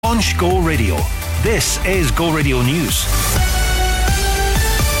Launch Go Radio. This is Go Radio News.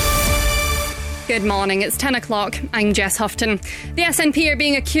 Good morning, it's 10 o'clock. I'm Jess Houghton. The SNP are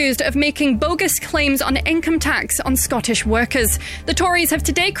being accused of making bogus claims on income tax on Scottish workers. The Tories have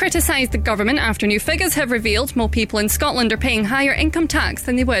today criticised the government after new figures have revealed more people in Scotland are paying higher income tax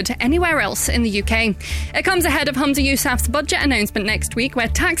than they would anywhere else in the UK. It comes ahead of Humza Yousaf's budget announcement next week, where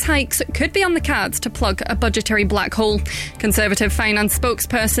tax hikes could be on the cards to plug a budgetary black hole. Conservative finance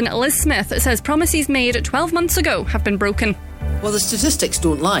spokesperson Liz Smith says promises made 12 months ago have been broken. Well, the statistics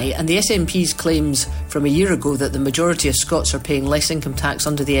don't lie, and the SNP's claims from a year ago that the majority of Scots are paying less income tax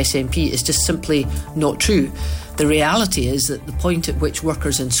under the SNP is just simply not true. The reality is that the point at which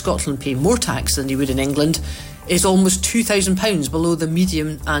workers in Scotland pay more tax than they would in England is almost £2,000 below the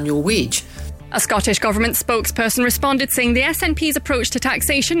median annual wage. A Scottish Government spokesperson responded saying the SNP's approach to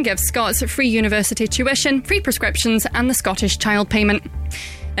taxation gives Scots free university tuition, free prescriptions and the Scottish child payment.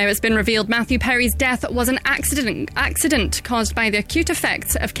 Now, it's been revealed Matthew Perry's death was an accident caused by the acute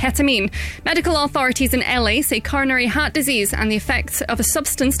effects of ketamine. Medical authorities in LA say coronary heart disease and the effects of a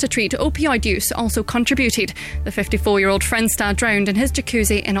substance to treat opioid use also contributed. The 54-year-old Friends star drowned in his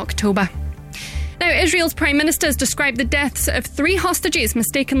jacuzzi in October. Now, Israel's Prime Minister has described the deaths of 3 hostages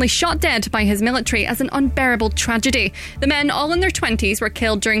mistakenly shot dead by his military as an unbearable tragedy. The men, all in their 20s, were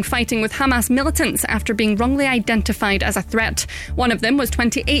killed during fighting with Hamas militants after being wrongly identified as a threat. One of them was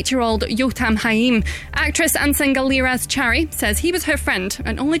 28-year-old Yotam Haim. Actress and singer Liraz Chari says he was her friend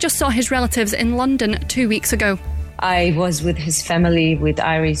and only just saw his relatives in London 2 weeks ago. I was with his family, with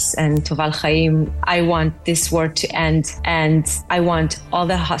Iris and Toval Chaim. I want this war to end, and I want all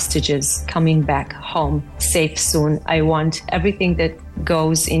the hostages coming back home safe soon. I want everything that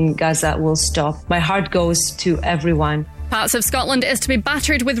goes in Gaza will stop. My heart goes to everyone. Parts of Scotland is to be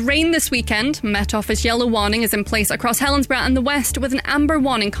battered with rain this weekend. Met Office yellow warning is in place across Helensburgh and the west, with an amber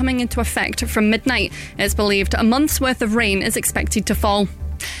warning coming into effect from midnight. It's believed a month's worth of rain is expected to fall.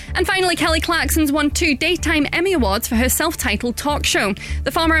 And finally, Kelly Clarkson's won 2 Daytime Emmy Awards for her self-titled talk show. The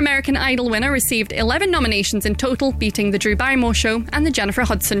former American Idol winner received 11 nominations in total, beating The Drew Barrymore Show and The Jennifer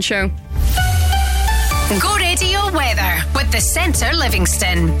Hudson Show. Go Radio weather with the Centre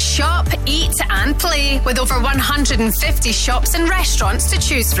Livingston. Shop, eat and play with over 150 shops and restaurants to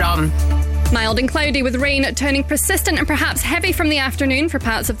choose from. Mild and cloudy with rain turning persistent and perhaps heavy from the afternoon for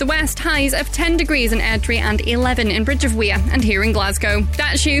parts of the west. Highs of 10 degrees in Airdrie and 11 in Bridge of Weir and here in Glasgow.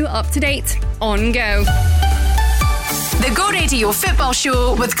 That's you up to date on Go. The Go Radio Football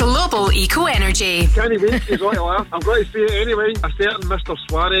Show with Global Eco Energy. Can't wait, he's on to laugh. I'm going to say it anyway. A certain Mr.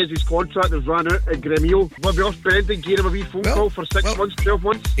 Suarez, his contract has run out at Gremio. We'll be off Brendan, gave him a wee phone call for 6 months, 12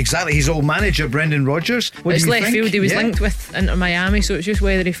 months. Exactly, his old manager, Brendan Rodgers. What it's do you left think? field, he was linked with Inter Miami, so it's just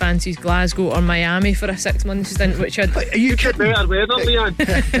whether he fancies Glasgow or Miami for a 6 month stint, which I'd... Are you kidding? Better weather, Leanne.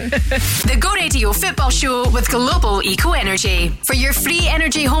 The Go Radio Football Show with Global Eco Energy. For your free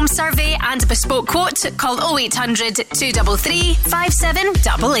energy home survey and bespoke quote, call 0800 233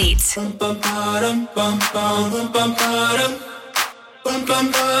 5788.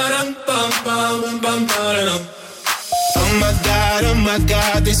 Oh my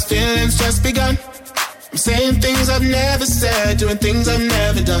God, these feelings just begun. I'm saying things I've never said, doing things I've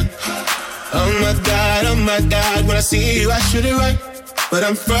never done. Oh my God, when I see you I should it right, but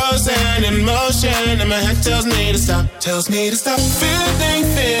I'm frozen in motion and my head tells me to stop. Feelings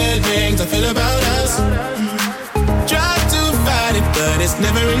I feel about us. Try to fight it, but it's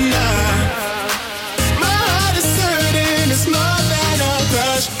never enough. My heart is hurting, it's more than a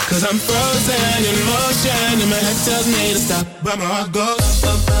crush, 'cause I'm frozen in motion and my head tells me to stop, but my heart goes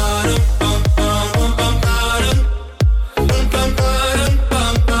bum, bum, bum, bum, bum, bum, bum, bum,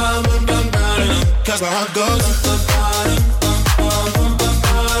 bum, bum, bum, bum, 'cause my heart goes bum, bum, bum, bum, bum,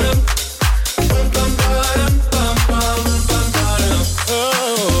 bum,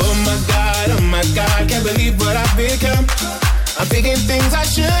 oh my God, can't believe what I've become. I'm thinking things I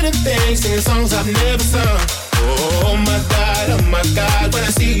shouldn't think, singing songs I've never sung. Oh my God, when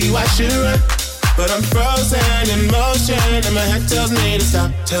I see you I should run, but I'm frozen in motion and my head tells me to stop.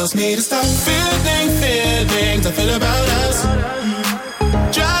 Feelings I feel about us.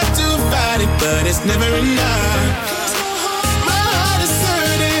 Try to fight it, but it's never enough. My heart is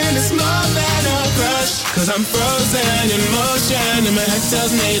hurting, it's more than a crush, 'cause I'm frozen in motion and my head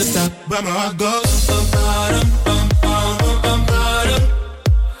tells me to stop, but my heart goes bum, bum, bum, bum, bum, bum,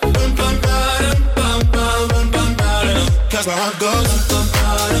 bum, bum, bum, bum, bum, bum, 'cause my heart goes bum,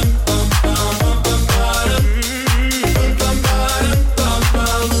 bum, bum, bum, bum, bum, bum, bum, bum, bum,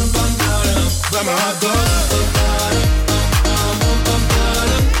 but my heart goes bum, bum, bum, bum,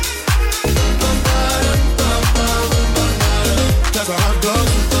 bum, bum, 'cause my heart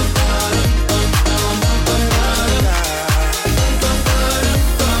goes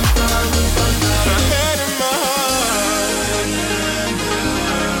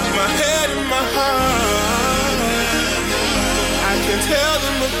tear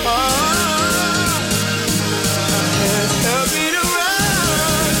them apart. Can't help me to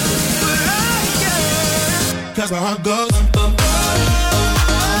run, but I can't. 'Cause my heart goes bum, bum,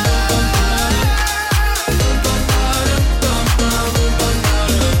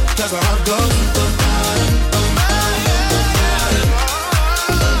 cause my heart goes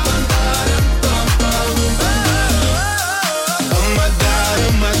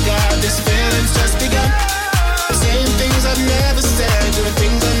oh my God, this feeling's just begun. Saying things I've never said, doing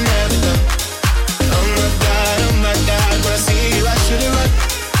things I've never done. Oh my God, when I see you I should have run.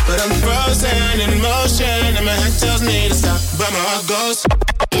 But I'm frozen in motion and my head tells me to stop, but my heart goes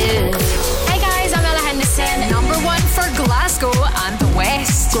yeah. Hey guys, I'm Ella Henderson, number one for Glasgow and the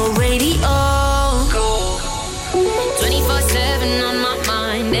West. Go radio. Go. 24/7 on my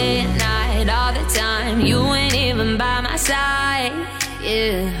mind, day and night, all the time. You ain't even by my side.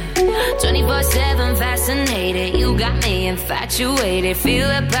 Yeah. 24/7 fascinated. You got me infatuated. Feel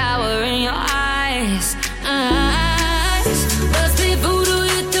the power in your eyes. Must be voodoo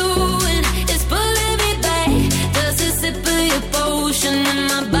you're doing. It's pulling me back. Just a sip of your potion and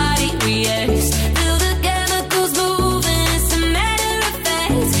my body reacts. Feel the chemicals moving. It's a matter of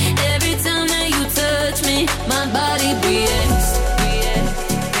fact. Every time that you touch me, my body reacts.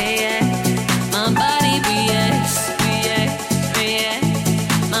 My body reacts.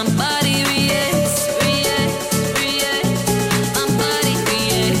 My body reacts. My body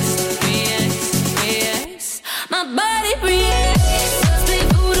reacts. My body reacts. Must be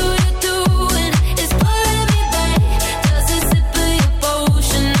voodoo you're doing. It's pulling me back. Just a sip of your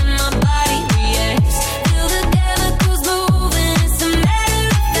potion and my body reacts. Feel the chemicals moving. It's a matter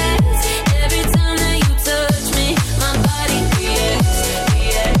of fact. Every time that you touch me, my body reacts.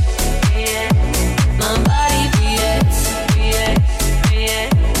 My body reacts.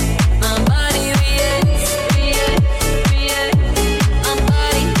 My body reacts. My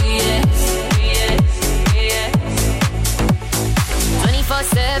body reacts.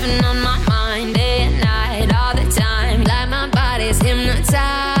 24/7 on my mind, day and night, all the time. Like my body's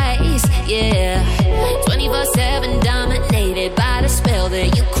hypnotized, yeah. 24/7 dominated by the spell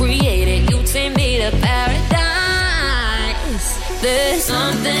that you created. You take me to paradise. There's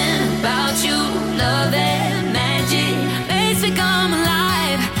something about you, love and magic. Makes me come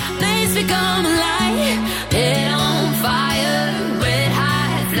alive, makes me come alive. Head on fire, red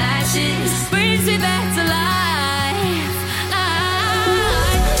hot flashes, brings me back to life.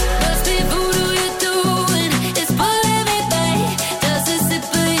 Must be voodoo you're doing. It's pulling me back. Just a sip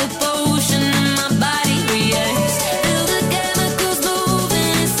of your potion and my body reacts. Feel the chemicals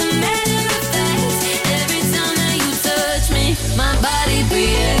moving. It's a matter of fact. Every time that you touch me, my body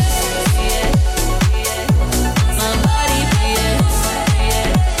reacts. My body reacts.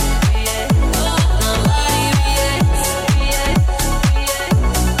 My body reacts.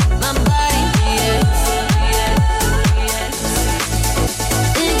 My body reacts.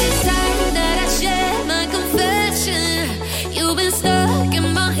 Think it's time that I share my confession. You've been stuck in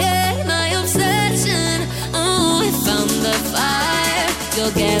my head, my obsession. Oh, we found the fire,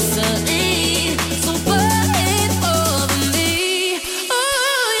 your gasoline. So burn it over me.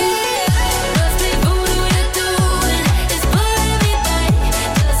 Oh yeah. Must be voodoo you're doing. It's pulling me back.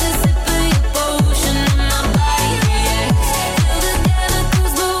 Just a sip of your potion and my body reacts. Feel the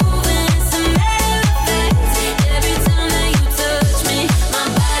chemicals moving. It's a matter of fact. Every time that you touch me, my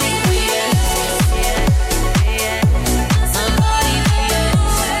body reacts. My body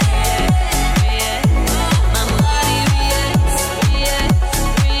reacts. My body reacts.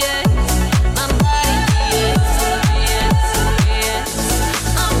 My body reacts.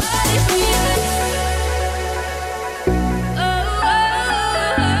 My body reacts.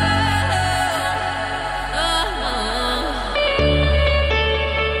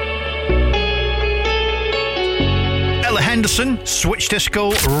 Ella Henderson, Switch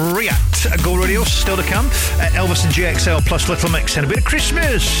Disco, React. Go Radio, still to come. Elvis and GXL plus Little Mix and a bit of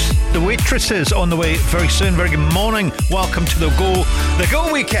Christmas. The Waitresses on the way very soon. Very good morning. Welcome to the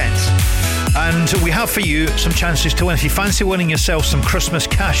Go weekend. And we have for you some chances to win. If you fancy winning yourself some Christmas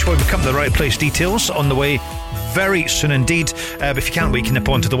cash, well, we've come to the right place. Details on the way very soon indeed. But if you can't, we can nip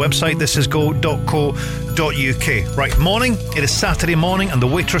onto the website. This is go.co.uk. Right, morning. It is Saturday morning and the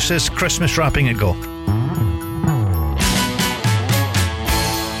Waitresses Christmas wrapping at Go.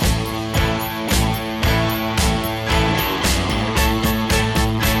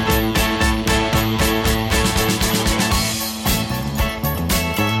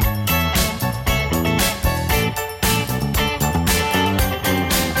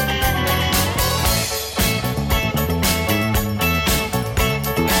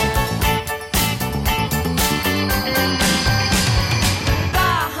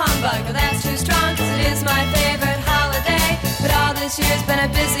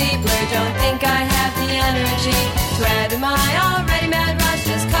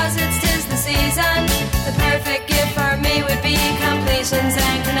 season. The perfect gift for me would be completions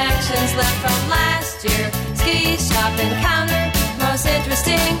and connections left from last year. Ski shop encounter, most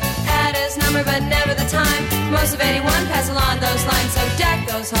interesting. Had his number but never the time. Most of 81 pass along those lines. So deck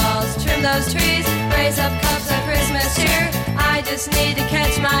those halls, trim those trees, raise up cups of Christmas cheer. I just need to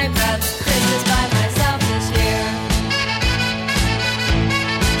catch my breath. Christmas by myself this year.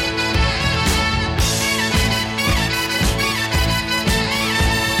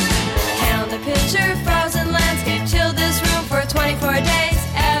 Picture, frozen landscape, chilled this room for 24 days.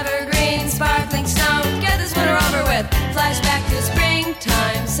 Evergreen, sparkling snow, get this winter over with. Flashback to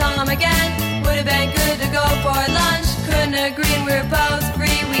springtime, saw him again. Would have been good to go for lunch. Couldn't agree, we were both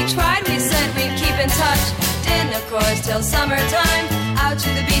free. We tried, we said we'd keep in touch. Didn't, of course, till summertime. Out to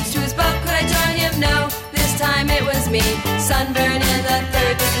the beach to his boat, could I join him? No, this time it was me. Sunburn in the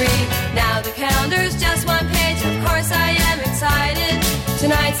 3rd degree. Now the calendar's just one page, of course I am excited.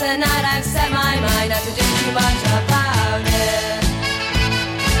 Tonight's the night I've set my mind not to do too much about it.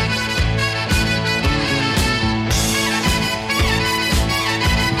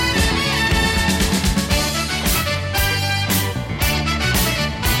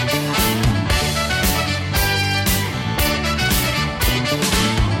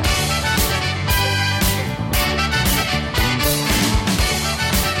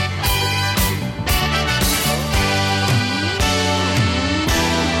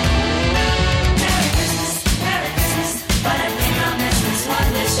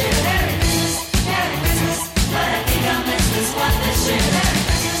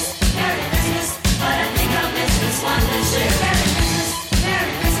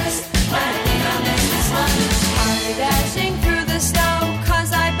 Dashing through the snow,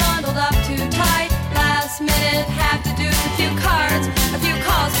 cause I bundled up too tight. Last minute, have to do a few cards, a few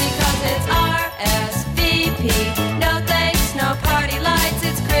calls because it's RSVP. No thanks, no party lights,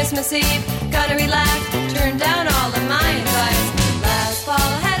 it's Christmas Eve. Gonna relax, turn down all of my invites. Last fall,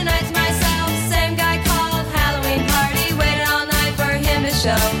 I had a night to myself. Same guy called, Halloween party. Waited all night for him to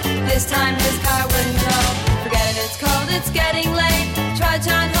show. This time his car wouldn't go. Forget it, it's cold, it's getting late. Trudge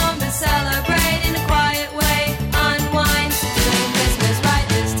on home to celebrate in a quiet way. Unwind, doing Christmas right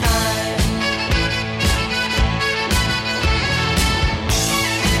this time.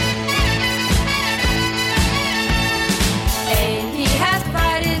 A&P has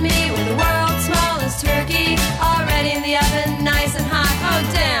provided me with the world's smallest turkey, already in the oven, nice and hot. Oh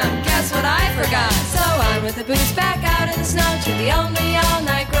damn, guess what I forgot? So on with the boots, back out in the snow to the only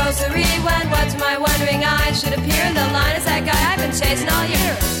all-night grocery. When what to my wondering eyes should appear in the line is that guy I've been chasing all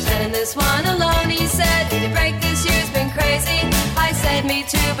year. And in this one alone, he said, need to break this year's been crazy. I said, me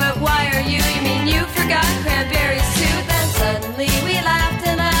too, but why are you? You mean you forgot cranberries too? Then suddenly we laughed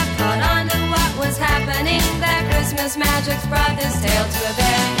and laughed, caught on to what was happening. That Christmas magic's brought this tale to a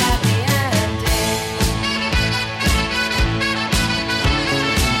very happy ending.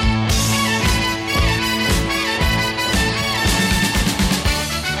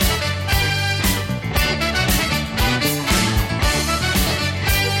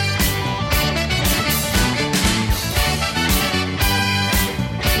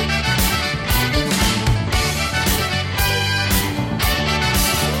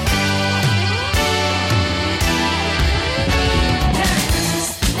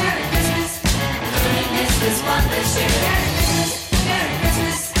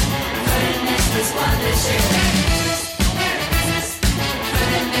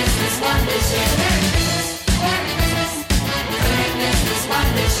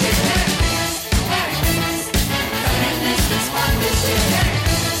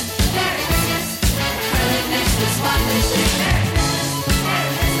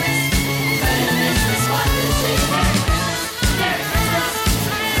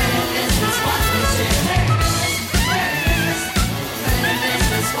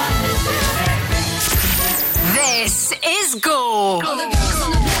 This is Go. All the girls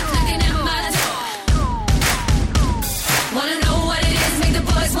on the block looking at my door. Wanna know what it is, make the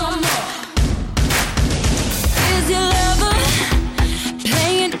boys want more. Is your lover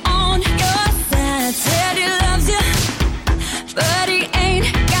playing on your side? Said he loves you, but he ain't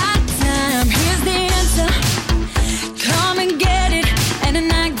got time. Here's the answer, come and get it, and a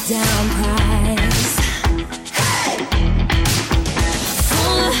knockdown prize. Hey!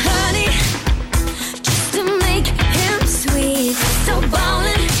 Full of honey, to make him sweet, so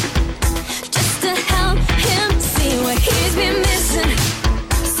ballin', just to help him see what he's been missing.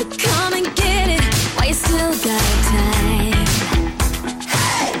 So come and get it while you still got time.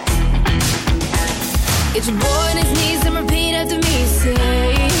 Hey! Get your boy on his knees and repeat after me, say,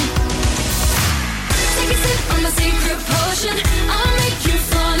 take a sip on my secret potion, I'll make you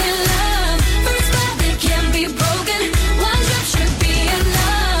fall in love.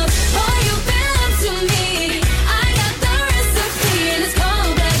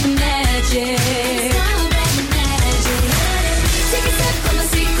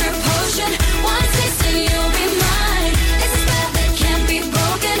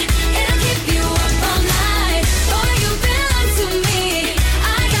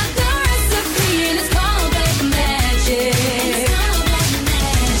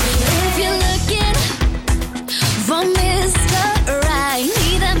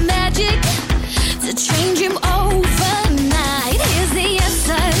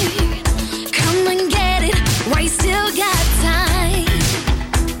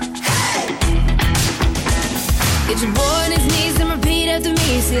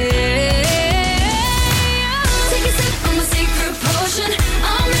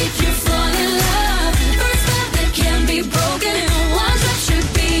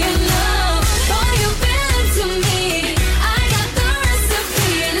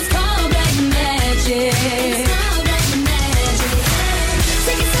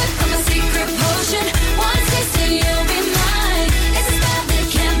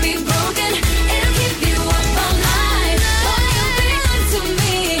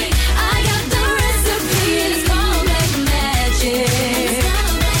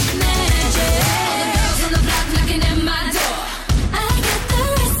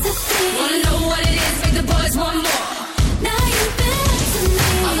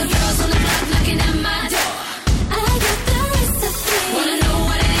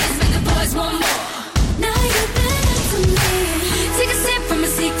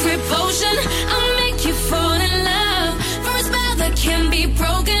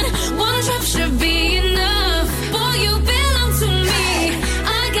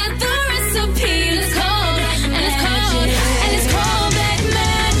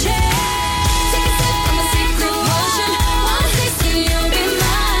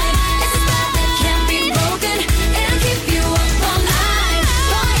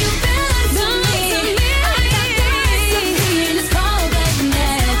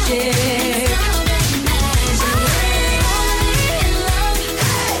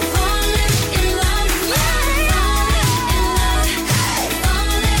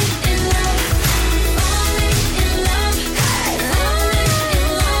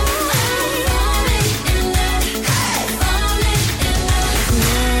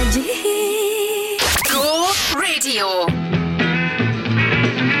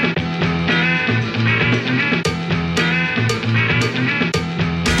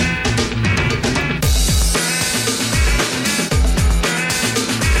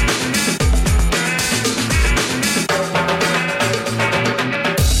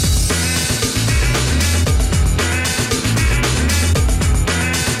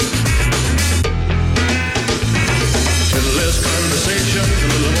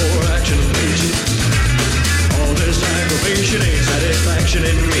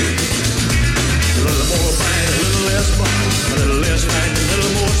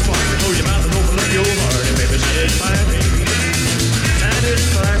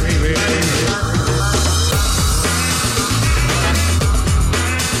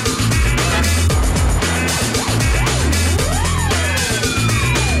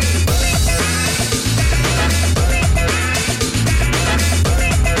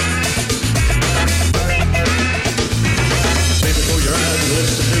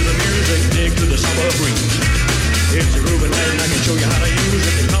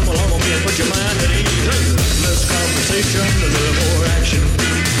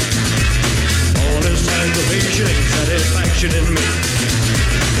 satisfaction in me.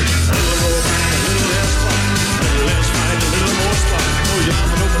 A little more fight, a little less fight, a little less fight, a little more spark. Oh, you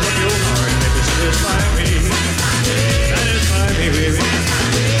love and open up your heart, baby, satisfy me. Satisfy me, baby.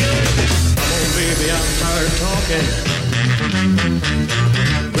 Come on, baby, I'm tired of talking.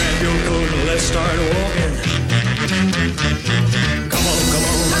 Grab your coat and let's start walking. Come on, come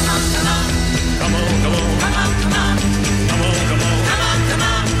on. Come on, come on. Come on, come on. Come on, come on. Come on, come on. Come on, come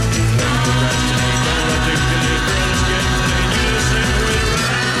on. Don't procrastinate, don't articulate, girl, let's get playing. You just say the way to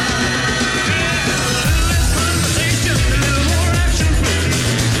ride. A little less conversation, a little more action, please.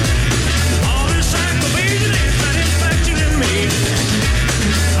 All this aggravation ain't satisfaction in me. A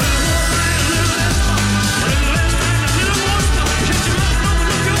little more fight, a little less fun. A little less fight, a little more spark. Shut your mouth, open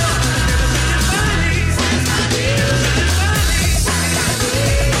up your heart. Satisfy me. Satisfy me.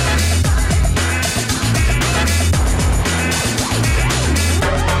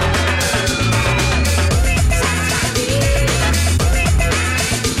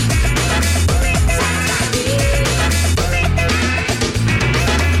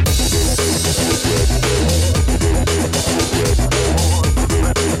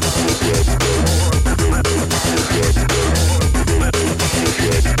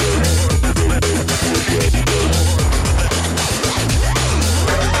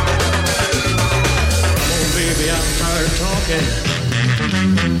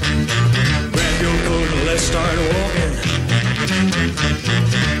 Grab your coat and let's start walking.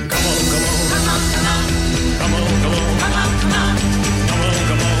 Come on, come on. Come on, come on. Come on, come on. Come on, come on. Come on,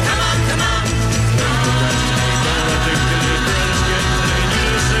 come on. Come on, come on. Don't procrastinate, don't articulate, girl, let's get playing. You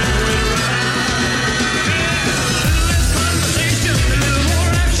just say the way to ride. A little less conversation, a little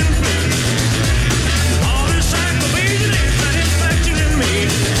more action, please. All this aggravation ain't satisfaction in me. A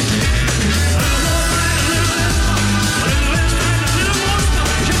little more fight, a little less fun. A little less fight, a little more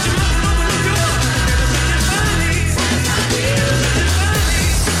spark. Shut your mouth, open up your heart. Satisfy me. Satisfy me. Satisfy me.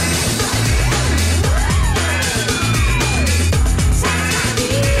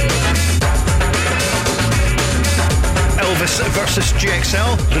 Elvis versus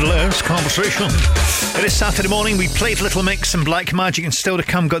GXL, Little Earth's Conversation. It is Saturday morning. We played Little Mix and Black Magic, and still to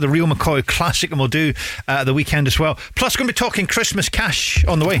come got the Real McCoy Classic, and we'll do the weekend as well. Plus, going to be talking Christmas cash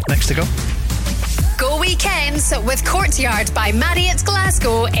on the way. Next to go. Go Weekends with Courtyard by Marriott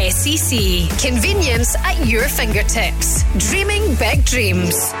Glasgow SEC. Convenience at your fingertips. Dreaming big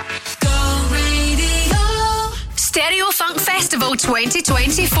dreams. Go Radio. Stereo Funk Festival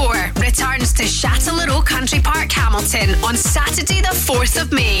 2024 returns to Châtellerault Country Park, Hamilton on Saturday the 4th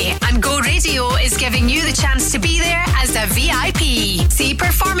of May, and Go Radio is giving you the chance to be there as a VIP. See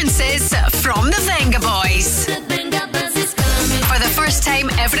performances from the Venga Boys. For the first time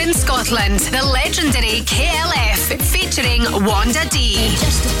ever in Scotland, the legendary KLF featuring Wanda D.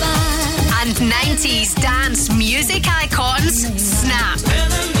 And 90s dance music icons Snap.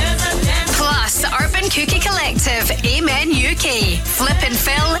 Plus, Urban Cookie Collective, Amen UK, Flip and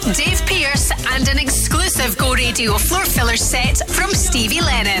Phil, Dave Pearce, and an exclusive Go Radio floor filler set from Stevie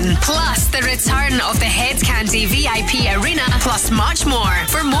Lennon. Plus, the return of the Head Candy VIP Arena, plus much more.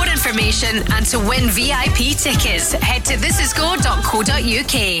 For more information and to win VIP tickets, head to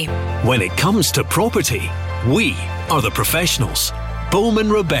thisisgo.co.uk. When it comes to property, we are the professionals.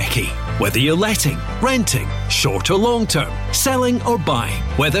 Bowman Rebecca. Whether you're letting, renting, short or long term, selling or buying,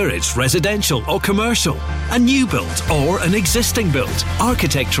 whether it's residential or commercial, a new build or an existing build,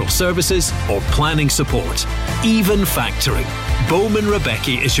 architectural services or planning support, even factoring. Bowman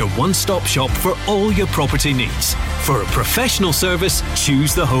Rebecca is your one-stop shop for all your property needs. For a professional service,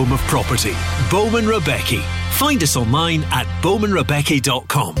 choose the home of property. Bowman Rebecca. Find us online at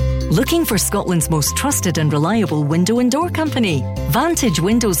bowmanrebecca.com. Looking for Scotland's most trusted and reliable window and door company? Vantage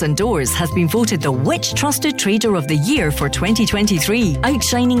Windows and Doors has been voted the Which Trusted Trader of the Year for 2023,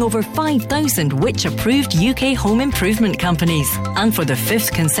 outshining over 5,000 Which-approved UK home improvement companies. And for the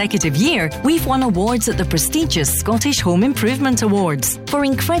 5th consecutive year, we've won awards at the prestigious Scottish Home Improvement Awards. For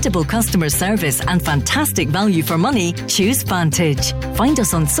incredible customer service and fantastic value for money, choose Vantage. Find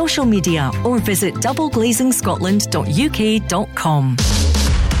us on social media or visit doubleglazing.scotland.uk.com.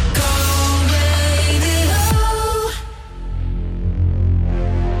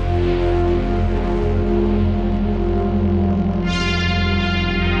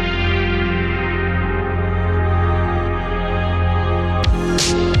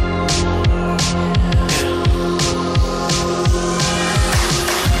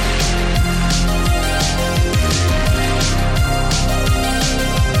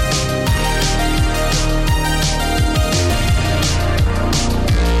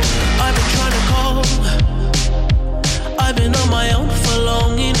 I've been on my own for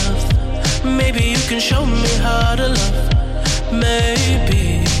long enough. Maybe you can show me how to love.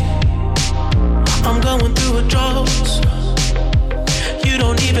 Maybe I'm going through a drought. You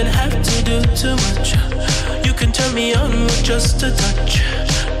don't even have to do too much. You can turn me on with just a touch,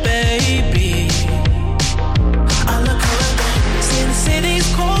 baby. I look around, see the city's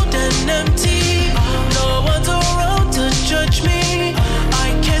cold and empty. No one's around to judge me. I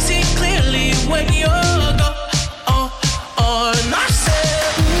can see clearly when you're gone. And I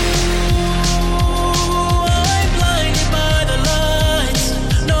said, ooh, I'm blinded by the lights.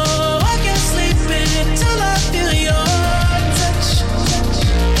 No, I can't sleep until I feel your touch.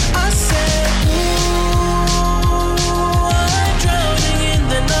 I said, ooh, I'm drowning in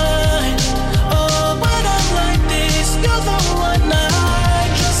the night. Oh, when I'm like this, you're the one I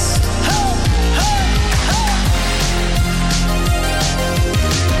just, hey, hey, hey.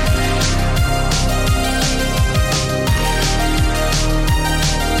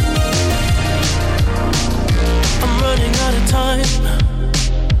 I'm running out of time,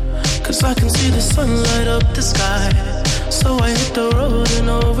 'cause I can see the sun light up the sky. So I hit the road in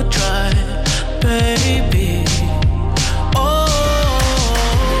overdrive, baby. Oh,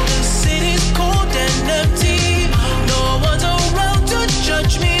 the city's cold and empty. No one's around to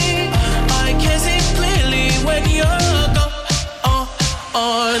judge me. I can see clearly when you're gone.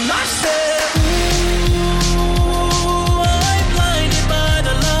 And I said, ooh, I'm blinded by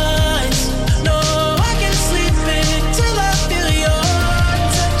the lights. No, I can't sleep until I feel your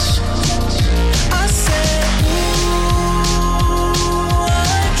touch. I said, ooh,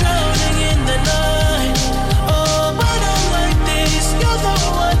 I'm drowning in the night. Oh, when I'm like this, you're the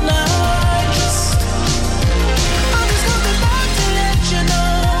one I just, I'm just coming back to let you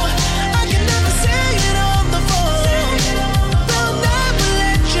know. I can never say it on the phone. They'll never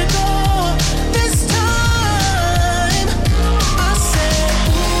let you go this time. I said,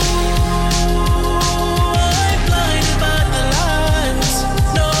 ooh, I'm blinded by the lights.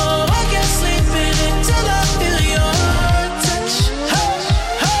 No, I can't sleep until I feel your touch. Hey,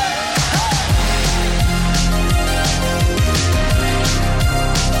 hey,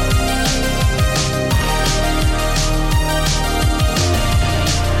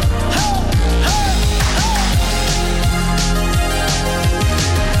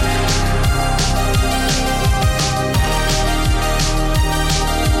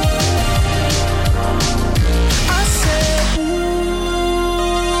 I said, ooh,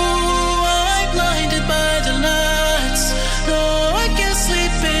 I'm blinded by the lights. No, I can't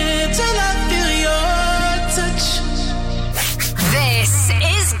sleep until I feel your touch. This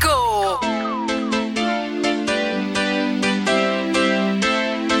is Go.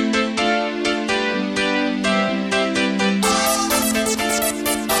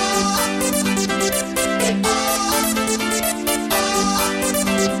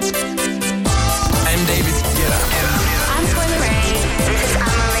 I'm David Guetta. I'm Toilet Ray. This is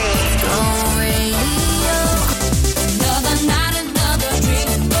Amelie. Another night, another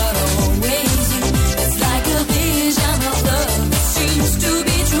dream, but always you. It's like a vision of love that seems to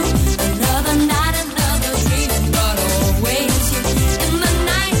be true. Another night, another dream, but always you. In the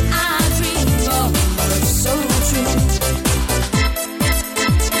night I dream of love so true.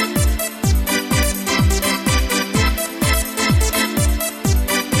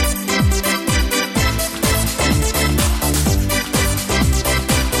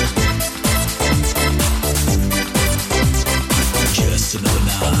 Just another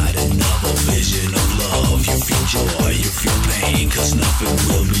night, another vision of love. You feel joy, you feel pain, 'cause nothing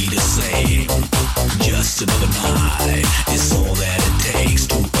will be the same. Just another night, it's all that it takes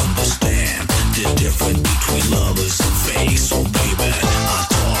to understand the difference between lovers and fake. So baby, I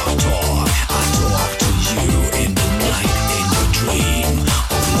talk to you in the night, in your dream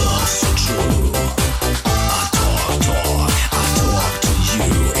of love so true. I talk to you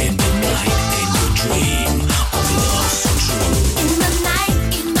in the night, in your dream of love so true. In the night,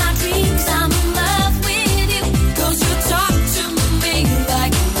 in my dreams, I'm in love with you. 'Cause you talk to me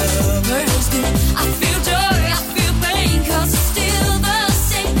like lovers do. I feel joy, I feel pain,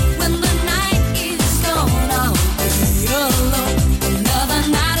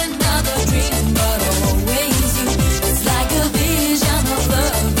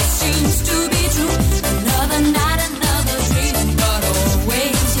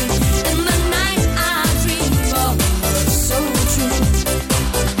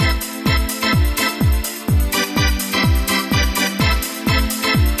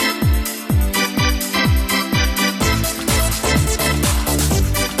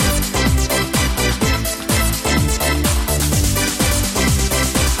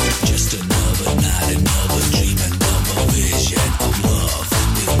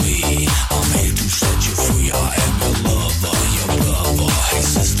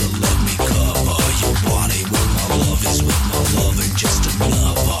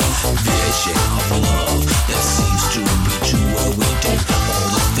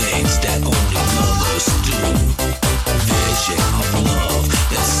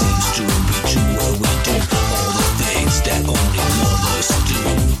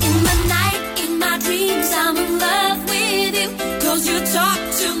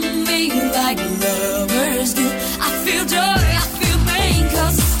 like lovers do. I feel joy, I feel pain,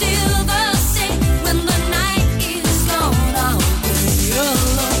 'cause it's still the same. When the night is gone, I'll be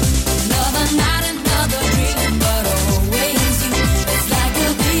alone. Another night, another dream, but always you. It's like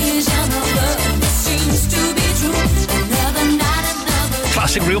a vision of love that seems to be true. Another night, another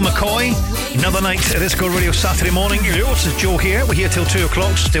Classic Real McCoy. Another night at Disco Radio Saturday morning. This is Joe here. We're here till 2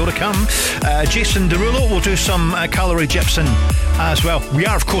 o'clock, still to come. Jason Derulo will do some Calorie Gypsum as well. We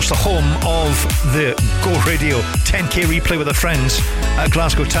are, of course, the home of the Go Radio 10K replay with our friends at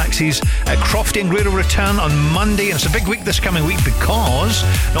Glasgow Taxis. Crofty and Grado return on Monday, and it's a big week this coming week because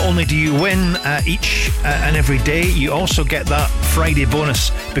not only do you win each and every day, you also get that Friday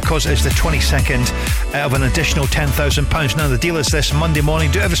bonus because it's the 22nd of an additional £10,000. Now, the deal is this: Monday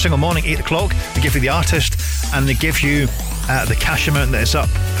morning, do it every single morning, 8 o'clock. They give you the artist and they give you the cash amount that is up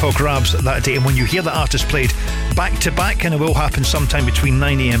for grabs that day. And when you hear the artist played back to back, and it will happen sometime between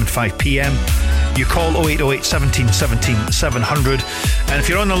 9am and 5pm, you call 0808 17 17 700. And if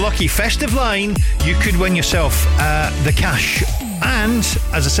you're on the lucky festive line, you could win yourself the cash. And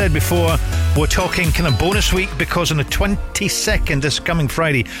as I said before, we're talking kind of bonus week because on the 22nd, this coming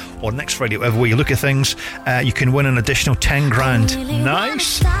Friday, or next Friday, whatever way you look at things, you can win an additional 10 grand.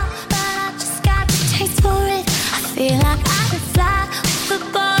 Nice. taste for it. I feel like I could fly with the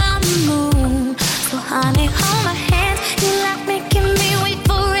ball on the moon. So honey, hold my hand. You like making me wait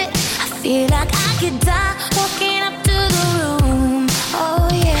for it. I feel like I could die walking up to the room. Oh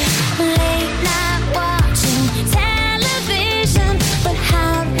yeah, late night watching television, but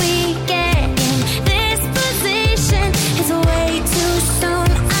how we get in this position is way too soon.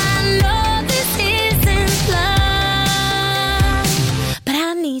 I know this isn't love, but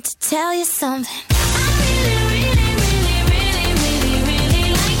I need to tell you something.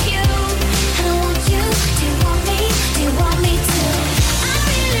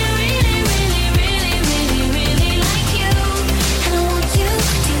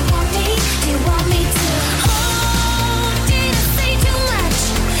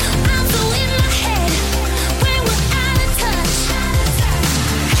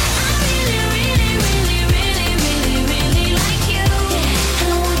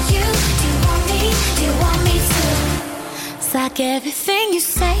 Like everything you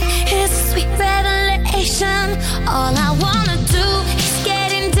say is a sweet revelation. All I wanna do is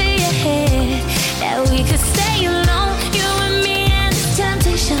get into your head. That we could stay alone, you and me and this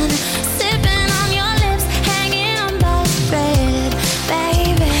temptation. Sipping on your lips, hanging on by a thread.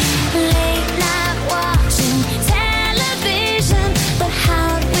 Baby, late night watching television, but how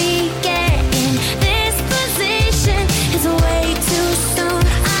we get in this position is way too soon.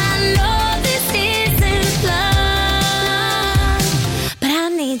 I know this isn't love,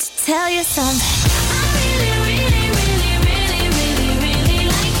 to tell you something.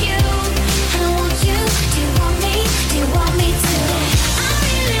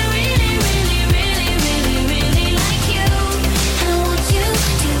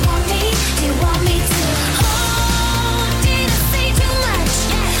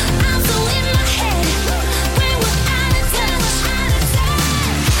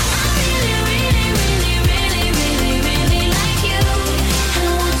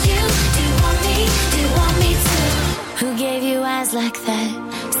 Like that,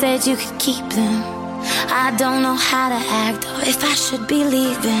 said you could keep them. I don't know how to act or if I should be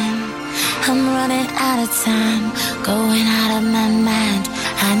leaving. I'm running out of time, going out of my mind.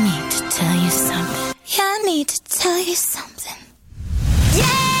 I need to tell you something. Yeah, I need to tell you something.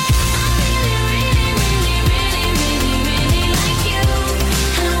 Yeah!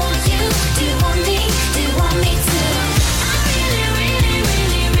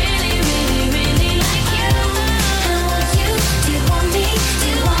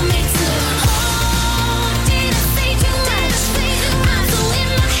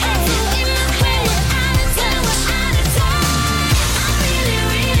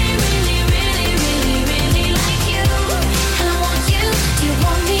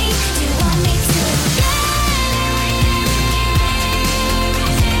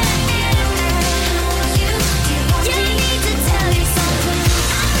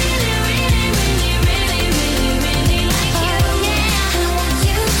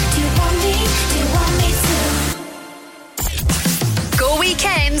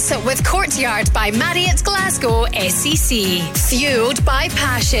 With Courtyard by Marriott Glasgow SEC. Fueled by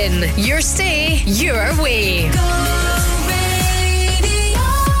passion. Your stay, your way.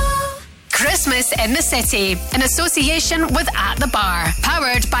 Christmas Guinness in the city, in association with At the Bar.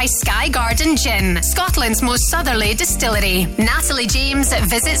 Powered by Sky Garden Gin, Scotland's most southerly distillery. Natalie James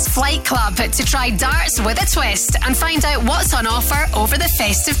visits Flight Club to try darts with a twist and find out what's on offer over the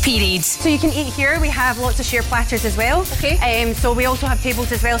festive period. So you can eat here. We have lots of share platters as well. Okay. So we also have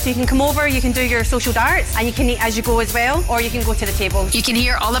tables as well. So you can come over, you can do your social darts, and you can eat as you go as well, or you can go to the table. You can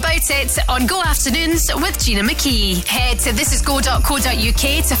hear all about it on Go Afternoons with Gina McKee. Head to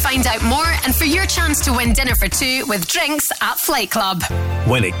thisisgo.co.uk to find out more and for your chance to win dinner for two with drinks at Flight Club.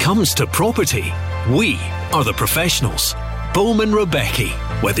 When it comes to property, we are the professionals. Bowman Rebecca.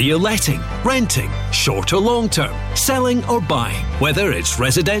 Whether you're letting, renting, short or long term, selling or buying, whether it's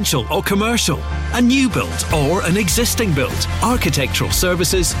residential or commercial, a new build or an existing build, architectural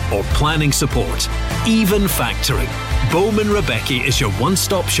services or planning support, even factoring. Bowman Rebecca is your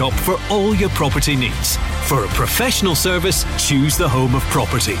one-stop shop for all your property needs. For a professional service, choose the home of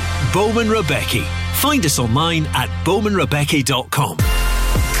property. Bowman Rebecca. Find us online at bowmanrebecca.com.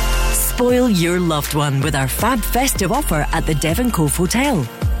 Spoil your loved one with our fab festive offer at the Devon Cove Hotel.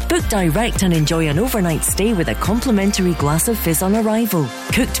 Book direct and enjoy an overnight stay with a complimentary glass of fizz on arrival,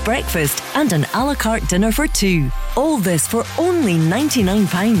 cooked breakfast and an a la carte dinner for two. All this for only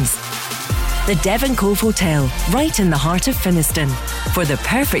 £99. The Devon Cove Hotel, right in the heart of Finniston. For the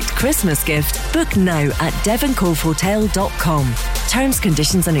perfect Christmas gift, book now at devoncovehotel.com. Terms,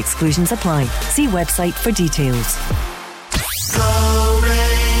 conditions and exclusions apply. See website for details.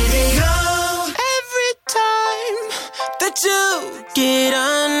 To get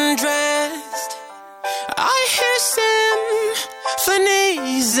undressed, I hear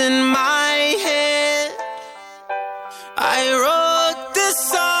symphonies in my head. I wrote this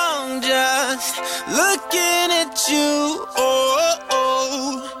song just looking at you. Oh,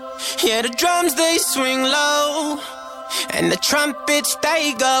 oh. Yeah, the drums they swing low and the trumpets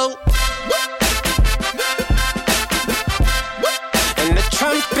they go, and the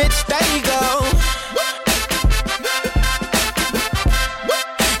trumpets they go.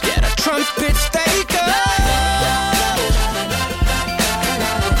 Trumpets they go.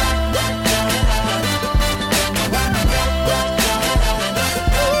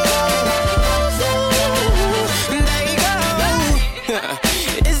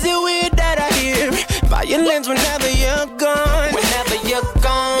 Is it weird that I hear violins whenever you're gone? Whenever you're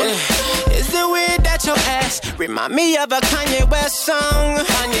gone. Is it weird that your ass remind me of a Kanye West song?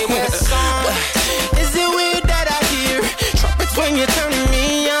 Kanye West song. Is it weird that I hear trumpets when you're turning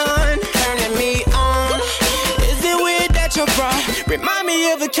me on? Remind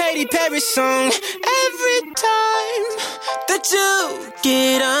me of a Katy Perry song. Every time that you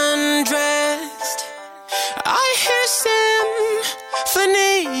get undressed, I hear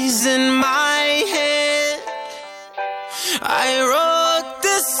symphonies in my head. I wrote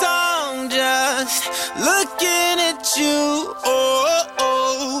this song just looking at you. Oh,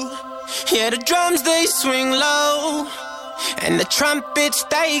 oh. Yeah, the drums they swing low and the trumpets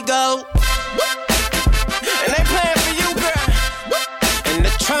they go, and they play for you, girl. And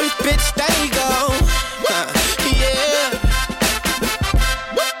the trumpets they go, yeah.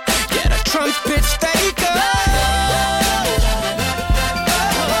 Yeah, the trumpets they go.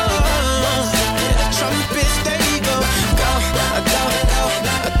 Yeah, the trumpets they go. Go, go, go,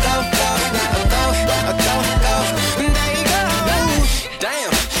 go, go, go, go, they go.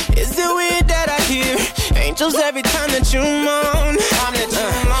 Damn, is it weird that I hear angels every time that you moan?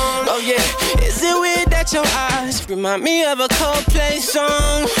 Oh yeah, is it weird that your eyes remind me of a Coldplay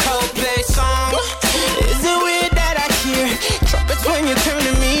song? Coldplay song. Is it weird that I hear trumpets when you're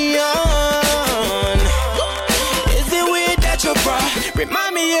turning me on? Is it weird that your bra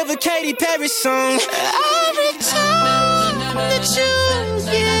remind me of a Katy Perry song? Every time that you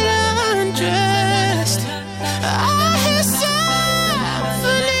get undressed, I hear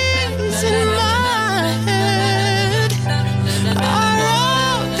symphonies in my head. I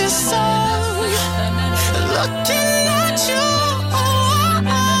wrote this song looking at you.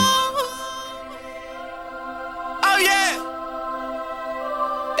 Oh yeah.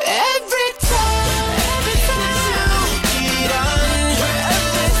 Every time you get undressed,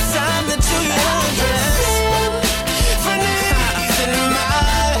 every time that you get undressed, symphonies in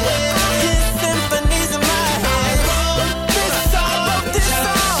my head, symphonies in my head. I wrote this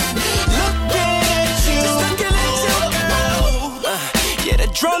song, looking at you, girl. Yeah, the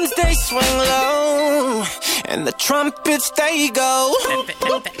drums they swing low and the trumpets they go.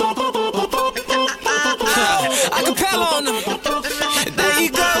 Acapella on them. There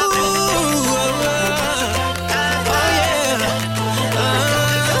you go. Oh yeah.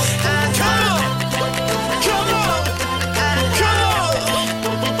 Come on. Come on. Come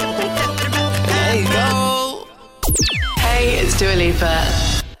on. Dua Lipa.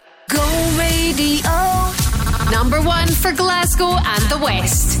 Go Radio. Number 1 for Glasgow and the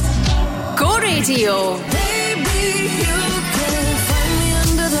West. Go Radio. Baby, you can find me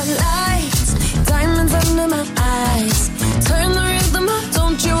under the lights, diamonds under my eyes. Turn the rhythm up,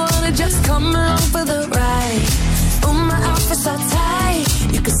 don't you wanna just come along for the ride? Oh, my outfit's so tight,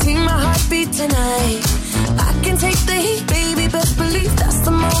 you can see my heartbeat tonight. I can take the heat, baby, best believe that's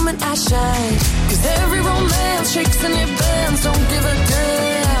the moment I shine. 'Cause every romance shakes and it bends, don't give a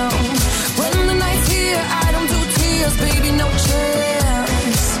damn. When the night's here, I don't do tears, baby, no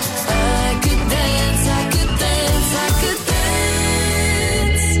chance. I could dance, I could dance, I could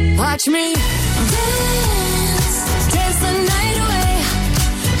dance. Watch me dance, dance the night away.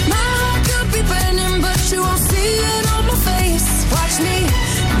 My heart could be burning, but you won't see it on my face. Watch me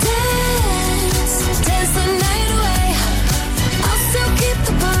dance, dance the night away. I'll still keep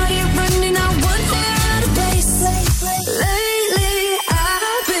the party running, I won't get out of place. Lately,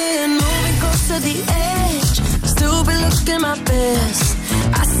 I've been moving close to the edge, still be looking my best.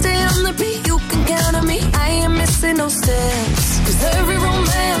 I stay on the beat, you can count on me, I ain't missing no steps. 'Cause every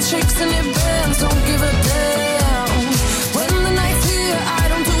romance shakes and it bends, don't give a damn. When the night's here, I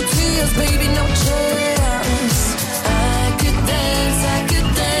don't do tears, baby, no chance. I could dance, I could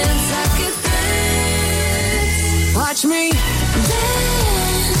dance, I could dance. Watch me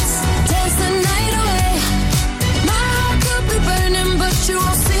dance, dance the night away. My heart could be burning, but you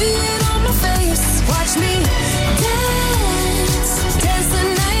won't see it on my face. Watch me dance, dance the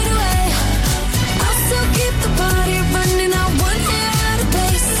night away. I'll still keep the party running, I won't get out of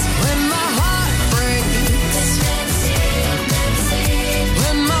place. When my heart breaks,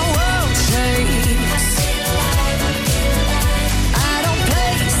 when my world shakes, I don't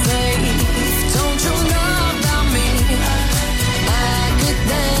play safe, don't you know about me? I could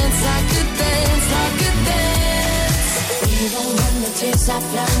dance, I could dance, I could dance. Even when the tears are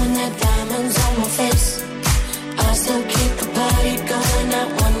flowing, they're diamonds on my face, I still keep the party going, not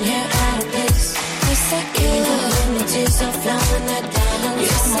one hair out of place. Yes, I can. Even when the tears are flowing, they're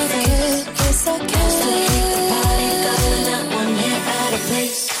diamonds on my face. Yes, I can. I still keep the party going, not one hair out of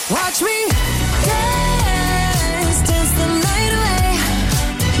place. Watch me dance, dance the night away.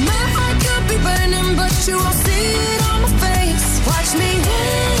 My heart could be burning, but you won't see it on my face. Watch me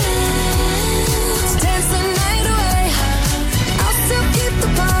dance, dance the night away. I'll still keep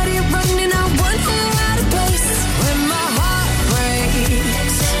the party running, I won't get out of place. When my heart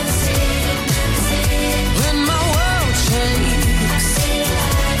breaks, when my world shakes,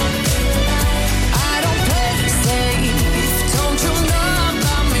 I don't play safe, don't you know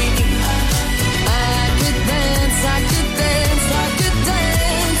about me? I could dance, I could dance, I could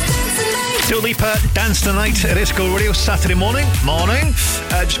dance, dance the night. Dua Lipa, Dance the Night at It's Go Radio, Saturday morning.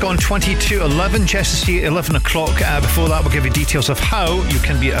 Just gone 20 to 11. Jess is here at 11 o'clock. Before that, we'll give you details of how you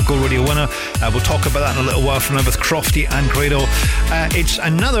can be a Go Radio winner. We'll talk about that in a little while from now with Crofty and Grado. It's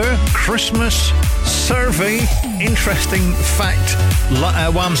another Christmas survey. Interesting fact,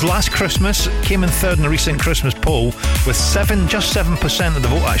 Wham's Last Christmas came in third in a recent Christmas poll with just 7% of the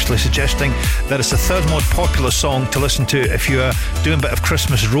vote actually suggesting that it's the third most popular song to listen to if you are doing a bit of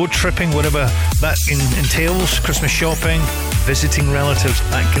Christmas road tripping, whatever that entails, Christmas shopping, visiting relatives,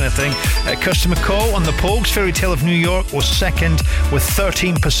 that kind of thing. Customer Call on the Pogues Fairy Tale of New York was second with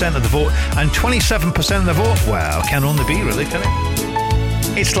 13% of the vote, and 27% of the vote, well, can only be really, can it?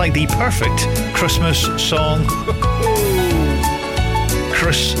 It's like the perfect Christmas song.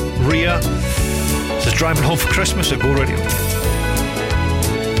 Chris Rea says driving home for Christmas at Go Radio.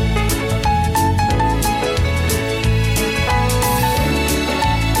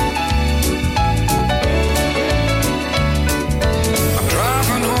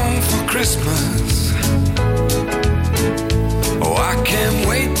 Christmas. Oh, I can't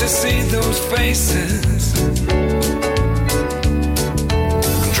wait to see those faces.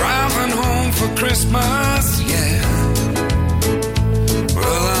 I'm driving home for Christmas, yeah.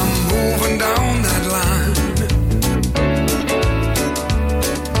 Well, I'm moving down that line,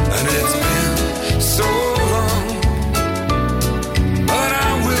 and it's been so long, but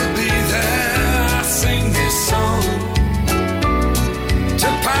I will be there. I sing this song to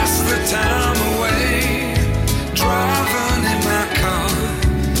pass the time away, driving in my car,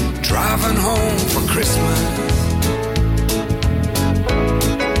 driving home for Christmas.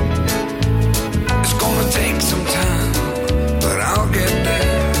 It's gonna take some time, but I'll get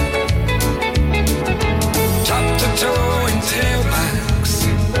there. Top to toe in tailbacks.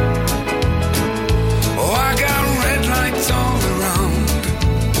 Oh, I got red lights all around,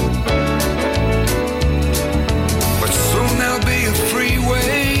 but soon there'll be a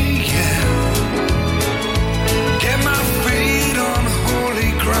freeway. Get my feet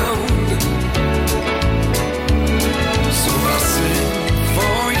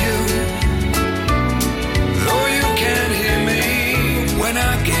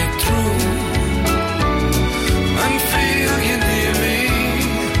get through and feel you near me.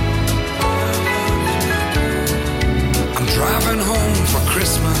 I'm driving home for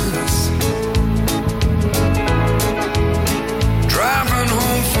Christmas. Driving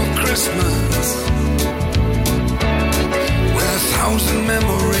home for Christmas with 1,000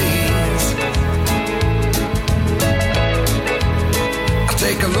 memories. I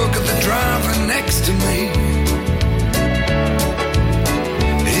take a look at the driver next to me.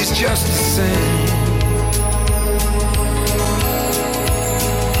 He's just the same.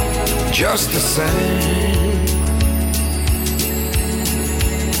 Just the same.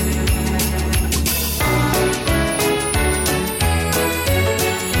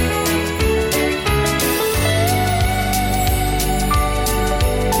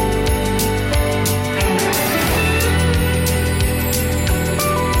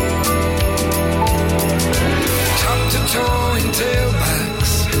 Towing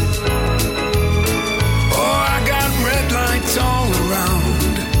tailbacks. Oh, I got red lights all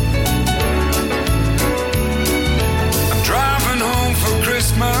around. I'm driving home for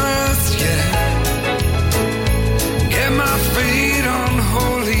Christmas, yeah. Get my feet on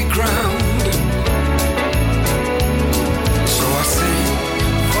holy ground. So I sing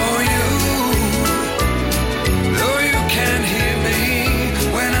for you, though you can't hear me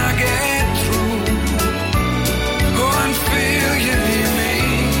when I get through. Go and feel you near me.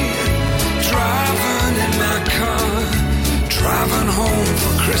 Driving in my car, driving home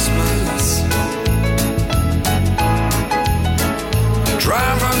for Christmas.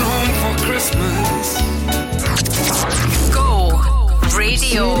 Driving home for Christmas. Go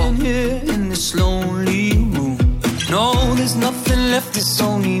Radio. Sitting here in this lonely room. No, there's nothing left, it's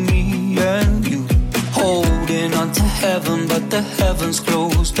only me and you. Holding on to heaven, but the heavens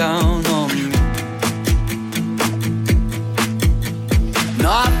closed down on me.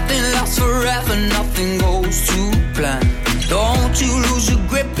 Nothing lasts forever, nothing goes to plan. Don't you lose your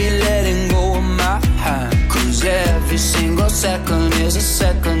grip, be letting go of my hand. 'Cause every single second is a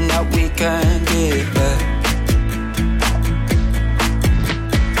second that we can't get back.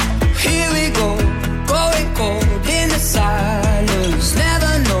 Here we go, going cold in the silence.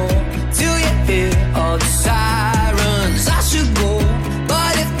 Never know till you hear all the sirens. I should go,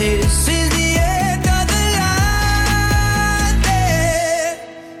 but if this is the end of the line, then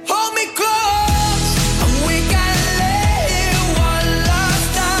hold me close, and we can lay it one last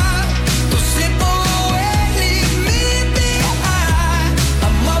time. Don't slip away, leave me behind.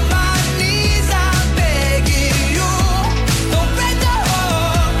 I'm on my knees, I'm begging you. Don't break the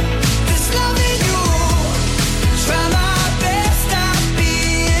heart that's loving you. Try my best not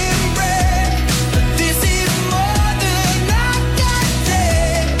being brave, but this is more than I can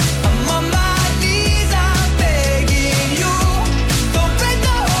take. I'm on my knees, I'm begging you. Don't break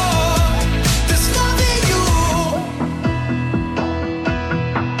the heart that's loving you.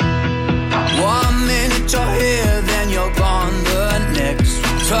 1 minute you're here, then you're gone the next.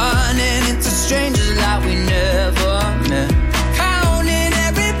 Turning into strangers like we never met. Counting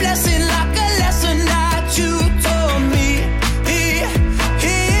every blessing like a lesson that you told me.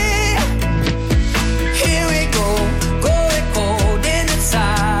 Here we go, going cold in the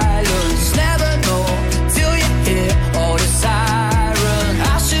silence. Never know till you hear all the sirens.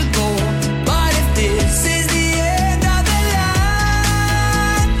 I should go, but if this is the end of the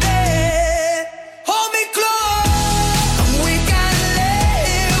line, then hold me close, and we can lay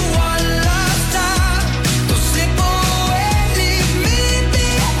it one last time. Don't slip away, leave me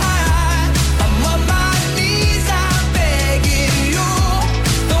behind. I'm on my knees, I'm begging you.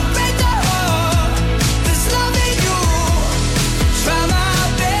 Don't break the heart that's loving you. Try my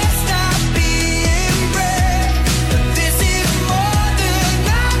best not being brave, but this is more than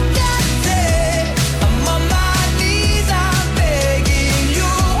I can take. I'm on my knees, I'm begging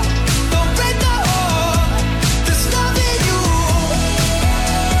you. Don't break the heart that's loving you.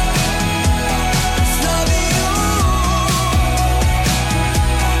 It's loving you.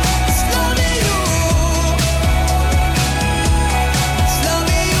 It's loving you. It's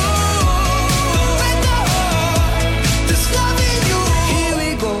loving you. Don't break the heart that's loving you. Here we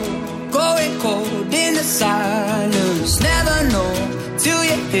go, going cold in the silence. Never know till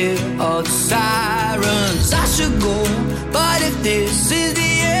you hear all the sirens. I should go, but if this is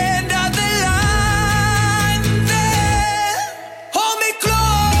the end of the line, then hold me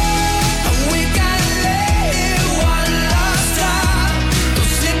close, and we can lay it one last time.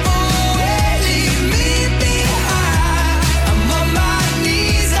 Don't slip away, leave me behind. I'm on my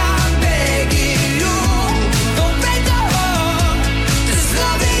knees, I'm begging you. Don't break the heart that's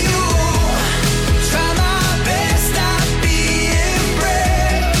loving you. Try my best not being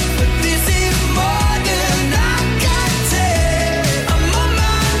brave,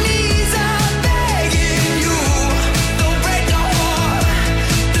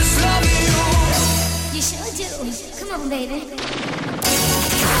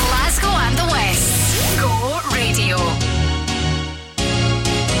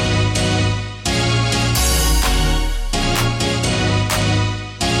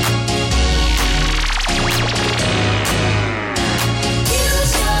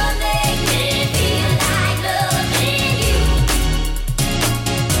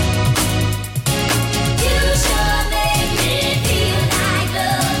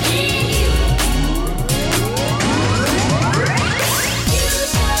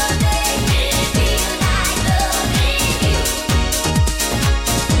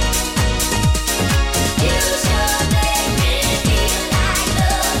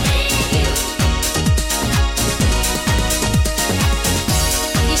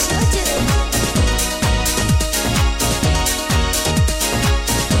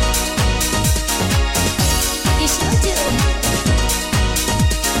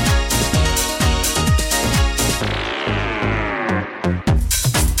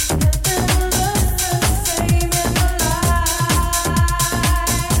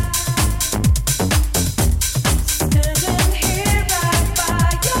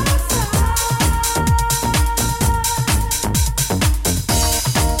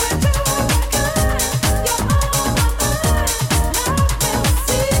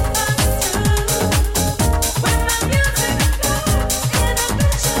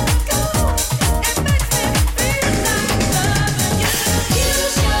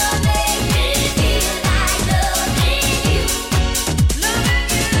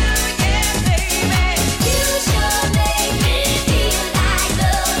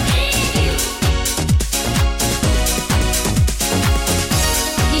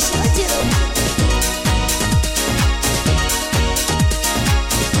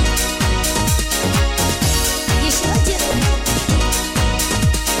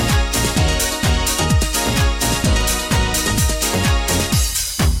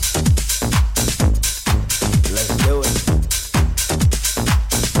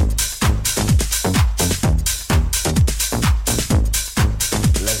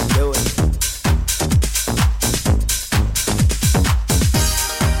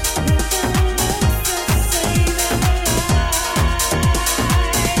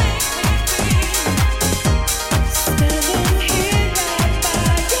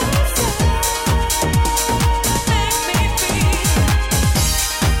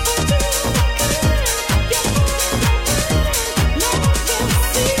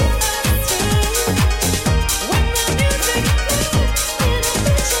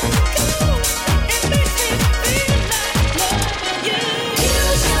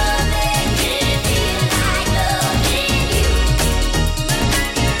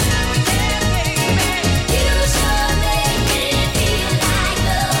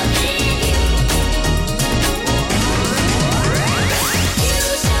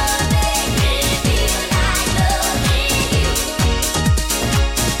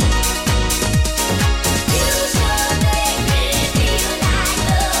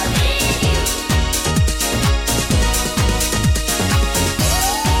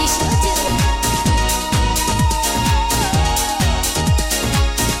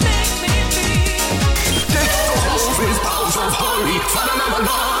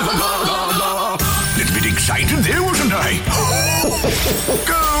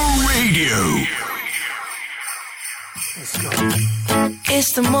 Go Radio.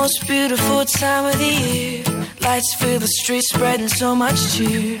 It's the most beautiful time of the year. Lights fill the streets, spreading so much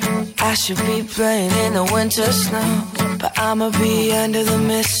cheer. I should be playing in the winter snow, but I'ma be under the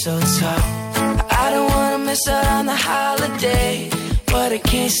mistletoe. I don't wanna miss out on the holiday, but I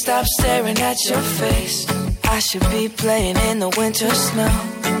can't stop staring at your face. I should be playing in the winter snow,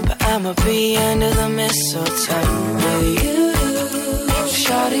 but I'ma be under the mistletoe. With you,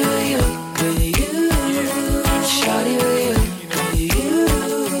 shawty, with you, with you, shawty, with you, with you,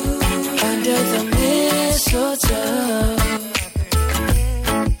 under the mistletoe.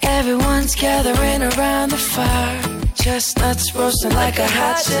 Everyone's gathering around the fire, chestnuts roasting like a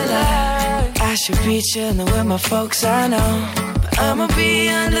hot July. I should be chilling with my folks, I know, but I'ma be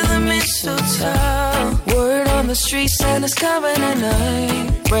under the mistletoe. Word on the street, Santa's coming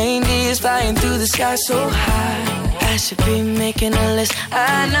tonight. Reindeer's flying through the sky so high. I should be making a list,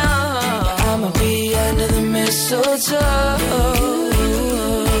 I know, but I'ma be under the mistletoe.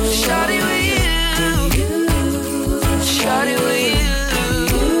 Shawty with you, shawty with you,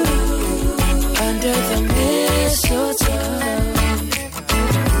 under the mistletoe.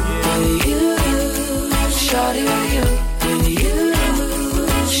 With you, shawty with you, with you,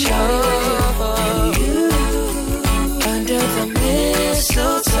 shawty with you, under the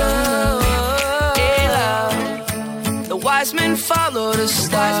mistletoe. Yeah, love. The wise men follow the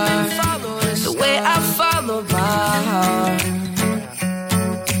star, the way I followed my heart,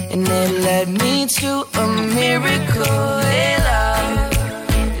 and it led me to a miracle. Hey, love,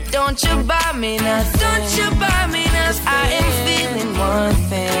 don't you buy me nothing, don't you buy me nothing. I am feeling one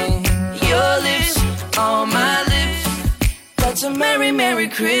thing, your lips on my lips. That's a merry, merry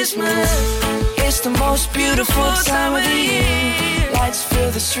Christmas. It's the most beautiful time of the year. Lights fill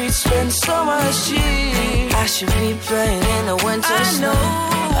the streets, spend so much cheer. I should be playing in the winter snow,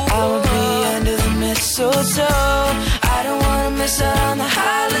 but I will be under the mistletoe. I don't wanna miss out on the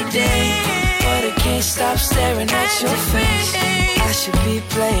holiday, but I can't stop staring at your face. I should be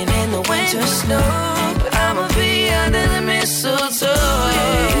playing in the winter snow, but I'ma be under the mistletoe.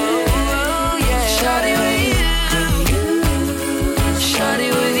 Yeah. Shawty with you, shawty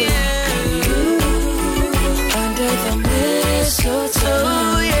with you, under the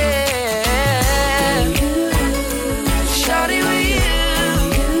mistletoe. Yeah, shawty with you,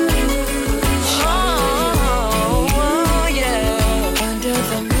 oh yeah, under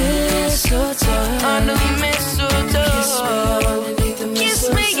the mistletoe, under the mistletoe. Kiss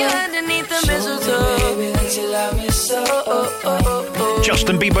me underneath the mistletoe, baby, that you love me so.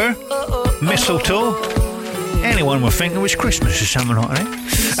 Justin Bieber, mistletoe. Anyone would think it was Christmas or something like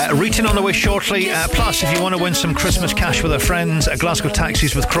that. Reading on the way shortly. Plus, if you want to win some Christmas cash with our friends at Glasgow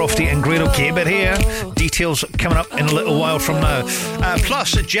Taxis with Crofty and Grado, keep it here. Details coming up in a little while from now.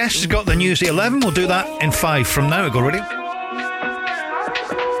 Plus, Jess has got the news at 11. We'll do that in 5 from now. Go ready.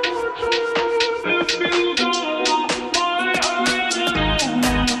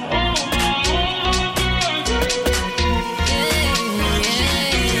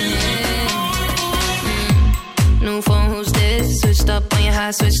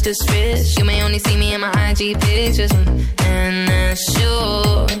 Switch to switch. You may only see me in my IG pictures, and that's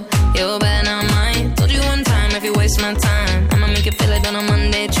sure you're bad, not mine. Told you one time, if you waste my time, I'ma make you feel like on a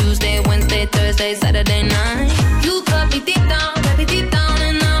Monday, Tuesday, Wednesday, Thursday, Saturday night. You cut me deep down, baby, deep down,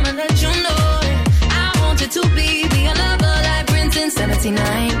 and I'ma let you know it. I want you to be a lover like Prince in 79.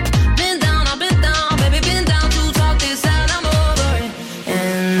 Been down, I've been down, baby, been down to talk this out, I'm over it.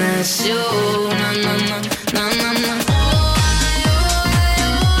 And that's you, na na na na na na.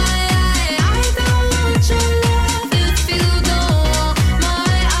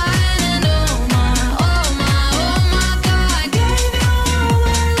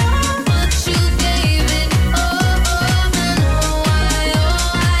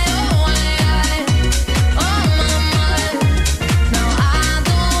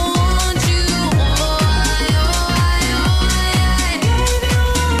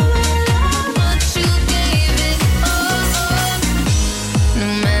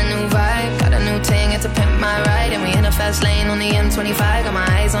 Lane on the M25, got my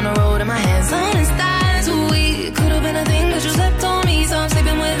eyes on the road and my hands on his thighs. We could have been a thing, but you slept on me, so I'm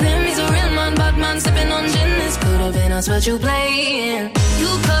sleeping with him. He's a real man, bad man, sipping on gin. This could have been us, but you playing.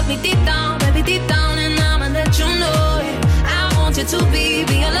 You cut me deep down, baby, deep down, and I'ma let you know it. I want you to be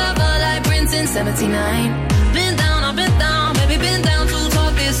a lover like Prince in 79. Been down, I've been down, baby, been down to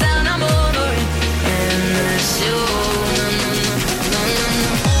talk this out, I'm over it. And that's you, no, no, no, no, no, no.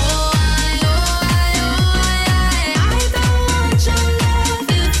 Your love,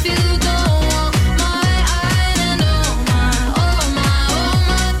 if you don't want my island, oh my, oh my.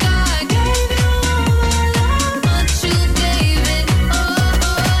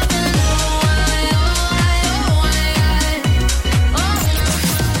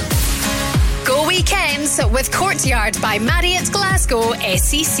 Courtyard by Marriott Glasgow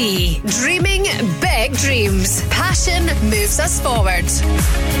SEC. Dreaming big dreams. Passion moves us forward.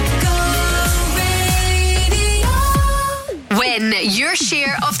 Win your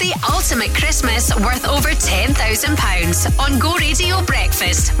share of the ultimate Christmas worth over £10,000 on Go Radio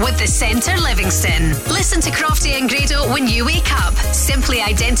Breakfast with the Centre Livingston. Listen to Crofty and Grado when you wake up. Simply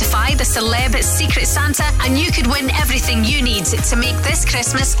identify the celeb Secret Santa and you could win everything you need to make this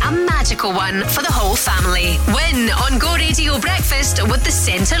Christmas a magical one for the whole family. Win on Go Radio Breakfast with the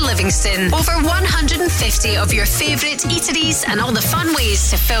Centre Livingston. Over 150 of your favourite eateries and all the fun ways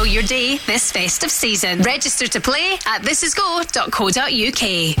to fill your day this festive season. Register to play at thisisgo.co.uk.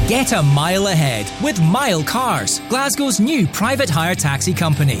 Get a mile ahead with Mile Cars, Glasgow's new private hire taxi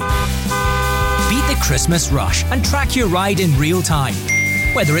company. Beat the Christmas rush and track your ride in real time.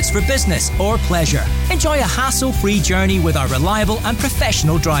 Whether it's for business or pleasure, enjoy a hassle-free journey with our reliable and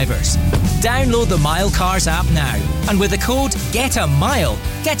professional drivers. Download the Mile Cars app now, and with the code GETAMILE,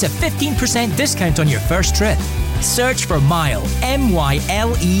 get a 15% discount on your first trip. Search for Mile,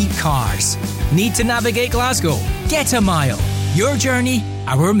 M-Y-L-E Cars. Need to navigate Glasgow? Get a Mile. Your journey,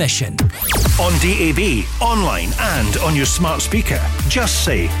 our mission. On DAB, online and on your smart speaker, just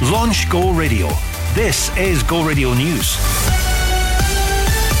say Launch Go Radio. This is Go Radio News.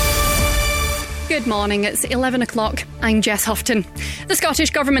 Good morning, it's 11 o'clock. I'm Jess Houghton. The Scottish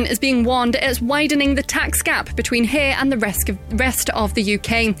Government is being warned it's widening the tax gap between here and the rest of the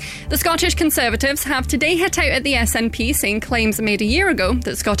UK. The Scottish Conservatives have today hit out at the SNP, saying claims made a year ago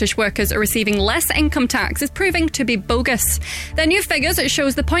that Scottish workers are receiving less income tax is proving to be bogus. Their new figures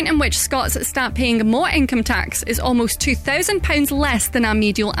shows the point in which Scots start paying more income tax is almost £2,000 less than our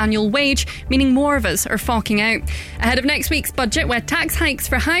median annual wage, meaning more of us are forking out. Ahead of next week's budget, where tax hikes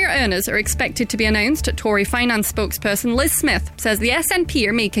for higher earners are expected to be announced, Tory finance spokesperson Liz Smith says the SNP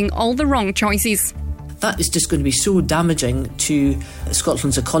are making all the wrong choices. That is just going to be so damaging to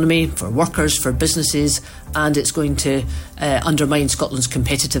Scotland's economy, for workers, for businesses, and it's going to undermine Scotland's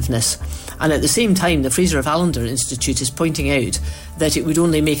competitiveness. And at the same time, the Fraser of Allender Institute is pointing out that it would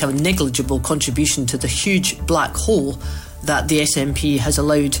only make a negligible contribution to the huge black hole that the SNP has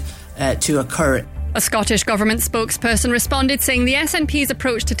allowed to occur. A Scottish Government spokesperson responded saying the SNP's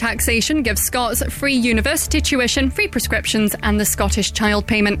approach to taxation gives Scots free university tuition, free prescriptions and the Scottish child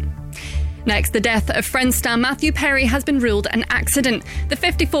payment. Next, the death of Friends star Matthew Perry has been ruled an accident. The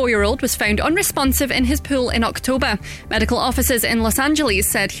 54-year-old was found unresponsive in his pool in October. Medical officers in Los Angeles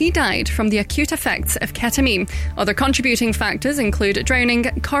said he died from the acute effects of ketamine. Other contributing factors include drowning,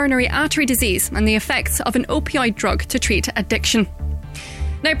 coronary artery disease and the effects of an opioid drug to treat addiction.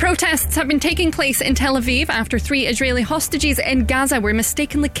 Now, protests have been taking place in Tel Aviv after 3 Israeli hostages in Gaza were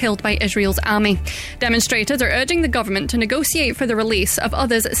mistakenly killed by Israel's army. Demonstrators are urging the government to negotiate for the release of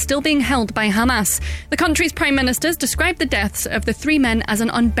others still being held by Hamas. The country's prime ministers described the deaths of the 3 men as an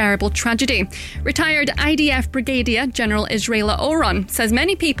unbearable tragedy. Retired IDF Brigadier General Israel Oron says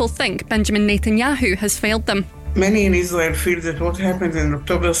many people think Benjamin Netanyahu has failed them. Many in Israel feel that what happened on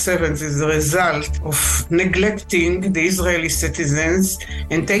October 7th is the result of neglecting the Israeli citizens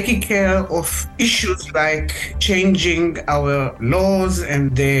and taking care of issues like changing our laws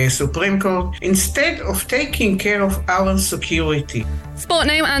and the Supreme Court instead of taking care of our security. Sport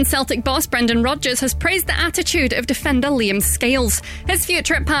now, and Celtic boss Brendan Rodgers has praised the attitude of defender Liam Scales. His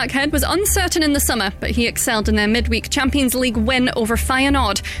future at Parkhead was uncertain in the summer, but he excelled in their midweek Champions League win over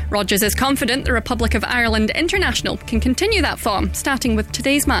Feyenoord. Rodgers is confident the Republic of Ireland international can continue that form, starting with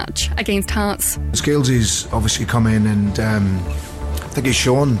today's match against Hearts. Scalesy's obviously come in and I think he's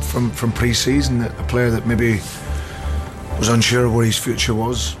shown from pre-season that a player that maybe was unsure of where his future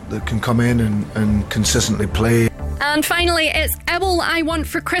was, that can come in and consistently play. And finally, it's Owl I Want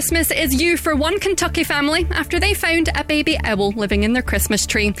for Christmas is You for one Kentucky family after they found a baby owl living in their Christmas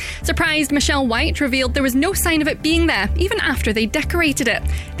tree. Surprised Michelle White revealed there was no sign of it being there, even after they decorated it.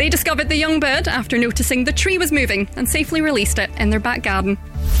 They discovered the young bird after noticing the tree was moving and safely released it in their back garden.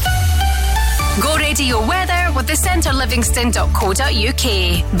 Go Radio weather with the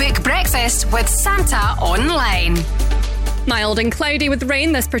centrelivingston.co.uk. Book breakfast with Santa online. Mild and cloudy with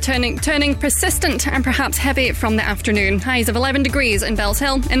rain, this turning persistent and perhaps heavy from the afternoon. Highs of 11 degrees in Bells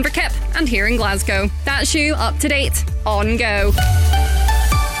Hill, Inverkip and here in Glasgow. That's you up to date on Go.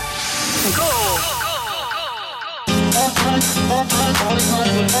 Go.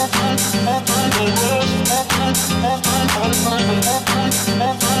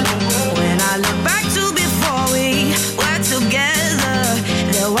 When I look back to before we were together,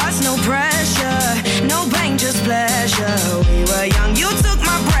 there was no pressure, no pain, just pleasure. We were young, you took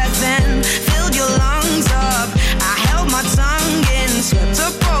my breath and filled your lungs up. I held my tongue in, swept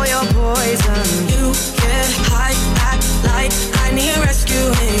up all your poison. You get high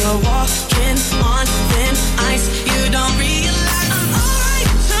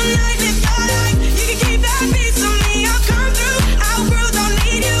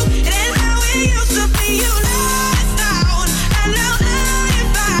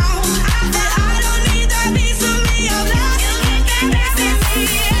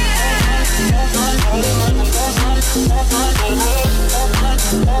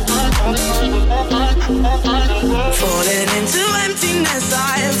mess.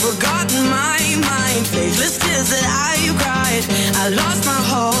 I've forgotten my mind. Faithless tears that I've cried. I lost my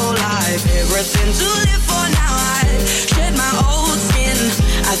whole life. Everything to live for now. I shed my old skin.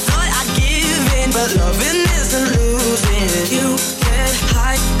 I thought I'd give in, but loving isn't losing. You get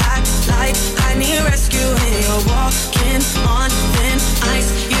high, act like I need rescuing. You're walking on thin ice.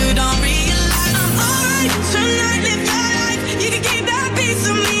 You don't realize I'm alright tonight. Live your life. You can keep that piece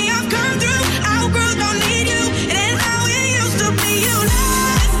of me. I've come through. Outgrew, don't need you. It ain't how it used to be. You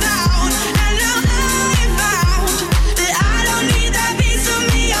left out, and now I found that I don't need that piece of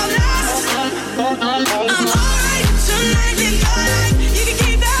me. I'm lost. I'm alright tonight. Live your life. You can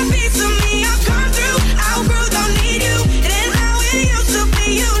keep that piece of me. I've come through. Outgrew, don't need you. It ain't how it used to be.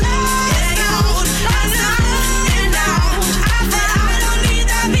 You left out, and now I found I don't need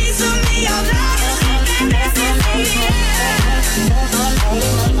that piece of me. I'm lost.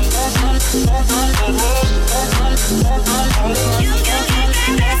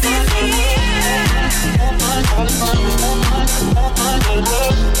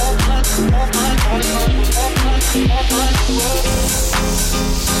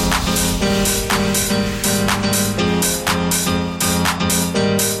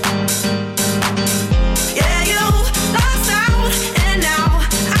 Yeah, you lost out, and now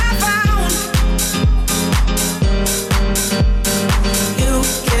I found you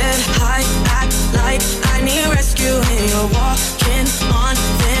get high, act like I need rescuing. You're walking on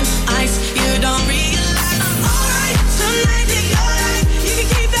thin ice. You don't realize I'm alright tonight. Live your life. You can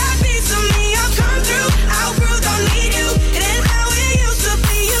keep that piece of me. I've come through. Outgrew, don't need you. It ain't how it used to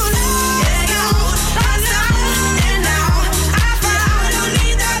be. You left out, lost out, and now I found I don't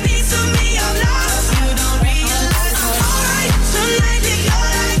need that piece of me. I'm lost. You don't realize I'm alright tonight. Live your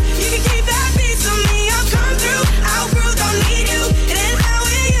life. You can keep that piece of me. I've come through. Outgrew, don't need you. It ain't how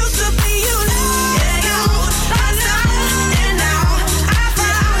it used to be. You left out, lost out, and now I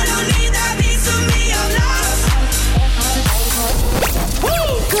found I don't need that piece of me. I'm lost.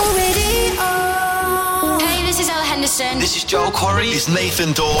 Go radio. Hey, this is Ella Henderson. This is Joel Corey. It's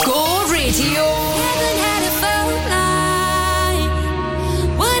Nathan Dawe. Go radio. Haven't had a phone line.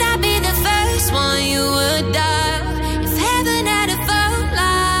 Would I be the first one you would dial? If heaven had a phone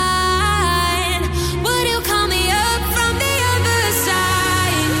line, would you call me up from the other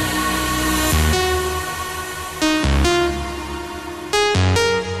side?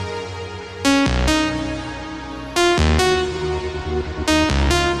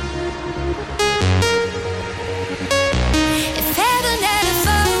 If heaven had a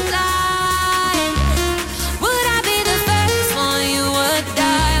phone line, would I be the first one you would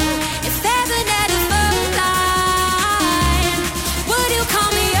dial? If heaven had a phone line, would you call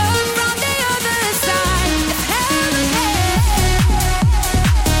me up from the other side? If heaven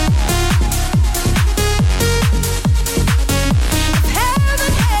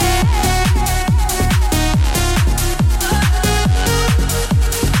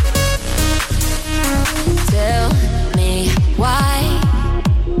Tell me why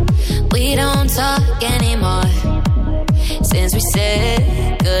we don't talk anymore. Since we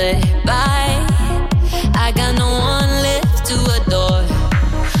said goodbye, I got no one left to adore.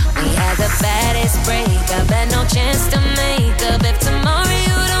 We had the baddest breakup, had no chance to make up. If tomorrow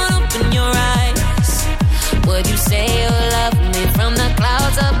you don't open your eyes, would you say you love me from the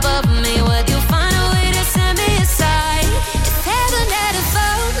clouds above me? Would you find a way to send me aside? If heaven had a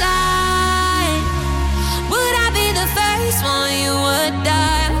phone line, would I be the first one you would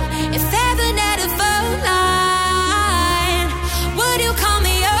dial? If heaven had a phone line, would you call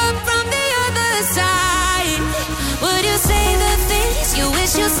me up from the other side? Would you say the things you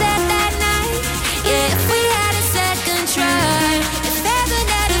wish you said that night? Yeah, if we had a second try. If heaven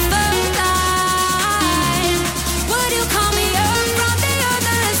had a phone line, would you call me up from the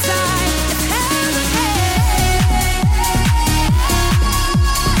other side? If heaven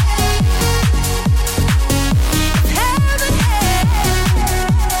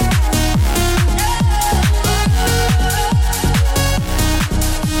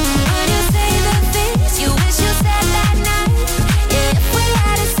would you say the things you wish you said that night? Yeah, if we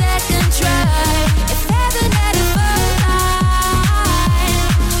had a second try. If heaven had a phone line,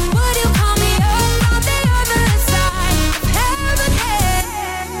 would you call me up from the other side? If heaven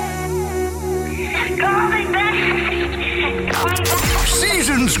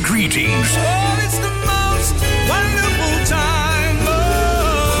Season's greetings. Oh, it's the most wonderful time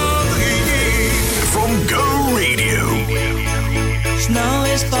of the year. From Go Radio. Snow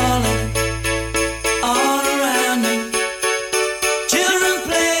is falling all around me. Children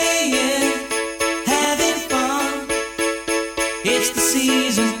playing, having fun. It's the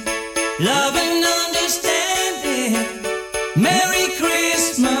season, love and understanding. Merry Christmas.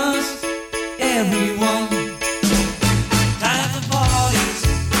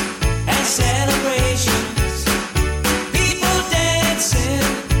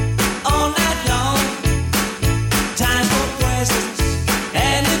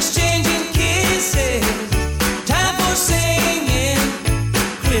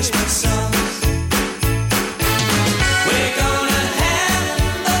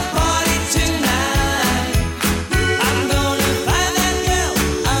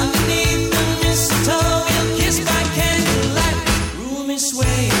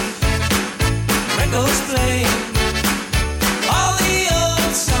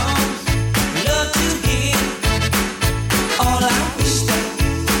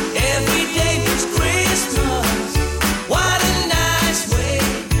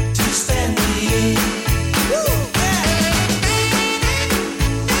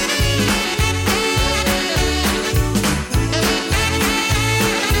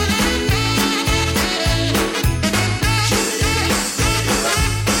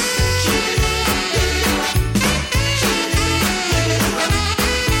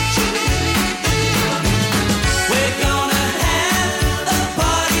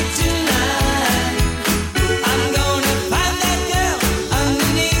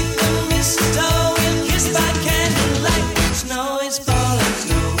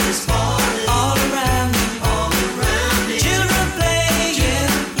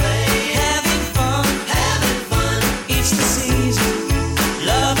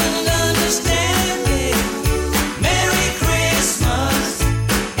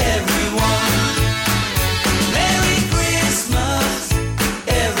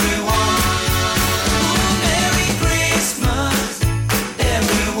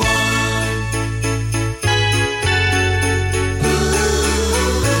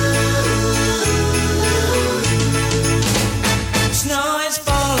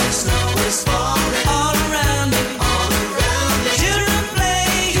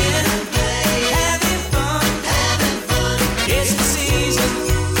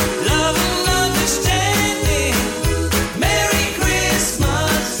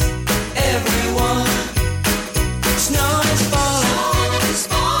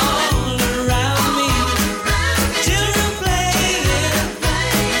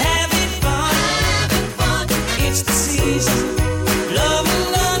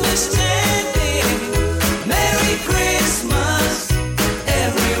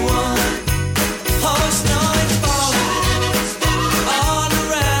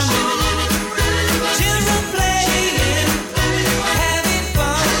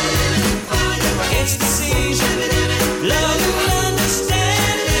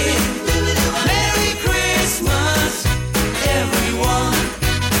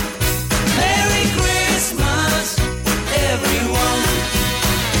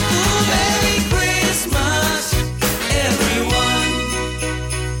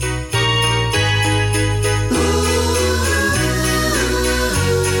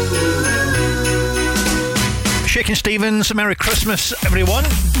 Stevens. Merry Christmas, everyone.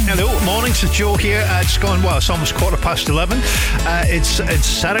 Hello, morning. It's Joe here. It's gone, well, it's almost 11:15. It's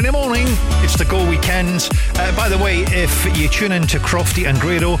Saturday morning. It's the Go Weekends. By the way, if you tune in to Crofty and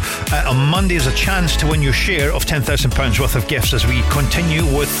Grado, on Monday is a chance to win your share of £10,000 worth of gifts as we continue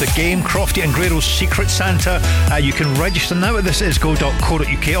with the game Crofty and Grado's Secret Santa. You can register now at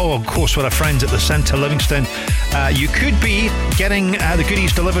thisisgo.co.uk, or of course with our friends at the Centre Livingston. You could be getting the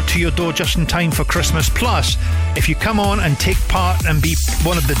goodies delivered to your door just in time for Christmas. Plus, if you come on and take part and be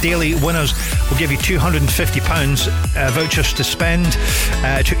one of the daily winners, we'll give you £250 vouchers to spend,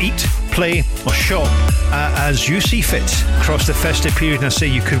 to eat, play or shop as you see fit across the festive period. And I say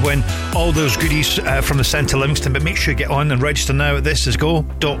you could win all those goodies from the Centre Livingston, but make sure you get on and register now at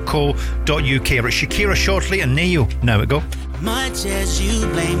thisisgo.co.uk. Right, Shakira shortly and Neo now we go. Much as you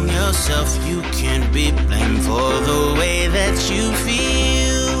blame yourself, you can't be blamed for the way that you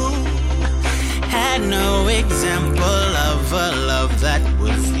feel. Had no example of a love that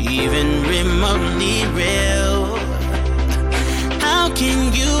was even remotely real. How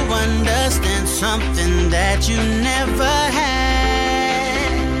can you understand something that you never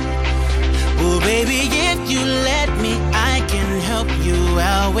had? Oh baby, if you let me, I can help you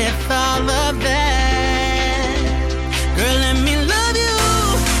out with all of that. Girl, let me love you,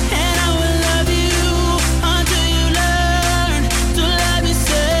 and I will love you until you learn to love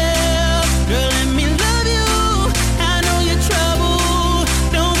yourself. Girl, let me love you, I know you're trouble,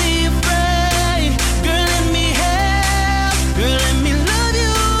 don't be afraid. Girl, let me help. Girl, let me love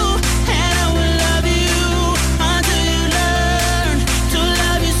you, and I will love you until you learn to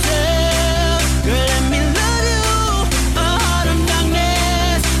love yourself. Girl, let me love you, a heart of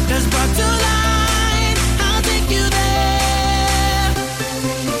darkness that's brought to light. I'll take you there.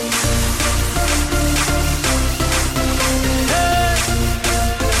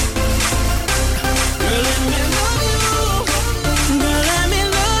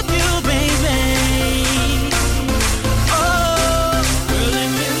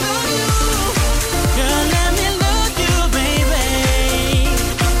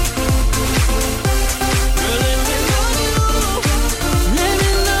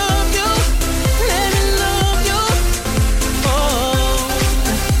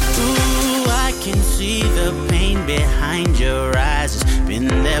 Behind your eyes, it's been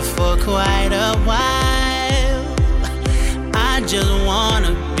there for quite a while. I just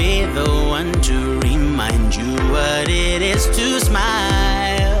wanna be the one to remind you what it is to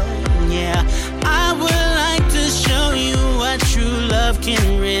smile. Yeah, I would like to show you what true love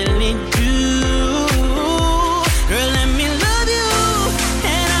can really do. Girl, let me love you,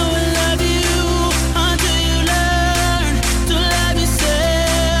 and I will love you until you learn to love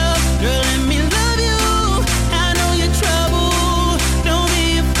yourself. Girl, let me love you, I know you're trouble, don't be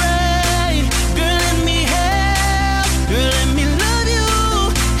afraid. Girl, let me help. Girl, let me love you,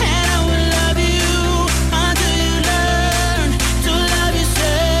 and I will love you until you learn to love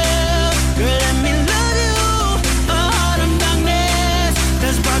yourself. Girl, let me love you, a heart of darkness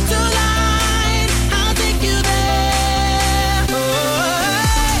that's brought to light. I'll take you there.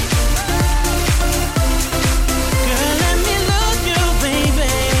 Girl, let me love you,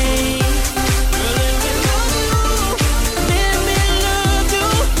 baby. Girl, let me love you. Let me love you.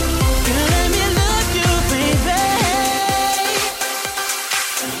 Girl, let me love you, baby.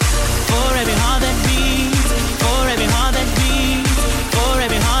 For every heart that beats, for every heart that beats, for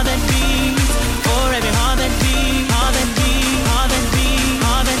every heart that beats, for every heart that beats, heart that beats, heart that beats,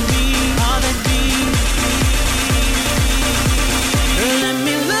 heart that beats, heart that beats. Girl, let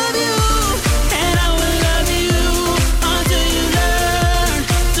me love you, and I will love you until you learn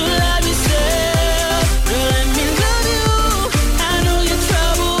to love yourself. Girl, let me love you, I know you're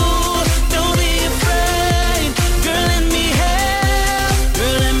trouble, don't be afraid. Girl, let me help.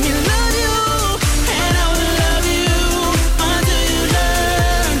 Girl, let me love you, and I will love you until you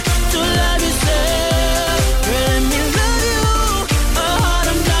learn to love yourself. Girl, let me love you, a heart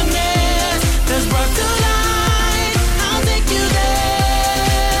of darkness that's brought to light. I'll take you there.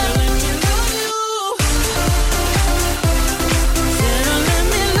 Let me love you. Said I'll let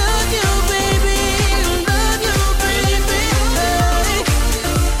me love you, baby. Love you, baby.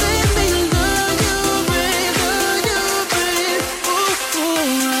 Baby, love you, baby. Love you, baby.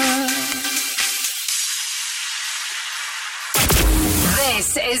 This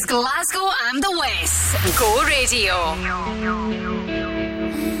is Glasgow and the West. Go Radio.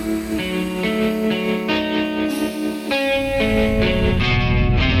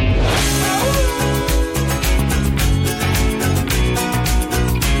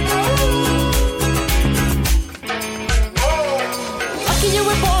 Lucky you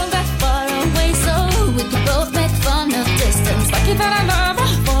were born that far away, so we could both make fun.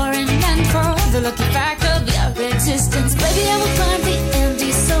 lucky fact of your existence. Baby, I will climb the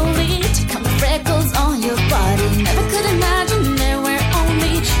empty solely to count the freckles on your body. Never could imagine there were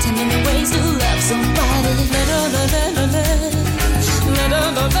only 10 million ways to love somebody.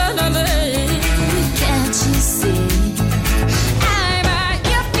 Can't you see? I'm at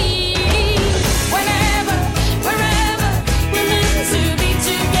your feet. Whenever, wherever we're meant to be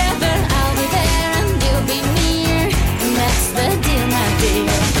together, I'll be there and you'll be near. And that's the deal, my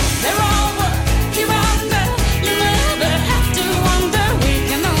dear. They're over, you're under. You never have to wonder. We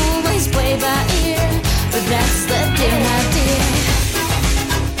can always play by ear. But that's the deal, my dear.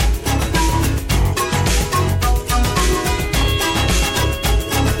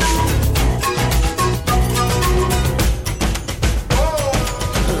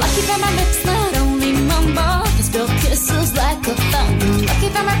 Lucky that my lips not only mumble, they spill kisses like a fountain. Lucky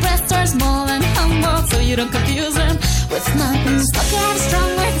that my breasts are small and humble, so you don't confuse them with mountains. Lucky I have strong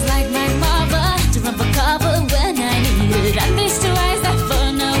words like my mother to run for cover when I need it. And these two eyes that for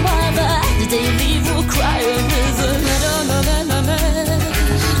no other, the day you leave will cry a river.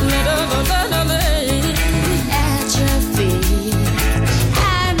 At your feet.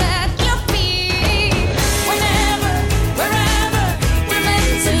 I'm at your feet. Whenever, wherever we're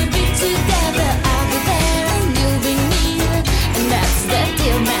meant to be together, I'll be there and you'll be near. And that's the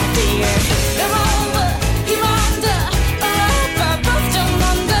deal, my dear. You're over, you're under, or up, both don't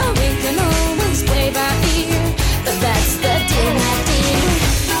wonder. We can always play by ear. But that's the deal, my dear.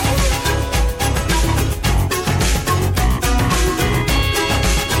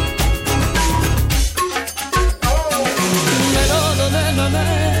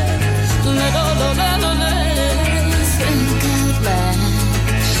 Think out loud,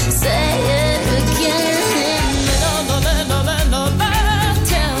 say it again.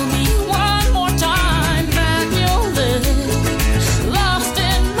 Tell me one more time that you'll live lost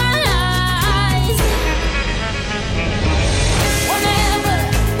in my eyes. Whenever,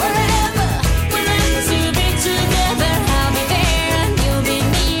 wherever we're meant to be together, I'll be there and you'll be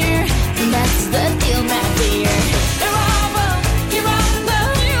near. And that's the deal, my dear. You're over, you're under,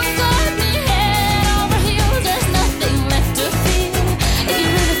 you got me head over heels. There's nothing left to feel if you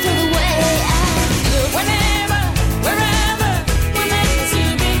really feel the way I feel. Whenever, wherever we're meant to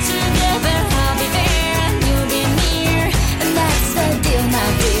be together, I'll be there and you'll be near. And that's the deal, my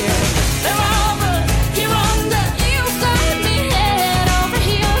dear. You're over, you're under, you got me head over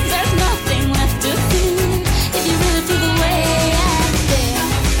heels. There's nothing left to feel if you really feel the way I feel.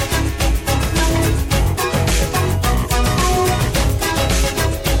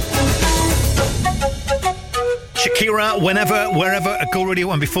 Shakira, Whenever, Wherever, a Go Radio,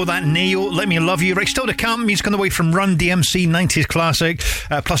 and before that, Neo, Let Me Love You. Right, still to come, music on the way from Run DMC, 90s classic,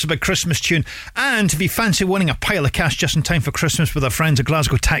 plus a big Christmas tune. And if you fancy winning a pile of cash just in time for Christmas with our friends at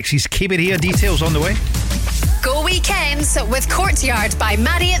Glasgow Taxis, keep it here, details on the way. Go weekends with Courtyard by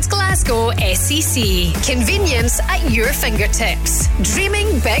Marriott Glasgow SEC. Convenience at your fingertips.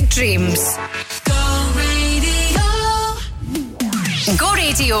 Dreaming big dreams. Go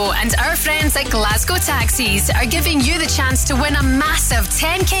Radio and our friends at Glasgow Taxis are giving you the chance to win a massive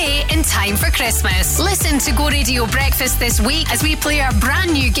 10k in time for Christmas. Listen to Go Radio Breakfast this week as we play our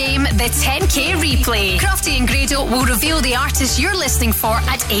brand new game, the 10k Replay. Crofty and Grado will reveal the artist you're listening for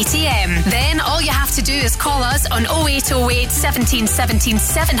at 8 a.m. Then all you have to do is call us on 0808 17 17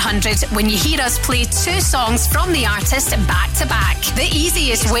 700 when you hear us play two songs from the artist back to back. The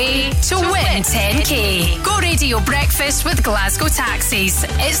easiest way to win 10k. Go Radio Breakfast with Glasgow Taxis.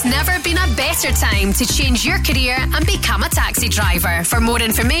 It's never been a better time to change your career and become a taxi driver. For more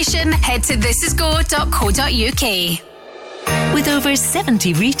information, head to thisisgo.co.uk. With over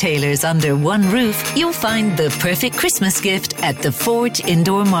 70 retailers under one roof, you'll find the perfect Christmas gift at the Forge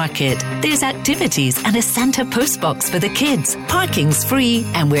Indoor Market. There's activities and a Santa postbox for the kids. Parking's free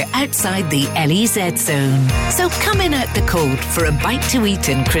and we're outside the LEZ zone. So come in out the cold for a bite to eat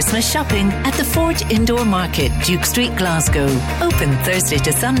and Christmas shopping at the Forge Indoor Market, Duke Street, Glasgow. Open Thursday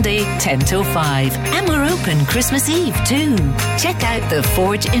to Sunday, 10 till 5. And we're open Christmas Eve too. Check out the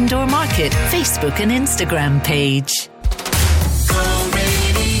Forge Indoor Market Facebook and Instagram page.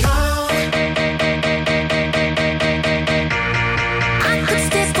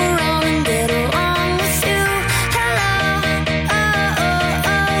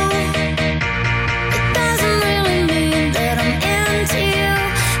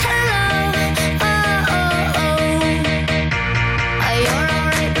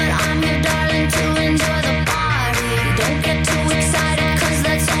 Don't get too excited, 'cause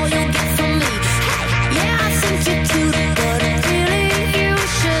that's all you'll get from me. Hey, yeah, I think you're cute.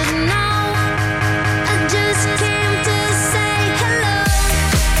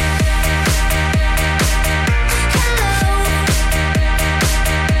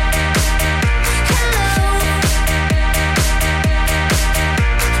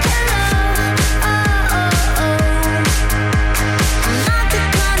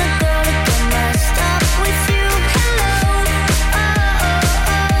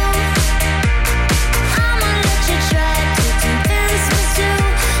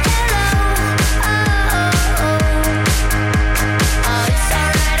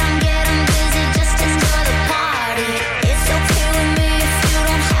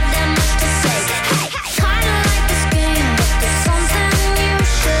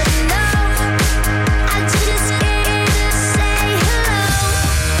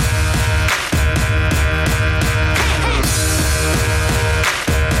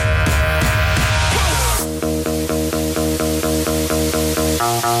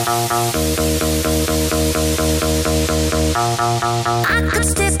 I'd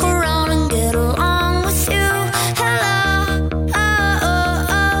stick around and get along with you. Hello, oh, oh,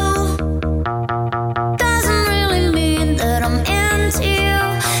 oh. Doesn't really mean that I'm into you.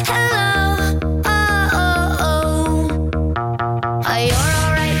 Hello, oh, oh, oh. You're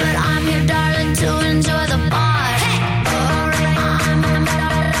alright, but I'm here, darling, to enjoy the bar.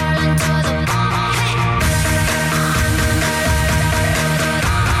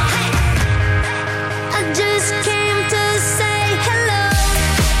 I just came to say hello.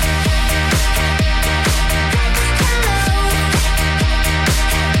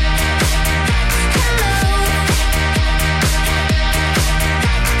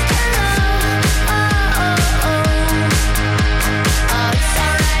 Oh, it's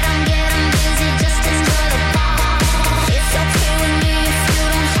alright, I'm getting busy, just enjoy the bar. It's okay with me if you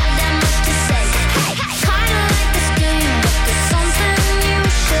don't have that much to say. Hey, kinda like this game, but there's something you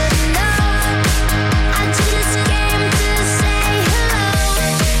should know. I just came to say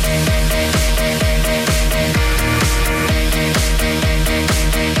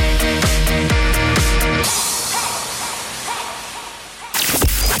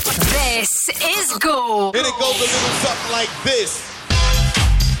This is Go. And it goes a little something like this.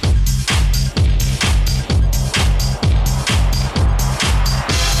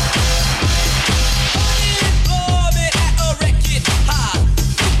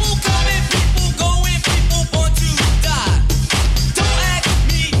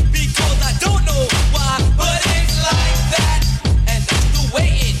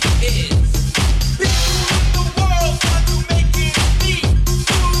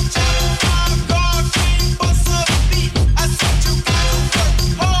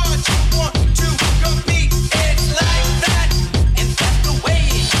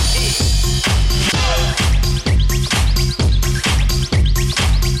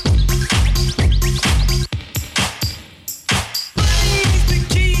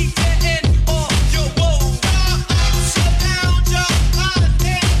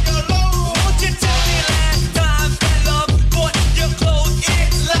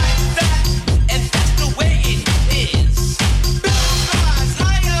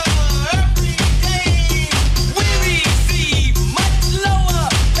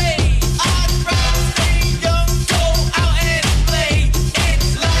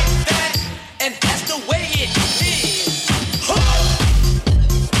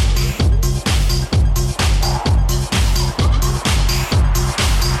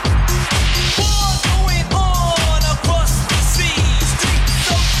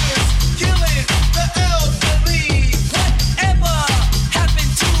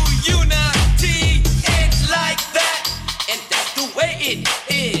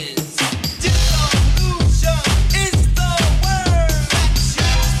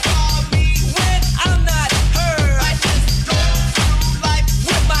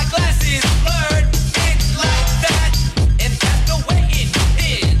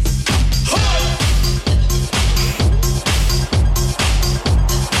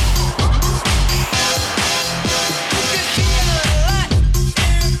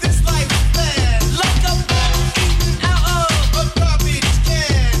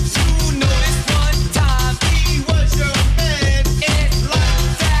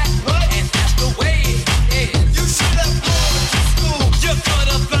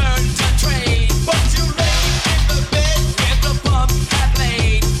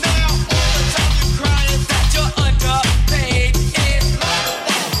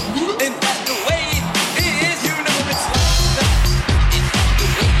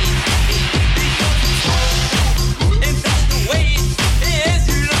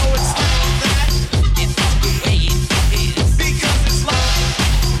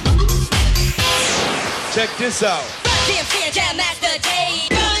 Check this out. Jam Master J.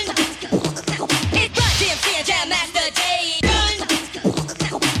 Jam Master J. Jam Master J.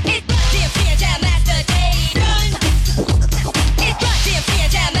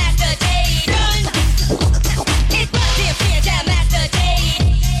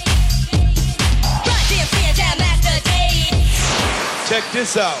 Jam Master J. Check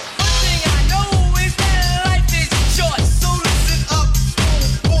this out.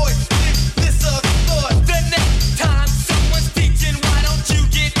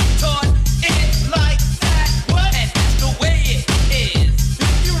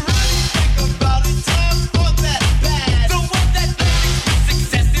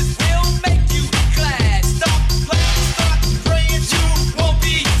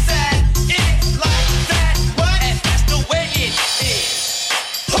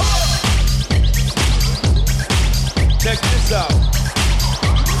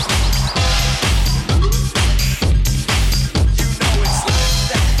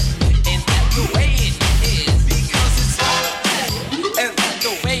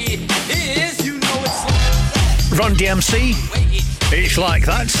 Run DMC. It's like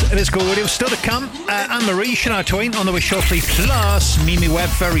that. It is Go Radio. Still to come. Anne-Marie, Shania Twain on the way shortly. Plus Mimi Webb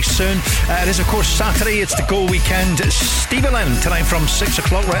very soon. It is, of course, Saturday. It's the Go Weekend. Stevie Lynn tonight from 6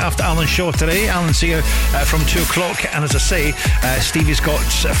 o'clock, right after Alan's show today. Alan's here from 2 o'clock. And as I say, Stevie's got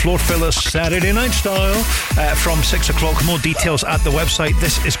Floor Fillers Saturday Night Style from 6 o'clock. More details at the website.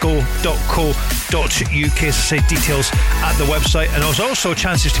 thisisgo.co.uk. As I say, details at the website. And there's also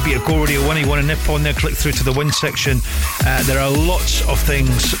chances to be a Go Radio winner. You want to nip on there, click through to the win section. There are lots of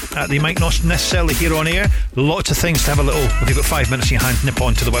things that you might not necessarily hear on air. Lots of things to have a little. If you've got 5 minutes in your hand, nip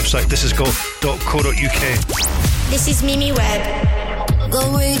on to the website. thisisgo.co.uk. This is Mimi Webb.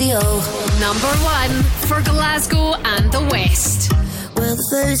 Go Radio. Number 1 for Glasgow and the West. Well, the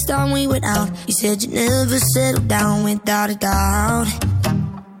first time we went out, you said you'd never settle down without a doubt.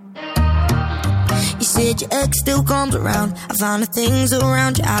 You said your ex still comes around. I found the things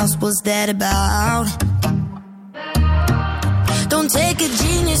around your house. What's that about? Don't take a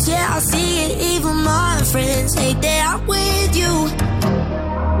genius, yeah, I see it. Even my friends hate that I'm with you.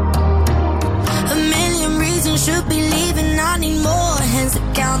 A million reasons should be leaving. I need more hands to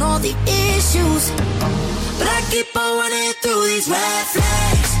count all the issues. But I keep on running through these red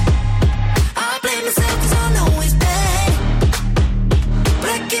flags. I blame myself cause I know it's bad. But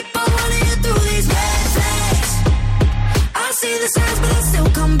I keep on running through these red flags. I see the signs but I still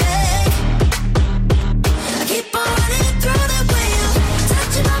come back. I keep on running through the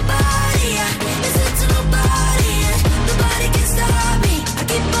touching my body, yeah. Listen to nobody, yeah. Nobody can stop me. I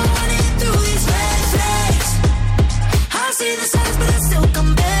keep on running through these red flags. I see the signs, but I still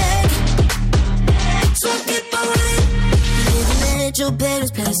come back. So I keep on running. Living at your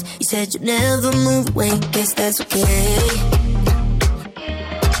parents' place. You said you'd never move away. Guess that's okay.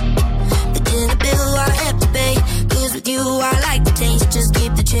 The dinner bill I have to pay. Cause with you I like the taste. Just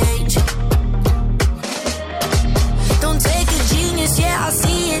keep the change. Don't take a genius, yeah, I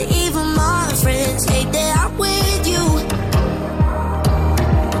see it. Even my friends hate that I'm with you.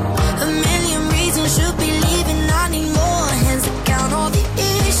 A million reasons should be leaving. I need more hands to count all the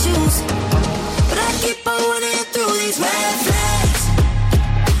issues. But I keep on running through these red flags.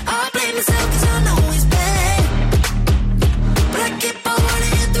 I blame myself cause I know it's bad. But I keep on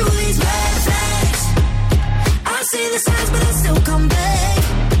running through these red flags. I see the signs but I still come back.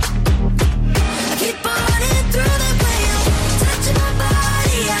 I keep on running through the touching my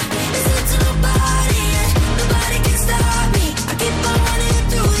body, yeah. Listen to nobody, yeah. Nobody can stop me. I keep on running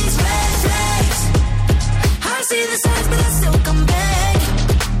through these red flags. I see the signs, but I still come back.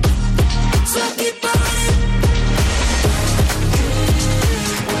 So I keep on running.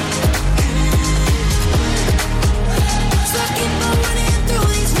 So I keep on running through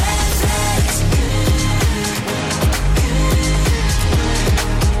these red flags.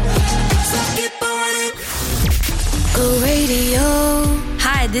 So I keep on running. Go Radio.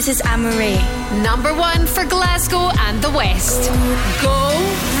 Hi, this is Anne-Marie. Number 1 for Glasgow and the West. Go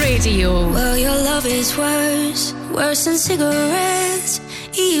Radio. Well, your love is worse than cigarettes.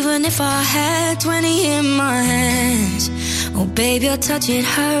 Even if I had 20 in my hands. Oh, babe, your touch, it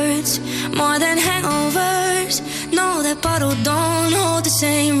hurts more than hangovers. No, that bottle don't hold the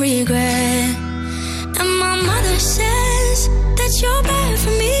same regret. And my mother says that you're bad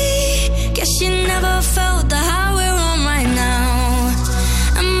for me. Guess she never felt the high we're on right now.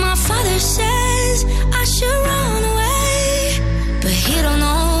 And my father says I should run away, but he don't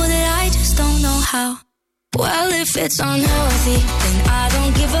know that I just don't know how. Well, if it's unhealthy, then I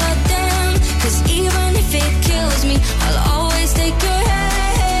don't give a damn. Cause even if it kills me, I'll always take your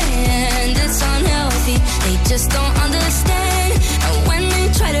hand. It's unhealthy, they just don't understand. And when they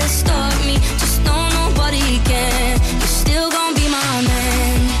try to stop me, just know nobody can. You're still gonna be my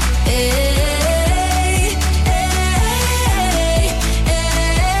man. Hey.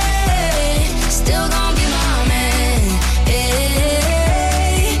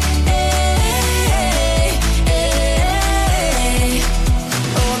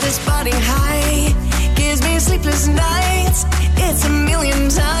 Nights, it's a million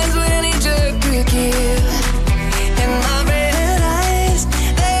times what any jerk could give. And my red eyes,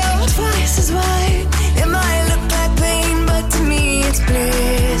 they are twice as wide. It might look like pain, but to me it's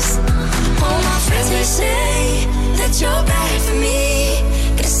bliss. All my friends, they say that you're bad for me.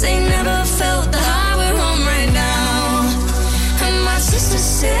 Guess they never felt the high we're on right now. And my sister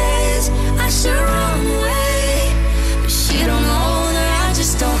says I should run away, but she don't know that I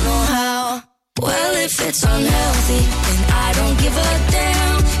just don't know how. Well, if it's unhealthy, then I don't give a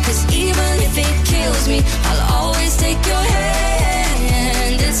damn. Cause even if it kills me, I'll always take your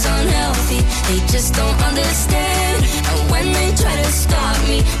hand. It's unhealthy, they just don't understand. And when they try to stop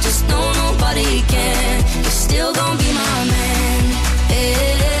me, just know nobody can. You're still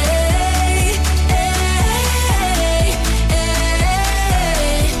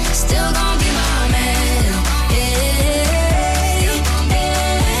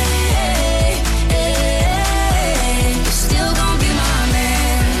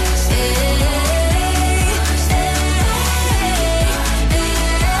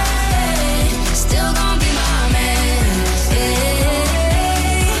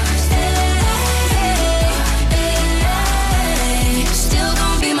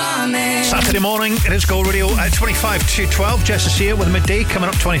morning. It is Go Radio at 25 to 12. Jess is here with midday coming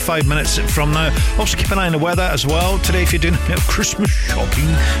up 25 minutes from now. Also keep an eye on the weather as well. Today, if you're doing a bit of Christmas shopping,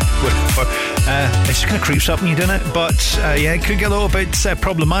 it just kind of creeps up when you're doing it. But yeah, it could get a little bit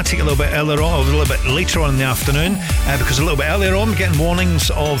problematic a little bit earlier on, or a little bit later on in the afternoon, because a little bit earlier on we're getting warnings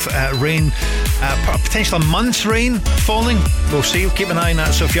of rain, potentially a month's rain falling. We'll see. We'll keep an eye on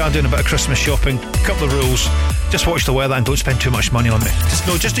that. So if you are doing a bit of Christmas shopping, a couple of rules. Just watch the weather and don't spend too much money on me.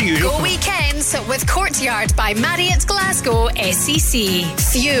 Just the usual. Go weekends with Courtyard by Marriott Glasgow SEC.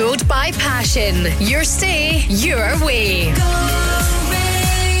 Fueled by passion. Your stay, your way.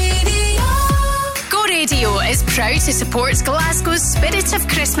 Go Radio is proud to support Glasgow's Spirit of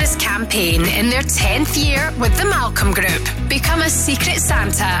Christmas campaign in their 10th year with the Malcolm Group. Become a secret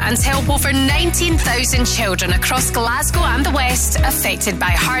Santa and help over 19,000 children across Glasgow and the West affected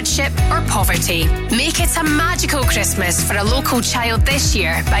by hardship or poverty. Make it a magical Christmas for a local child this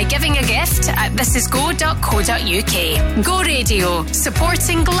year by giving a gift at thisisgo.co.uk. Go Radio,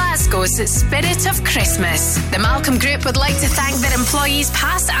 supporting Glasgow's Spirit of Christmas. The Malcolm Group would like to thank their employees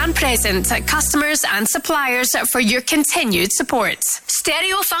past and present, customers and suppliers for your continued support.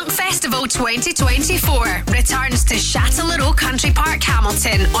 Stereo Funk Festival 2024 returns to Châtellerault Country Park,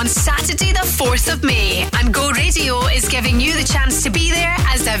 Hamilton on Saturday the 4th of May, and Go Radio is giving you the chance to be there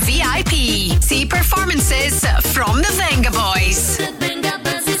as a VIP. See performances from the Venga Boys.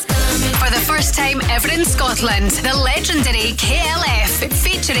 For the first time ever in Scotland, the legendary KLF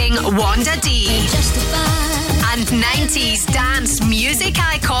featuring Wanda D. And 90s dance music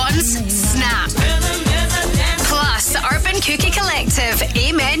icons Snap. Plus, Urban Cookie Collective,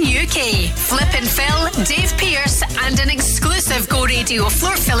 Amen UK, Flip and Phil, Dave Pearce, and an exclusive Go Radio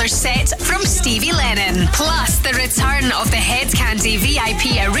floor filler set from Stevie Lennon. Plus, the return of the Head Candy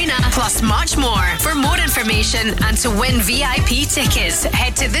VIP Arena, plus much more. For more information and to win VIP tickets,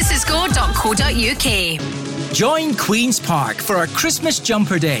 head to thisisgo.co.uk. Join Queen's Park for our Christmas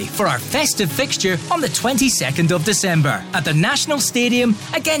Jumper Day for our festive fixture on the 22nd of December at the National Stadium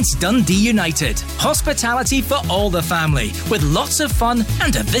against Dundee United. Hospitality for all the family with lots of fun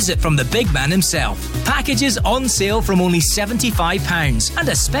and a visit from the big man himself. Packages on sale from only £75 and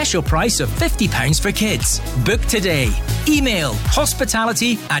a special price of £50 for kids. Book today. Email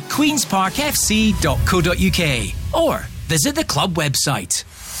hospitality@queensparkfc.co.uk or visit the club website.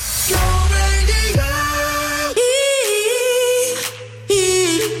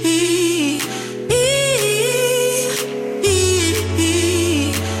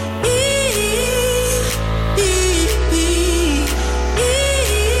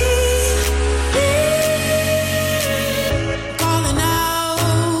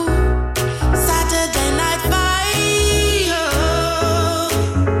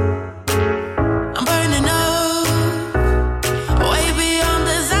 I'm burning up way beyond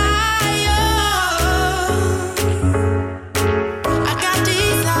desire.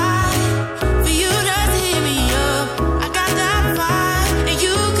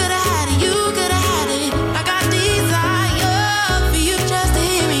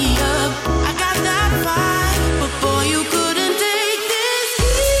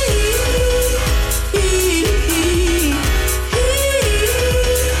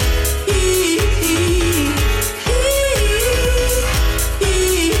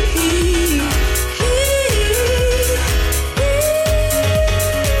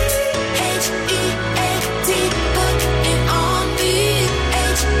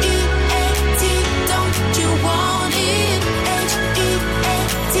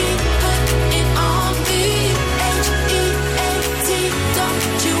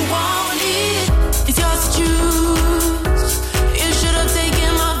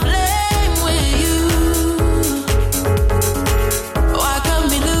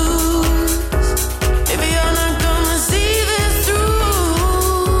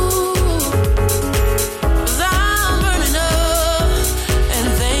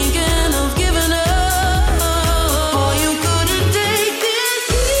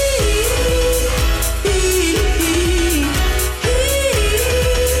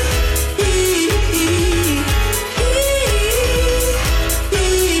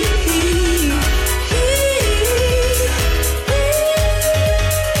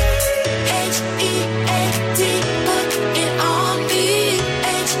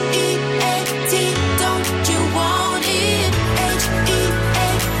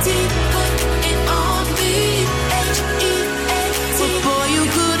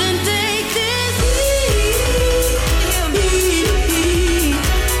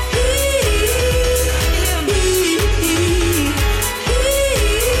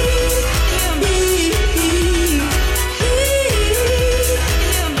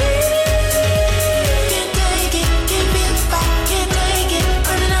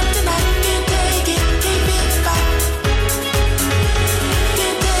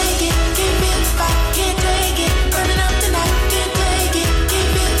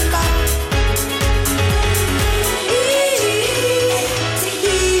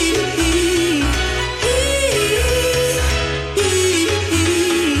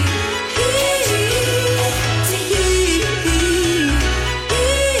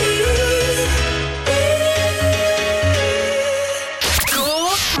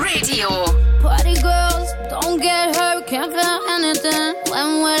 Radio. Party girls, don't get hurt, can't feel anything. When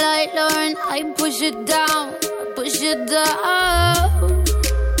will I learn? I push it down, push it down.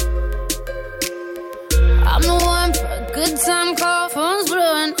 I'm the one for a good time call, phone's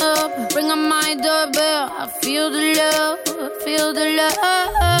blowing up. Ring on my doorbell, I feel the love, I feel the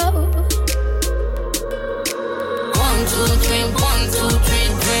love. 1, 2, 3, 1, 2, 3,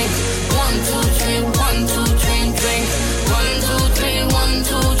 drink. 1, 2, 3, 1, 2, 3, drink. 1, 2, 3, 1,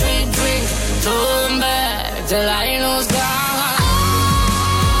 2, 3, drink. Turn back till I lose God.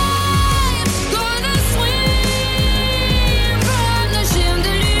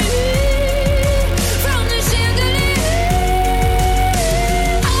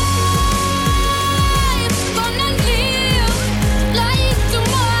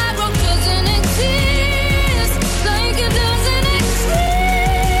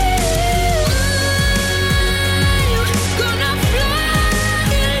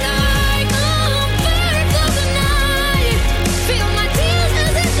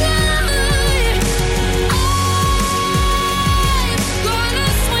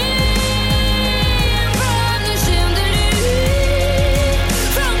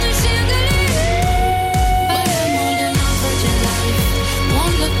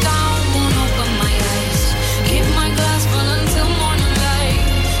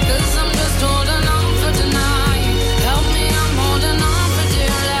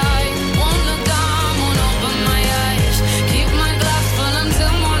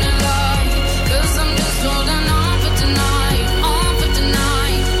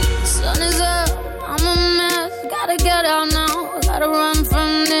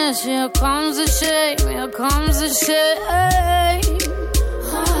 Here comes the shame, here comes the shame. 1,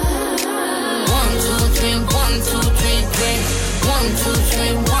 2, 3, 1, 2, 3, drink. 1, 2,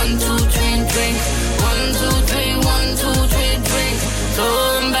 3, 1, 2, 3, drink. 1, 2, 3, 1, 2, 3, drink.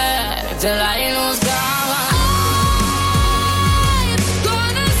 Turn back till I lose God.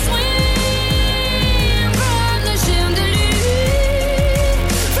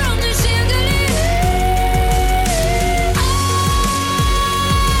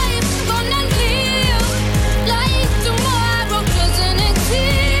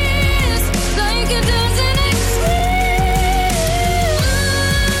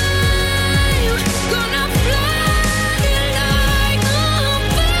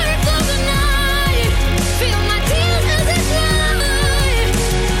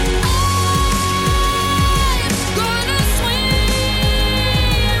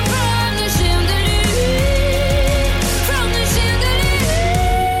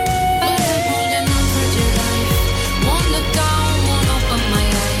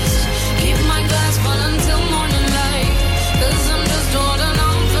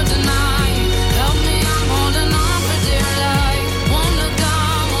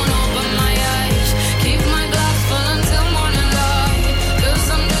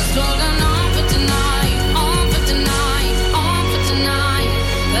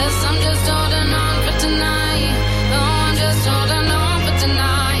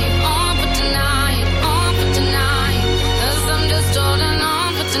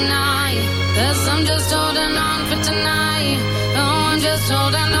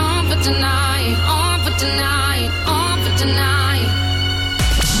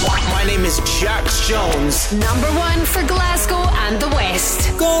 Jax Jones. Number 1 for Glasgow and the West.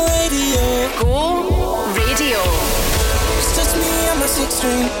 Go radio. Go radio. It's just me and my 6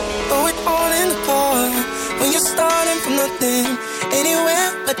 string. Throw it all in the car. When you're starting from nothing. Anywhere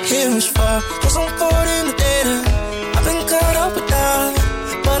but here is far. Cause I'm caught in the data. I've been caught up with that.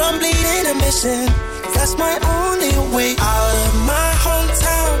 But I'm bleeding and missing. That's my only way out of my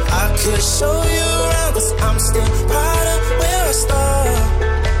hometown. I could show you around. Cause I'm still proud of where I started.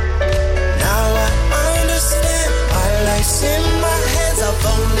 Life's in my hands, I've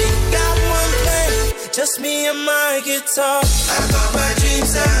only got one plan. Just me and my guitar. I got my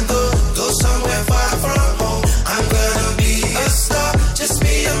dreams and go somewhere far from home. I'm gonna be a star. Just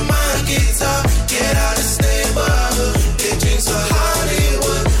me and my guitar. Get out of this neighborhood. Big dreams for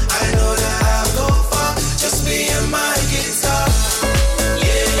Hollywood. I know that I'll go far. Just me and my guitar.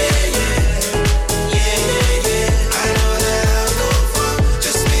 Yeah, yeah, yeah. Yeah, yeah, yeah. I know that I'll go far.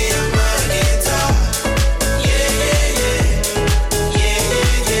 Just me and my guitar.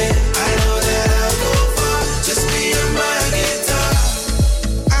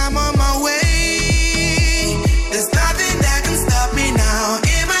 I'm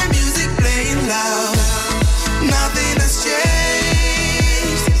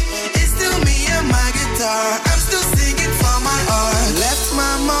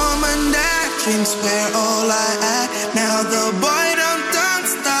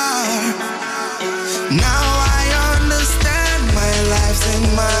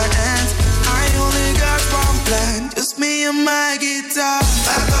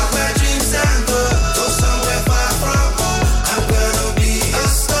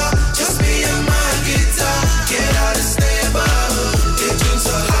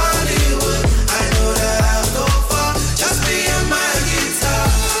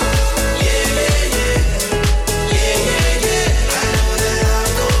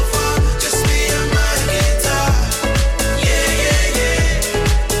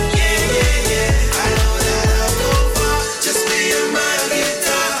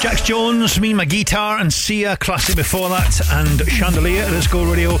Stones, Me, My Guitar, and Sia, classic before that, and Chandelier at Let's Go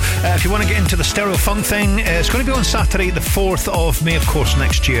Radio. If you want to get into the Stereo Funk thing, it's going to be on Saturday the 4th of May, of course,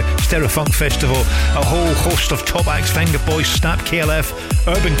 next year. Stereo Funk Festival, a whole host of top acts, Finger Boys, Snap, KLF,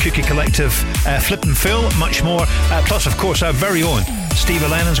 Urban Cookie Collective, Flip and Phil, much more. Plus, of course, our very own Steve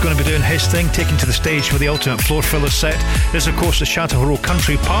Lennon's going to be doing his thing, taking to the stage for the Ultimate Floor Filler set. This, of course, the Châteauroux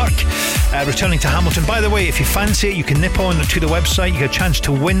Country Park, returning to Hamilton. By the way, if you fancy it, you can nip on to the website. You get a chance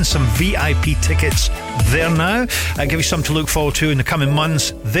to win some VIP tickets there now. Give you something to look forward to in the coming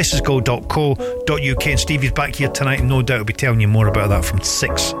months. thisisgo.co.uk, and Stevie's back here tonight, and no doubt will be telling you more about that from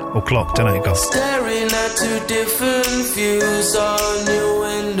 6 o'clock tonight, girl. Staring at two different views on your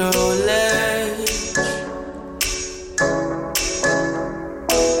window ledge.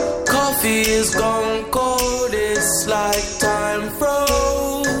 Coffee is gone cold, it's like time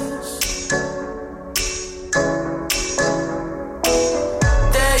froze.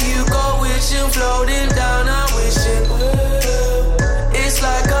 There you go, wishing, floating down, I wish it will. It's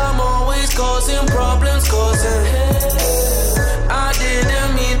like I'm always causing problems, causing hell. I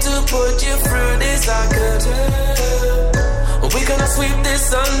didn't mean to put you through this, I could tell. We're gonna sweep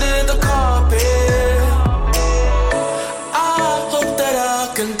this under the carpet. I hope that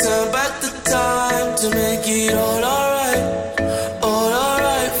I can turn back the time to make it all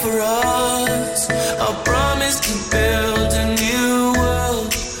alright for us. I promise to build a new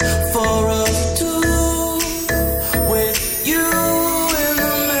world for us two, with you in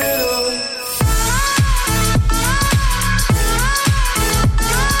the middle.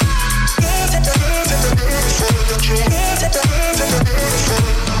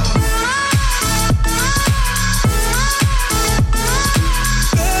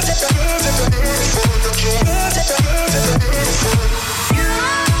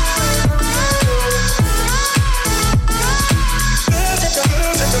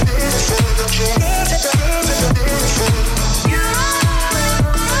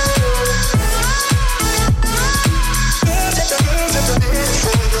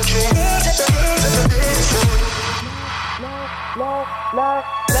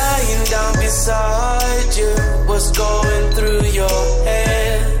 Lying down beside you, what's going through your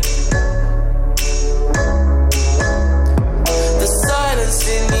head? The silence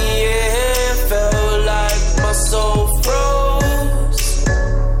in the air felt like my soul froze.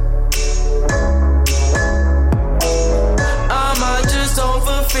 Am I just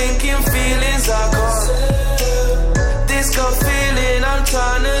overthinking feelings I can't? This gut feeling I'm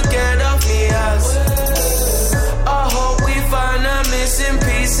trying to get off me ass. I hope we find the missing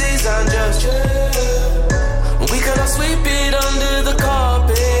pieces and just we cannot sweep it under the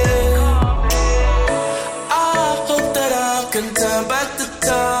carpet. I hope that I can turn back the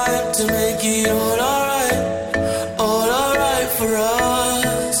time to make it all alright for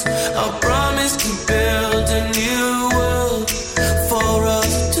us. I promise to build a new world for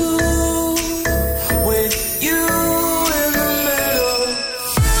us two, with you in the middle.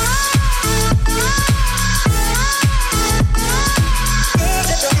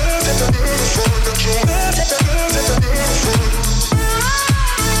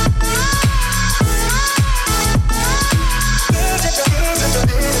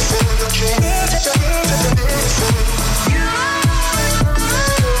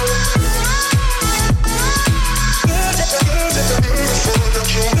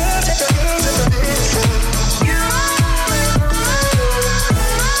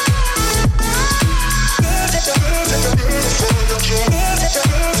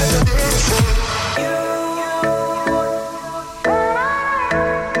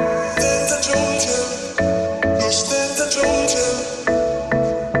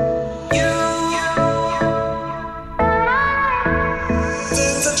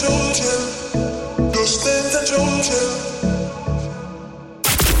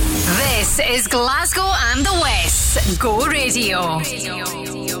 This is Glasgow and the West. Go Radio.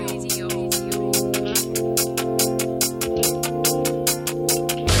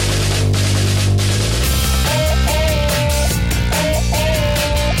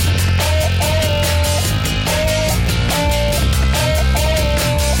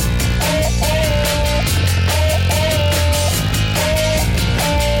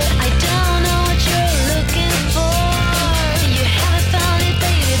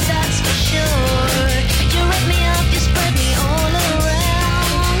 That's for sure. You wrap me up, you spread me all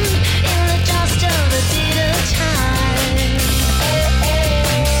around.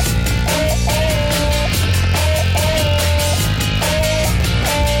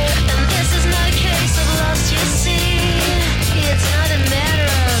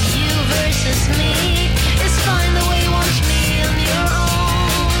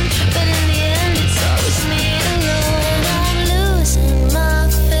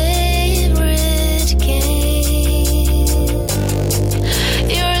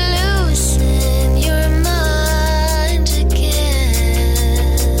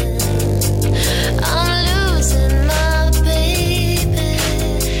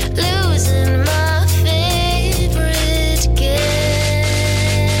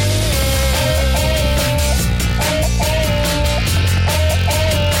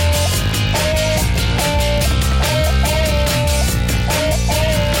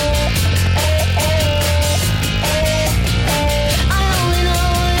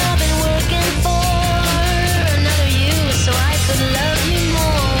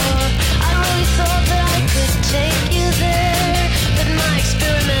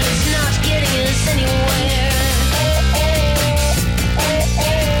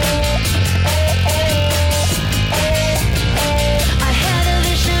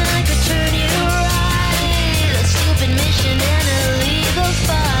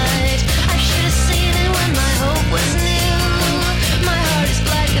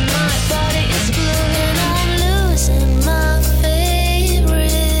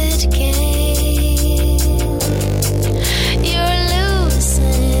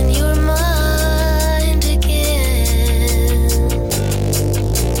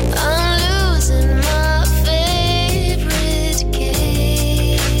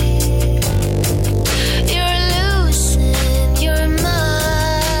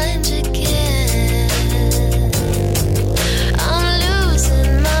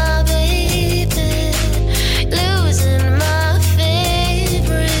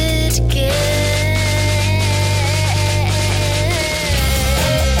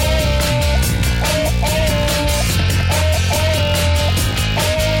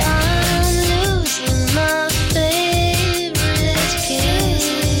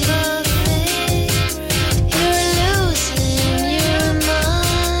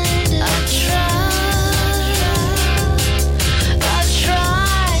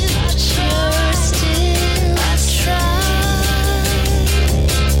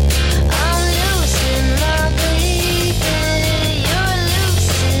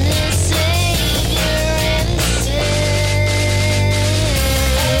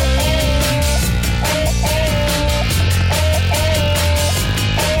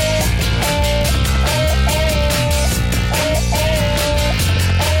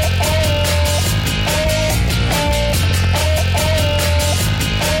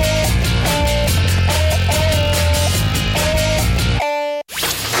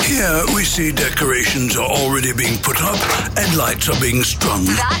 see decorations are already being put up and lights are being strung.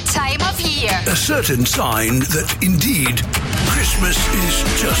 That time of year. A certain sign that indeed Christmas is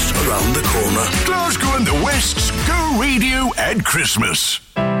just around the corner. Glasgow and the West's Go Radio at Christmas.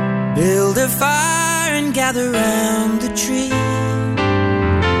 Build a fire and gather round the tree.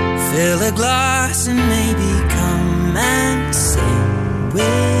 Fill a glass and maybe come and sing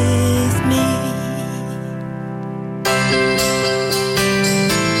with me.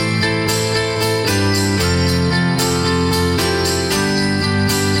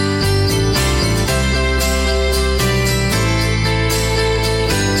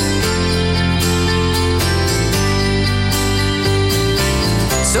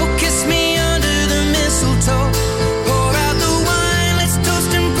 So kiss me under the mistletoe. Pour out the wine, let's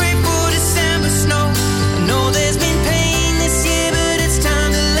toast and pray for December snow. I know there's been pain this year, but it's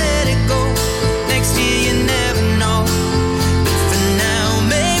time to let it go. Next year you never know. But for now,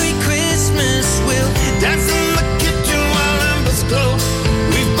 Merry Christmas. We'll dance in the kitchen while embers glow.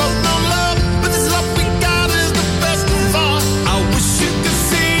 We've both known love, but this love we got is the best of all. I wish you could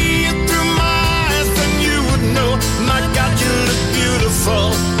see it through my eyes, then you would know. My God, you look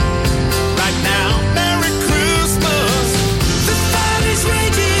beautiful. Right now, Merry Christmas. The fight is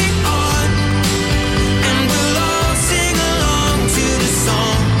raging on, and we'll all sing along to the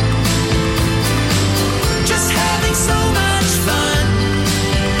song. Just having so much fun.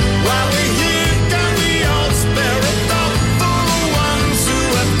 While we're here, can we all spare a thought for the ones who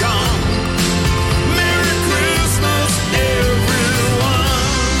have gone? Merry Christmas, everyone.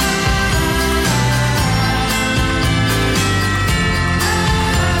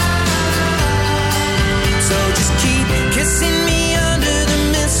 So just keep kissing me under the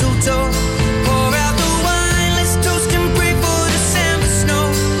mistletoe. Pour out the wine, let's toast and pray for December snow.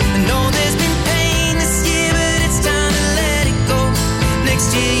 I know there's been pain this year, but it's time to let it go.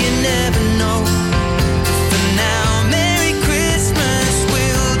 Next year you never know. For now, Merry Christmas.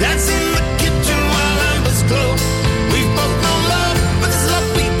 We'll dance in the kitchen while embers glow. We've both known love, but this love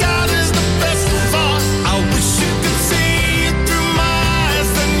we got is the best of all. I wish you could see it through my eyes,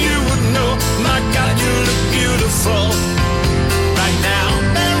 then you would know. My God, you look beautiful. Right now,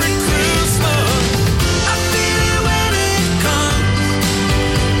 Merry Christmas. I feel it when it comes.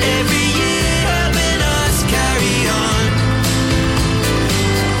 Every year helping us carry on.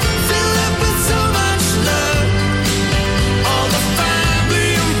 Fill up with so much love. All the family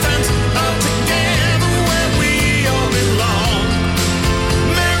and friends are together where we all belong.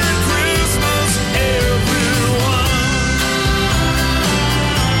 Merry Christmas, everyone.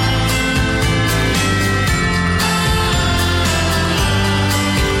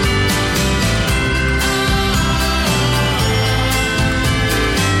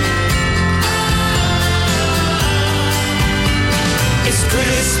 It's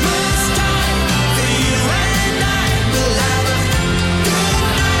Christmas time for you and I. We'll have a good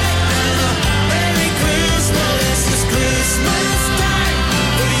night and a Merry Christmas. It's Christmas time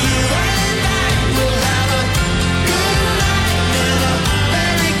for you and I. We'll have a good night and a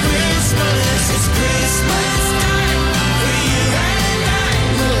Merry Christmas. It's Christmas time for you and I.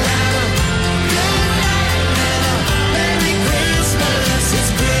 We'll have a good night and a Merry Christmas.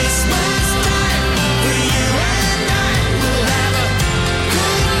 It's Christmas time for you and I. We'll have a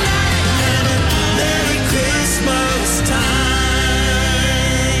good night and a Merry Christmas time.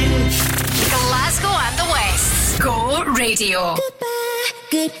 Glasgow and the West. Go Radio.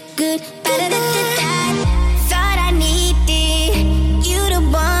 Good, ba-da-da-da-da. Thought I needed you to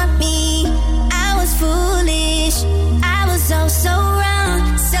want me. I was foolish. I was oh so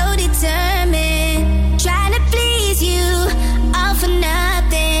wrong, so determined. Trying to please you, all for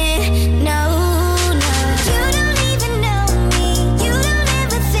nothing. No, no. You don't even know me. You don't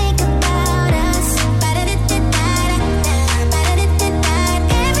ever think about us. Ba-da-da-da-da-da, ba-da-da-da-da.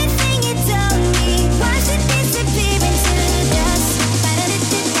 Everything you told me, watch it disappear into the dust.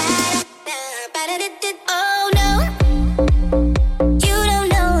 Ba-da-da-da-da-da.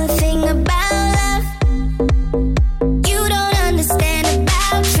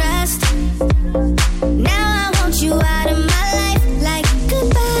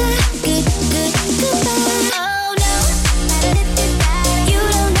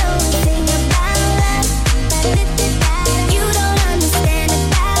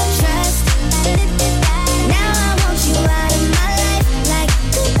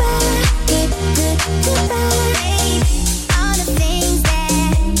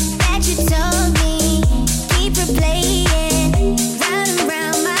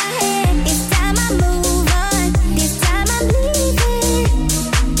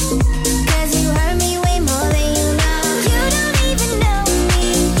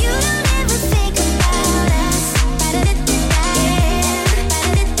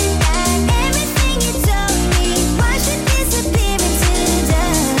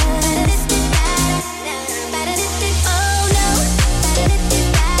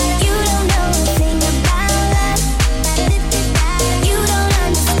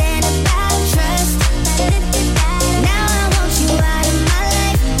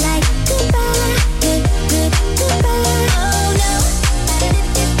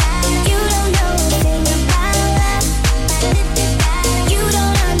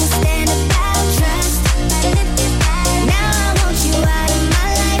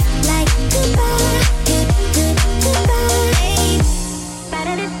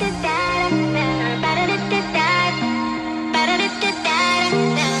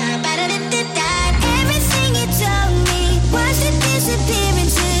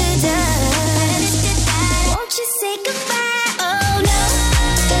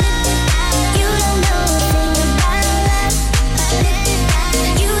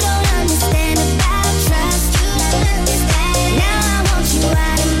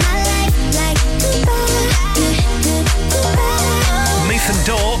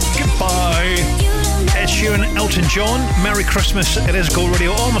 John. Merry Christmas. It is Go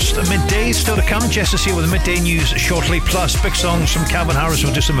Radio. Almost midday still to come. Jess is here with the midday news shortly. Plus, big songs from Calvin Harris.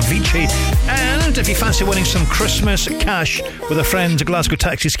 We'll do some Avicii. And if you fancy winning some Christmas cash with a friend, Glasgow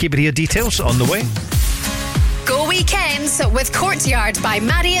Taxis, keep it here. Details on the way. Go Weekends with Courtyard by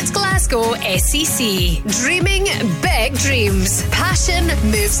Marriott Glasgow SCC. Dreaming big dreams. Passion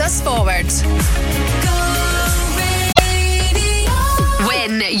moves us forward.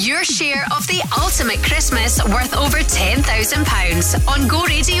 Win your share of the ultimate Christmas worth over £10,000 on Go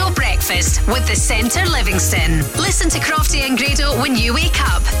Radio Breakfast with the Centre Livingston. Listen to Crofty and Grado when you wake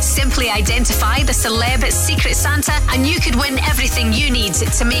up. Simply identify the celeb Secret Santa and you could win everything you need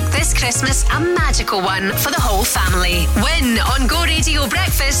to make this Christmas a magical one for the whole family. Win on Go Radio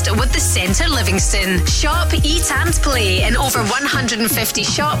Breakfast with the Centre Livingston. Shop, eat and play in over 150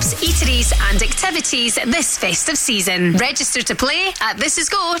 shops, eateries and activities this festive season. Register to play at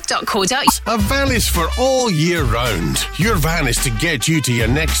thisisgo.co.uk. A van is for all year round. Your van is to get you to your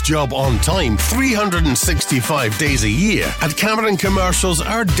next job on time 365 days a year. At Cameron Commercials,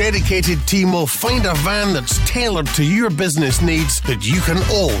 our dedicated team will find a van that's tailored to your business needs that you can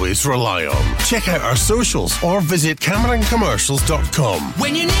always rely on. Check out our socials or visit CameronCommercials.com.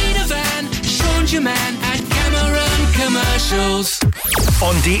 When you need a van, Sean's your man at Cameron Commercials.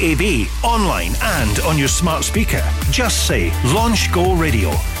 On DAB, online and on your smart speaker, just say Launch Go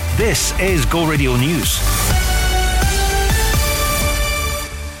Radio. This is Go Radio News.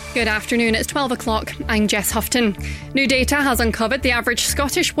 Good afternoon, it's 12 o'clock. I'm Jess Houghton. New data has uncovered the average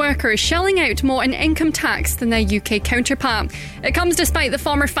Scottish worker is shelling out more in income tax than their UK counterpart. It comes despite the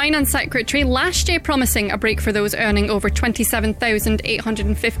former Finance Secretary last year promising a break for those earning over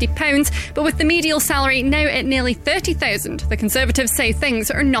 £27,850, but with the medial salary now at nearly £30,000, the Conservatives say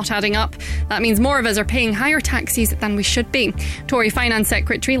things are not adding up. That means more of us are paying higher taxes than we should be. Tory Finance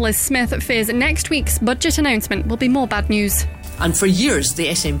Secretary Liz Smith fears next week's budget announcement will be more bad news. And for years, the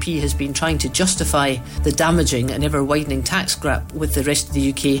SNP has been trying to justify the damaging and ever-widening tax gap with the rest of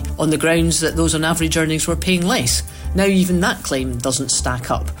the UK on the grounds that those on average earnings were paying less. Now even that claim doesn't stack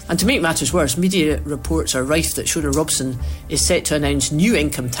up. And to make matters worse, media reports are rife that Shona Robson is set to announce new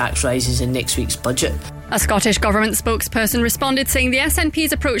income tax rises in next week's budget. A Scottish Government spokesperson responded saying the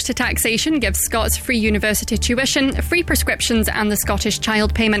SNP's approach to taxation gives Scots free university tuition, free prescriptions and the Scottish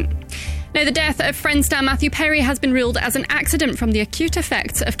child payment. Now, the death of Friends star Matthew Perry has been ruled as an accident from the acute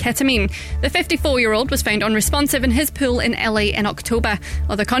effects of ketamine. The 54-year-old was found unresponsive in his pool in LA in October.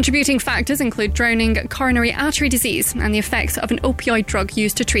 Other contributing factors include drowning, coronary artery disease and the effects of an opioid drug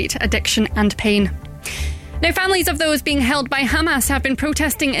used to treat addiction and pain. Now, families of those being held by Hamas have been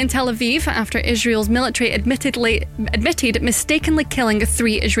protesting in Tel Aviv after Israel's military admitted mistakenly killing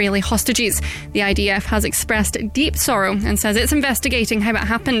 3 Israeli hostages. The IDF has expressed deep sorrow and says it's investigating how it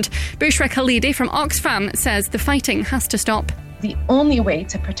happened. Bushra Khalidi from Oxfam says the fighting has to stop. The only way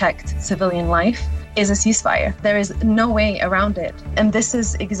to protect civilian life is a ceasefire. There is no way around it. And this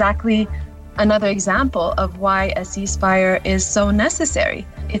is exactly another example of why a ceasefire is so necessary.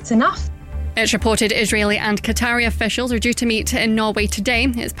 It's enough. It's reported Israeli and Qatari officials are due to meet in Norway today.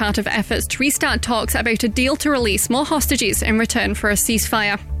 It's part of efforts to restart talks about a deal to release more hostages in return for a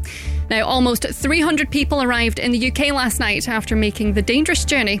ceasefire. Now, almost 300 people arrived in the UK last night after making the dangerous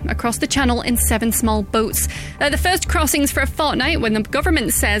journey across the Channel in 7 small boats. They're the first crossings for a fortnight when the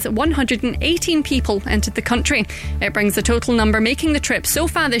government says 118 people entered the country. It brings the total number making the trip so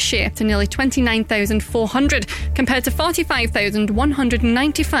far this year to nearly 29,400 compared to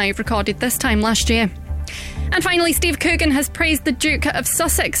 45,195 recorded this time last year. And finally, Steve Coogan has praised the Duke of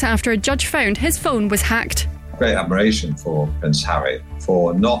Sussex after a judge found his phone was hacked. Great admiration for Prince Harry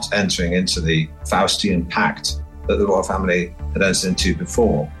for not entering into the Faustian pact that the royal family had entered into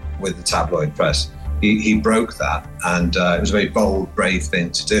before with the tabloid press. He broke that, and it was a very bold, brave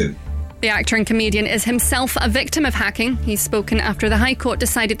thing to do. The actor and comedian is himself a victim of hacking. He's spoken after the High Court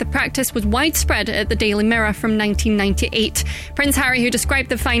decided the practice was widespread at the Daily Mirror from 1998. Prince Harry, who described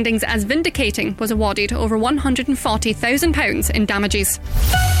the findings as vindicating, was awarded over £140,000 in damages.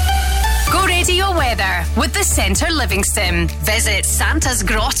 Go Radio weather with the Centre Livingston. Visit Santa's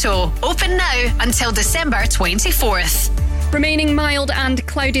Grotto. Open now until December 24th. Remaining mild and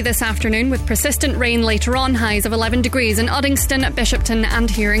cloudy this afternoon with persistent rain later on. Highs of 11 degrees in Uddingston, Bishopton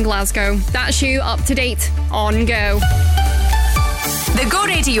and here in Glasgow. That's you up to date on Go. The Go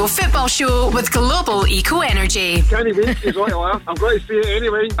Radio Football Show with Global Eco Energy. Can't wait to go to laugh. I'm going to say it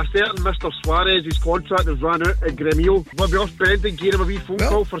anyway. A certain Mr. Suarez's contract has run out at Gremio. Maybe us Brendan gave him a wee phone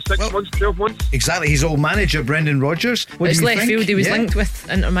call for 6 months, 12 months. Exactly, his old manager, Brendan Rodgers. What It's do you left think? field. He was linked with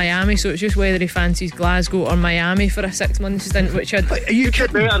Inter Miami, so it's just whether he fancies Glasgow or Miami for a 6 month stint, which I'd... Are you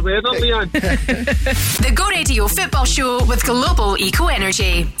kidding? Better weather, Leanne. The Go Radio Football Show with Global Eco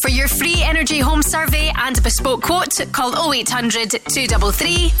Energy. For your free energy home survey and bespoke quote, call 0800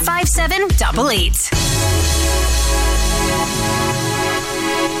 233 5788.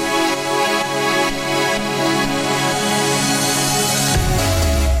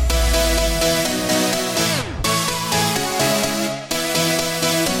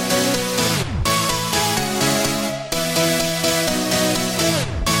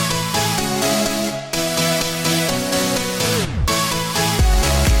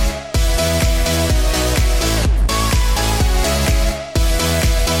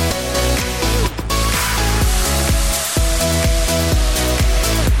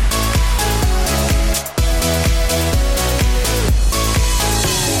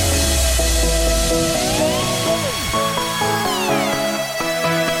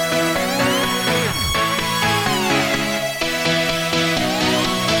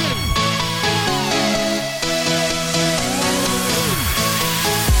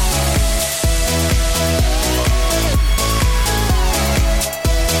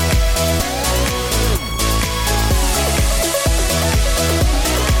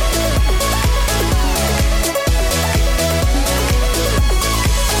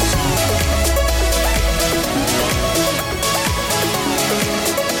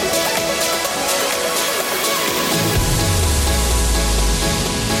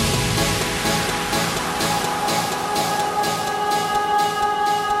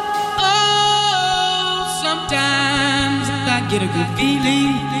 Get a good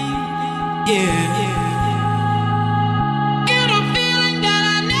feeling, yeah. Get a feeling that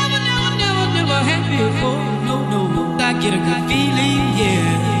I never had before. No. I get a good feeling,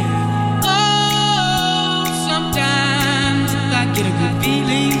 yeah. Oh, sometimes I get a good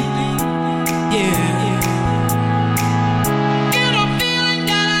feeling, yeah. Get a feeling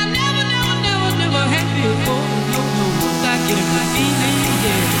that I never had before. No. I get a good feeling,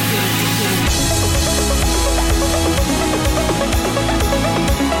 yeah.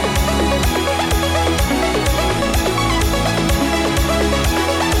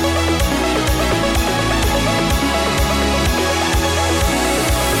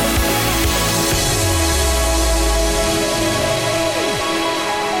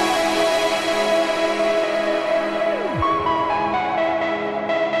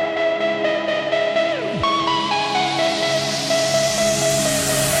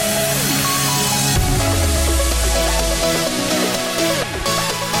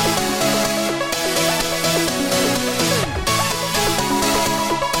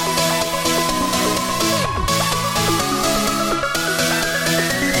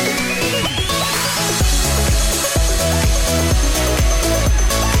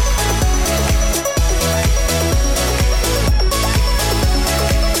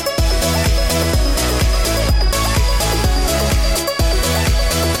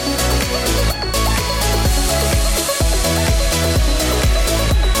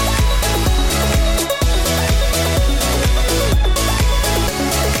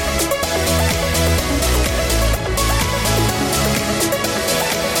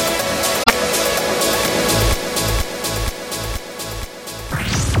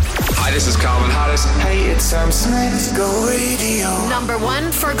 Sam Smith, Go Radio. Number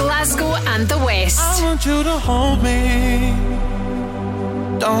 1 for Glasgow and the West. I want you to hold me.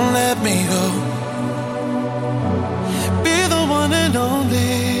 Don't let me go. Be the one and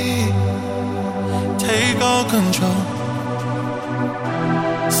only. Take all control.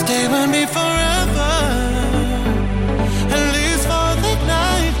 Stay with me forever. At least for the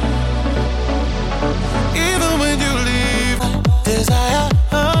night. Even when you leave, desire.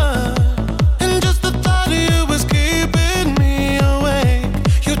 Higher.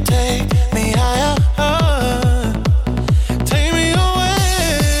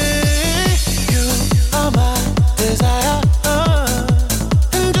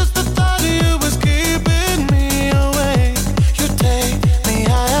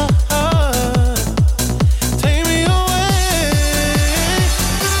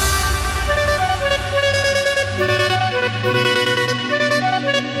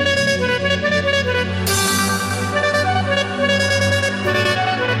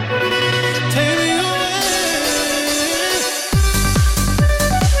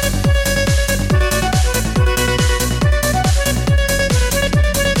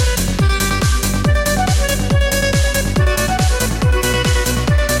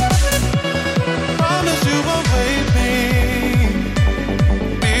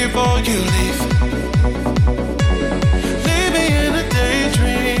 before you leave. Leave me in a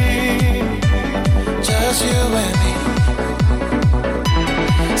daydream, just you and me.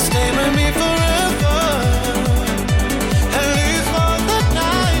 Stay with me forever, at least for the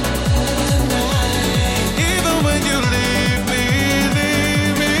night. Even when you leave me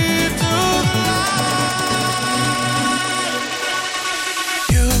to the light.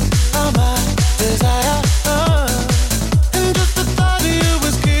 You are my desire.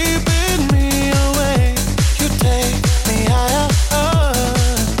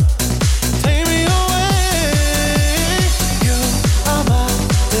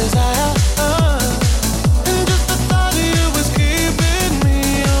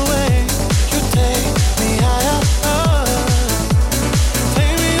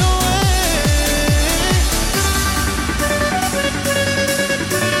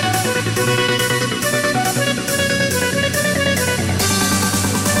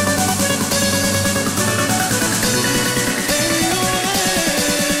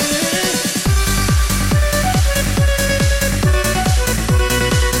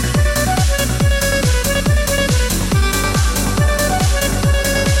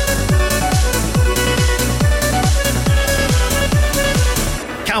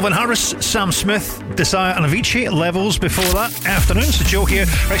 Calvin Harris, Sam Smith, Desire and Avicii, Levels before that. Afternoons, the Joe here.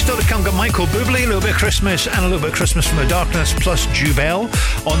 Right, still to come, got Michael Bublé, a little bit of Christmas and a little bit of Christmas from the Darkness, plus Jubel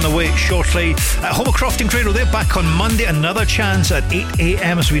on the way shortly. Hovercroft and Cradle, they're back on Monday. Another chance at 8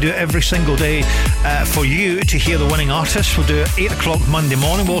 a.m. as we do every single day for you to hear the winning artist. We'll do it 8 o'clock Monday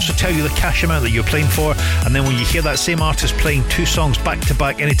morning. We'll also tell you the cash amount that you're playing for, and then when you hear that same artist playing two songs back to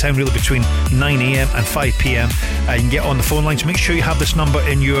back anytime really between 9 a.m. and 5 p.m, you can get on the phone lines. Make sure you have this number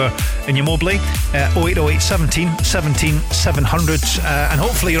in your mobile, 0808 17 17 700, and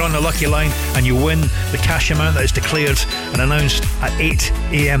hopefully you're on the lucky line and you win the cash amount that is declared and announced at 8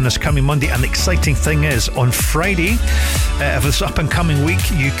 a.m. this coming Monday. And the exciting thing is, on Friday of this up and coming week,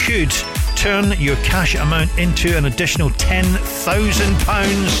 you could turn your cash amount into an additional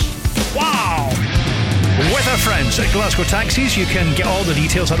 £10,000. Wow! With our friends at Glasgow Taxis, you can get all the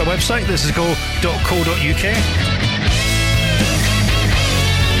details at the website. This is go.co.uk.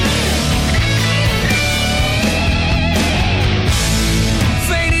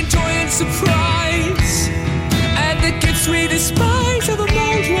 Surprise and the gifts we despise are the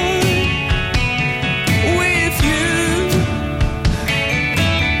moment with you.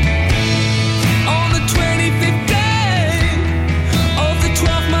 On the 25th day of the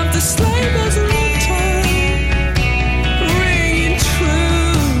 12th month, the sleigh bells are on time, ringing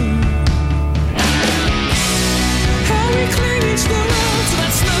true. How we cling each the road to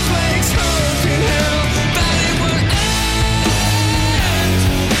that snowflake's hope in hell. That it would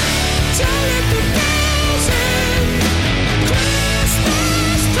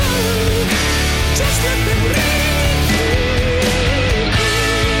just let them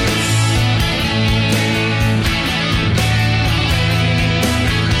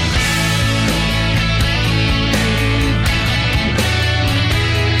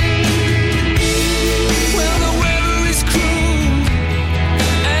well, the weather is cruel,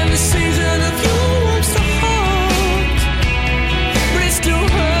 and the season of you warms the heart, but it still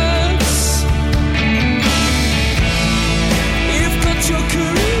hurts. You've got your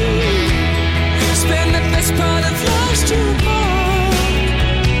career, spend the best part of last year apart,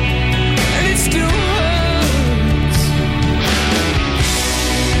 and it still hurts.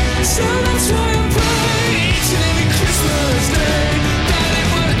 So that's why I pray each and every Christmas day that it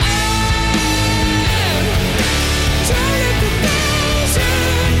would end. Don't let the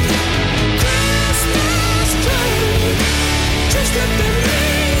thousand Christmas tree, just let them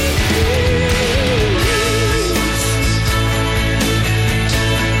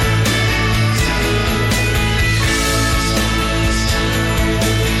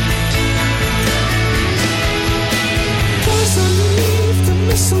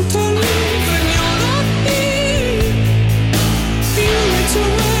mistletoe, when you're not here, you went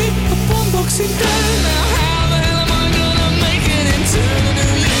away upon Boxing Day. Now how the hell am I gonna make it into the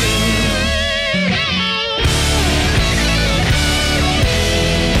new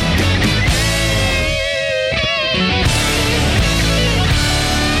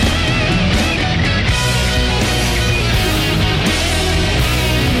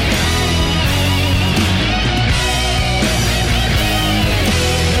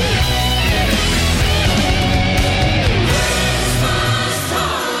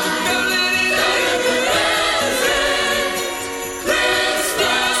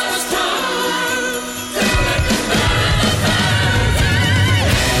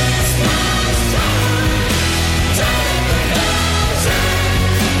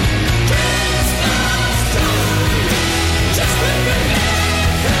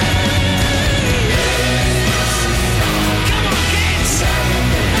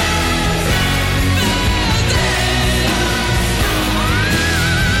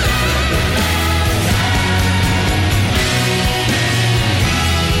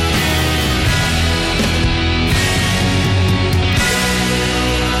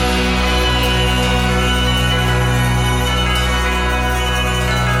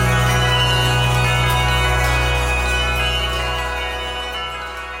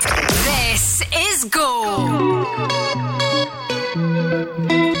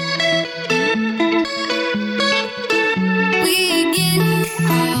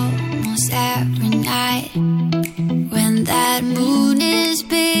night. When that moon is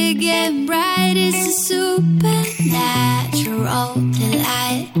big and bright, it's a supernatural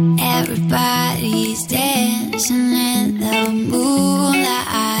delight. Everybody's dancing in the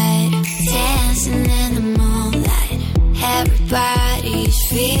moonlight, dancing in the moonlight. Everybody's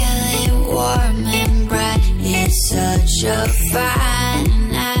feeling warm and bright. It's such a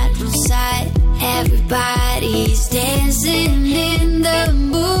fine natural sight. Everybody's dancing in the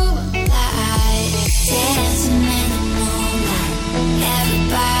moonlight, dancing in the moonlight.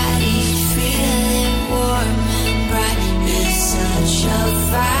 Everybody's feeling warm and bright. It's such a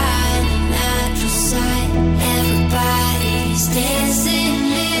fine natural sight. Everybody's dancing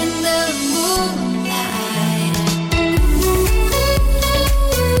in the moonlight.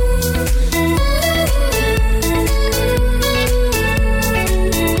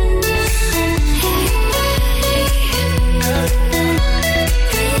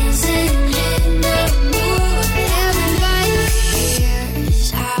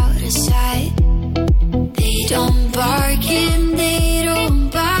 Don't bark and they don't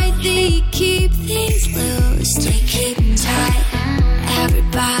bite. They keep things loose, they keep them tight.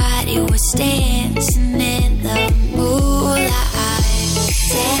 Everybody was dancing in the moonlight,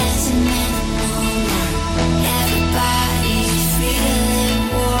 dancing in the moonlight. Everybody's feeling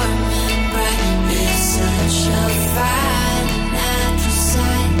warm and bright. It's such a fine natural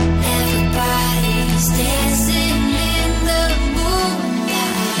sight. Everybody's dancing in the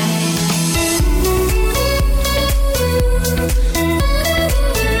moonlight.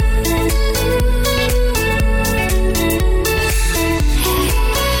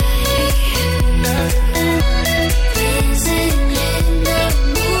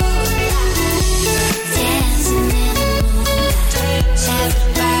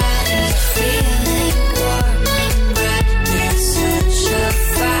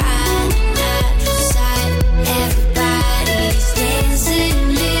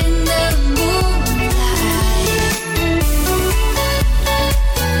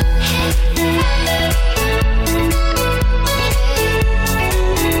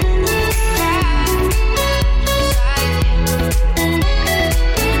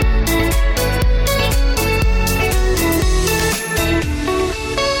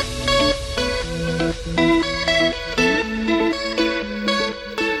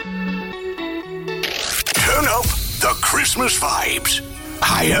 Turn up the Christmas vibes.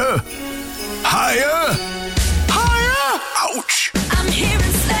 Higher, higher, higher. Ouch. I'm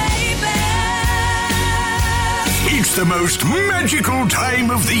hearing sleigh bells. It's the most magical time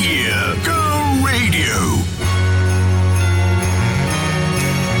of the year. Go radio.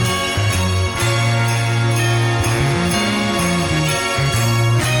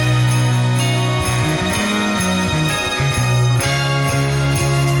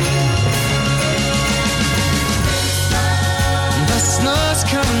 The snow's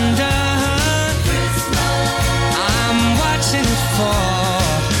coming down. I'm watching it fall.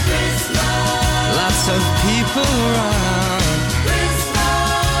 Lots of people around.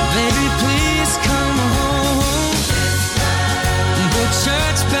 Baby, please come home. The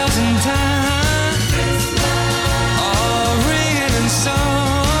church bells in town, all ringing in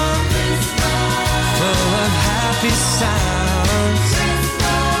song, full of happy sounds.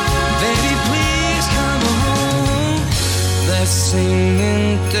 Baby, please come home. They're singing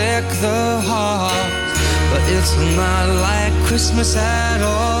Deck the Halls, but it's not like Christmas at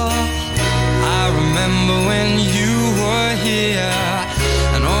all. I remember when you were here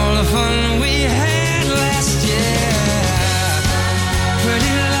and all the fun we had last year.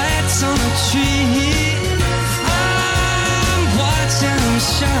 Pretty lights on the tree, I'm watching them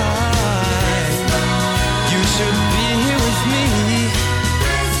shine. You should be here with me.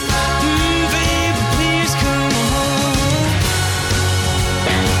 Baby, please come home.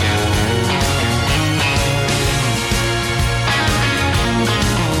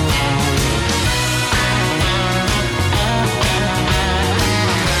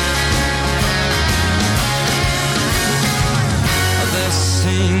 They're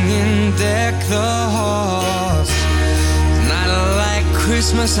singing Deck the Halls, not like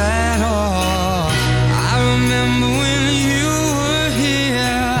Christmas at all. I remember when you were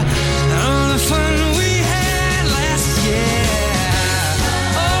here and all the fun we had last year.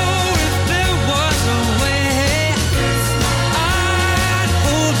 Oh, if there was a way, I'd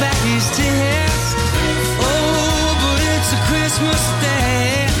hold back these tears. Oh, but it's a Christmas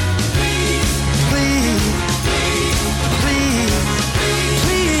day. Please, please, please, please,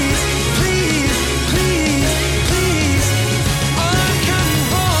 please, please, please, oh, come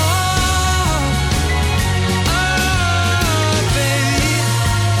home. Oh,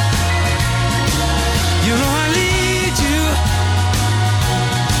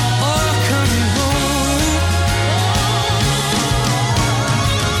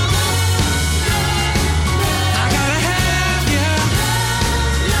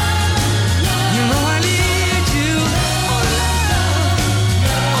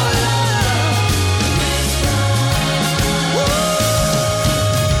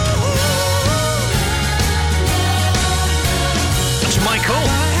 Cool.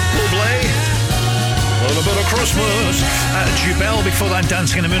 Lovely. A little bit of Christmas. Jubel before that,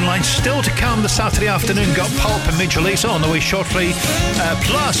 Dancing in the Moonlight. Still to come this Saturday afternoon. Got Pulp and Major Lazer on the way shortly.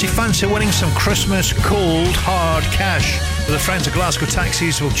 Plus, you fancy winning some Christmas cold hard cash with the friends of Glasgow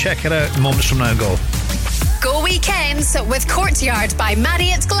Taxis. We'll check it out moments from now. Go Weekends with Courtyard by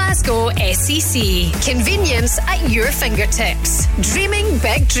Marriott Glasgow SEC. Convenience at your fingertips. Dreaming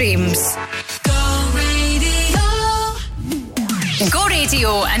big dreams. Go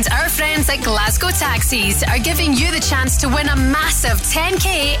Radio and our friends at Glasgow Taxis are giving you the chance to win a massive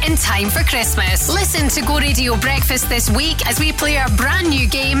 10k in time for Christmas. Listen to Go Radio Breakfast this week as we play our brand new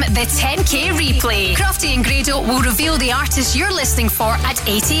game, the 10k Replay. Crofty and Grado will reveal the artist you're listening for at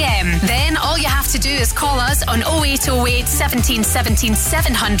 8am. Then all you have to do is call us on 0808 17 17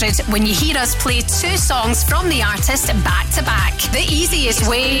 700 when you hear us play two songs from the artist back to back. The easiest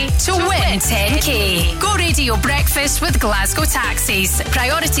way to win 10k. Go Radio Breakfast with Glasgow Taxis.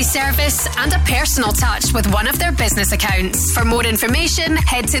 Priority service and a personal touch with one of their business accounts. For more information,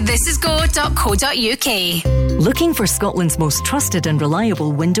 head to thisisgo.co.uk. Looking for Scotland's most trusted and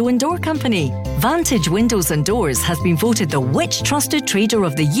reliable window and door company? Vantage Windows and Doors has been voted the Which Trusted Trader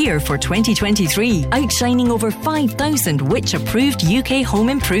of the Year for 2023, outshining over 5,000 Which-approved UK home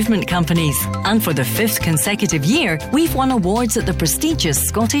improvement companies. And for the 5th consecutive year, we've won awards at the prestigious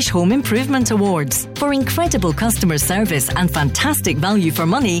Scottish Home Improvement Awards. For incredible customer service and fantastic value for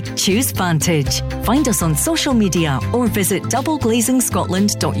money, choose Vantage. Find us on social media or visit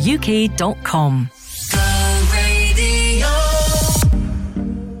doubleglazing.scotland.uk.com.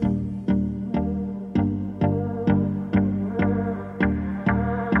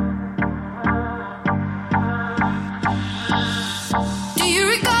 Do you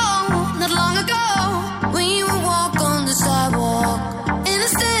recall, not long ago, when you would walk on the sidewalk?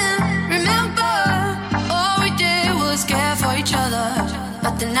 Innocent, remember, all we did was care for each other.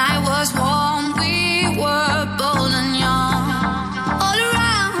 But the night was warm, we were bold and young. All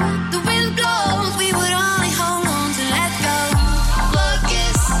around, the wind blows, we would only hold on to let go.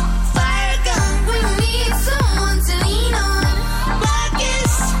 Focus, fire gun, we need someone to lean on.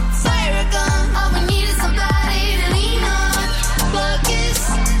 Focus, fire gun, all we need is somebody to lean on. Focus,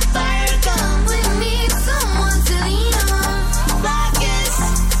 fire gun, we need someone to lean on. Focus,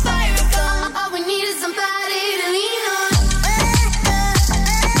 fire gun, all we need is somebody to lean on.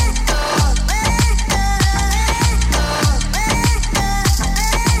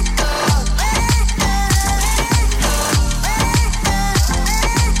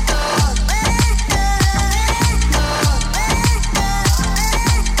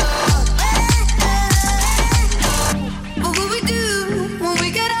 What will we do when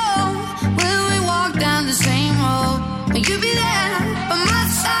we get old? Will we walk down the same road? Will you be there by my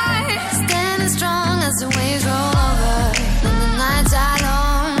side, standing strong as the waves roll over? And the nights are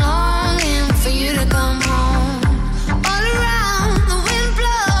long, longing for you to come home. All around, the wind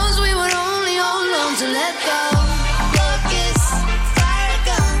blows, we would only hold on to let go. Focus, fire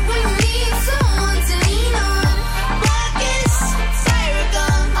gun, we need someone to lean on. Focus, fire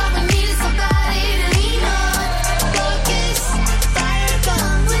gun, all we need is somebody to lean on. Focus, fire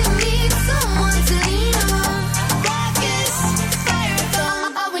gun, we need someone to lean on. Focus, fire gun,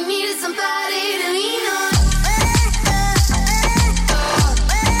 all we need is somebody to lean on.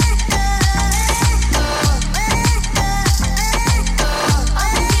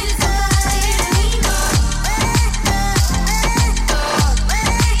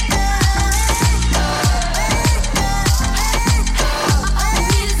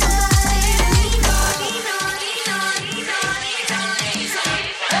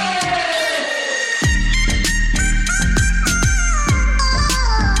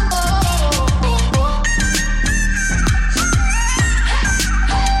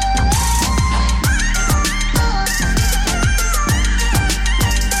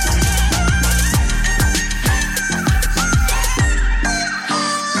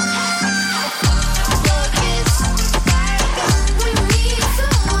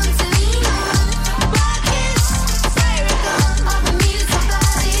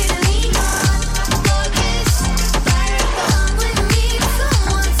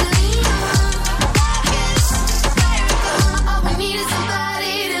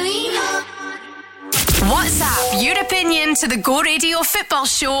 WhatsApp your opinion to the Go Radio Football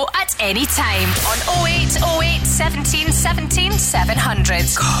Show at any time on 0808 17 17 700.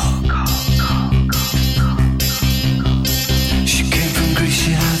 She came from Greece,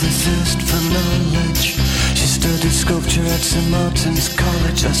 she had a thirst for knowledge. She studied sculpture at St. Martin's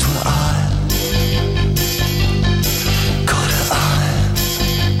College. That's where I caught her eye.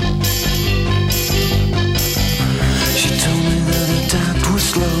 She told me that her dad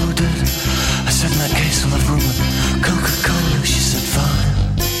exploded. I said, in that case I'll have rum and Coca-Cola. She said, fine.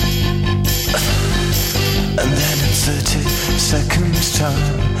 And then in 30 seconds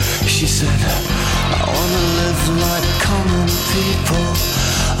time, she said, I wanna live like common people.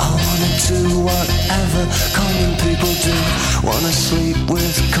 I wanna do whatever common people do. Wanna sleep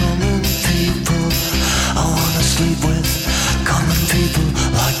with common people. I wanna sleep with common people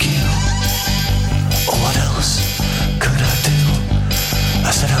like you. What else could I do?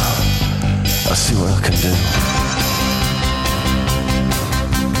 I said, I'll see what I can do.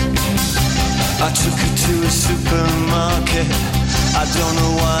 I took her to a supermarket. I don't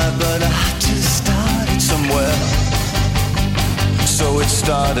know why, but I had to start it somewhere. So it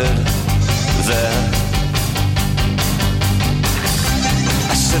started there.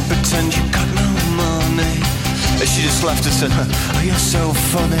 I said, pretend you got no money. And she just laughed and said, oh, you're so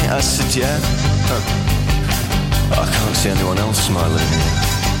funny. I said, yeah. I can't see anyone else smiling here.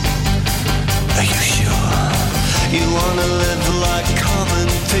 Are you sure? You wanna live like common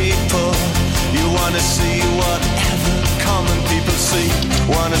people. You wanna see whatever common people see.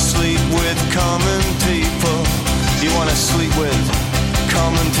 Wanna sleep with common people. You wanna sleep with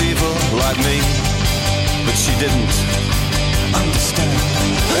common people like me. But she didn't understand.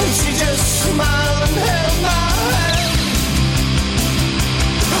 And she just smiled and held my hand.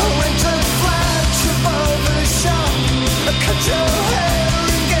 I went to flash above the shop. I cut your hair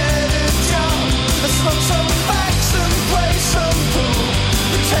and get a job. I smoke some facts and play some pool.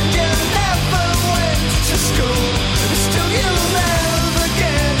 Pretend you never went to school. Still you'll never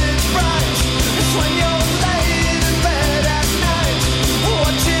get it right. It's when you're laid in bed at night,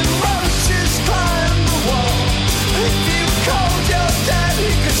 watching roaches climb the wall. If you called your dad,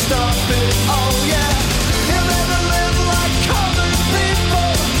 he could stop it. Oh yeah. You'll never live like common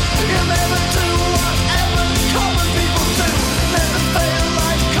people. You'll never do whatever common people do. Never fail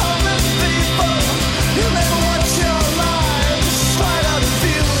like common people. You'll never watch your lives slide out of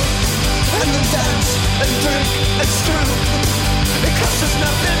view. And then dance and drink and screw. Because there's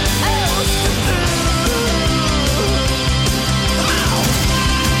nothing else to do.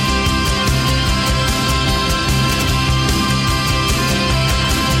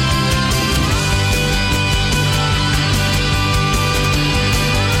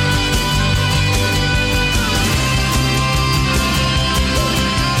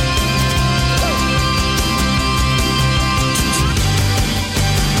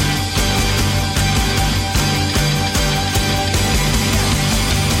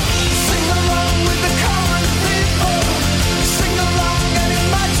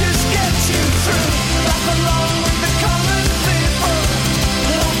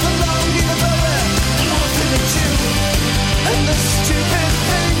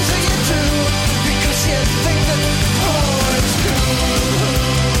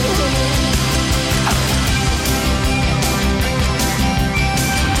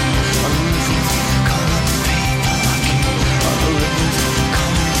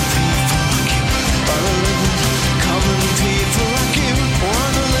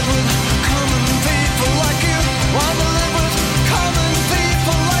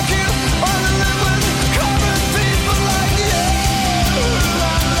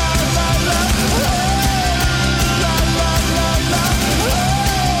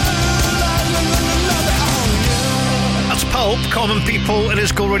 Common People. It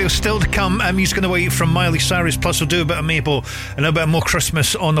is Go Radio still to come. Music on the way from Miley Cyrus, plus we'll do a bit of Mabel and a bit more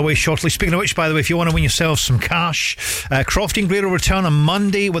Christmas on the way shortly. Speaking of which, by the way, if you want to win yourself some cash, Crofty and Gray will return on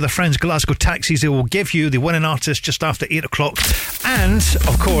Monday with their friends Glasgow Taxis. They will give you the winning artist just after 8 o'clock and,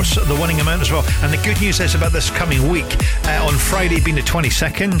 of course, the winning amount as well. And the good news is about this coming week, on Friday being the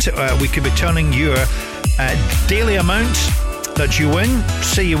 22nd, we could be turning your daily amount that you win.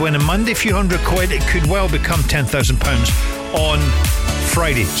 Say you win on Monday, a few £100, it could well become £10,000 on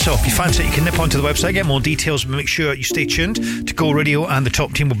Friday. So if you fancy it, you can nip onto the website, get more details, but make sure you stay tuned to Go Radio, and the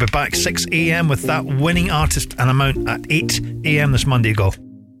top team will be back 6 a.m. with that winning artist and amount at 8 a.m. this Monday. Go.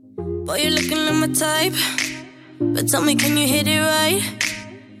 Boy, you're looking like my type, but tell me, can you hit it right?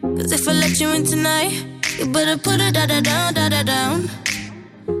 Cause if I let you in tonight, you better put it down.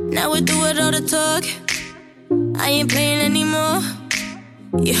 Now we do it all the talk, I ain't playing anymore.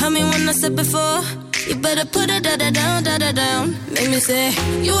 You heard me when I said before, you better put it down. Make me say,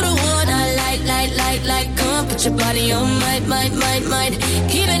 you the one I like. Come on, put your body on, might.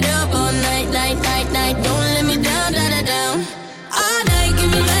 Keep it up all night. Don't let me down. All night,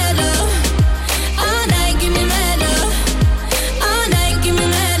 give me mad love. All night, give me mad love. All night, give me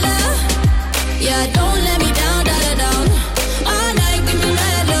mad love. Yeah, don't let me down. All night, give me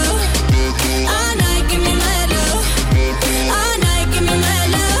mad love. All night, give me mad love. All night, give me mad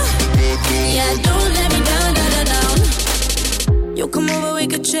love. come over, we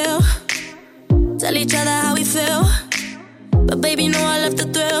could chill. Tell each other how we feel. But baby, know I love the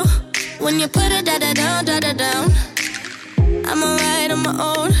thrill. When you put it down. I'm alright on my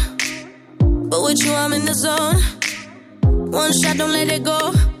own. But with you, I'm in the zone. One shot, don't let it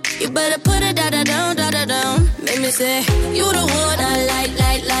go. You better put it down. Make me say, you the one I like.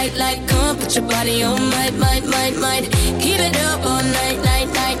 Come put your body on might. Keep it up all night.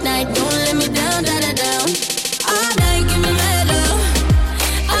 Don't let me down. All night, give me mad love.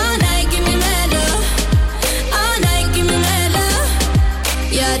 All night, give me mad love. All night, give me mad love.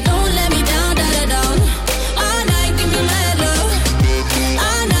 Yeah, don't let me down. All night, give me mad love.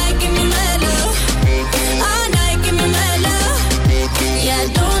 All night, give me mad love. All night, give me mad love. Yeah,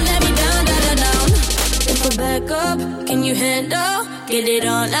 don't let me down. If I back up, can you handle? Get it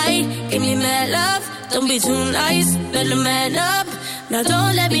all night, give me mad love. Don't be too nice, better man up. Now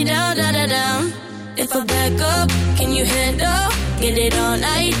don't let me down. If I back up, can you handle? Get it all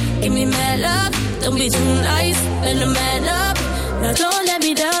night, give me mad love. Don't be too nice, better man up. Now don't let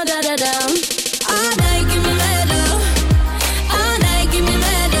me down. All night, give me mad love. All night, give me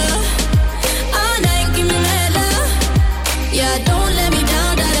mad love. All night, give me mad love. Yeah, don't let me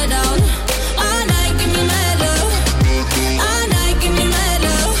down. All night, give me mad love. All night, give me mad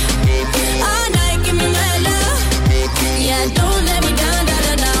love. All night, give me mad love. Yeah, don't let me down.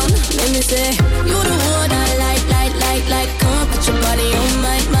 Let me say, you the one I like. Come on, put your body on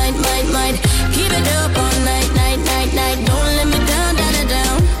might. Keep it up all night. Don't let me down.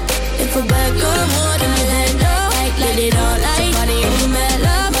 If I back up, what in your head up? Let it all night. Body on mad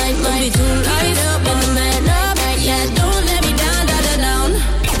love. Don't be too nice up in the man up. Yeah, don't let me down.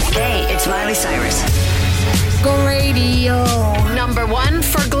 Hey, it's Miley Cyrus. Go Radio. Number 1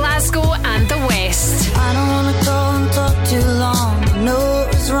 for Glasgow and the West. I don't wanna go and talk too long. I know it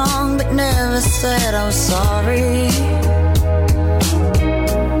was wrong, but never said I was sorry.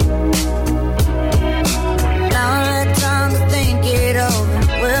 Now I had time to think it over.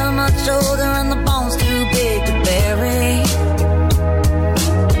 We're much older and the bone's too big to bury.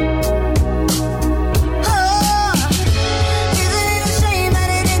 Oh, isn't it a shame that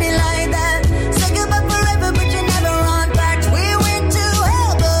it ended like that? Say goodbye forever, but you never run back. We went to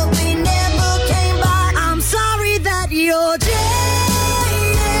hell, but we never came back. I'm sorry that you're jaded.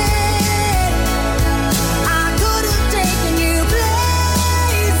 I could have taken you places.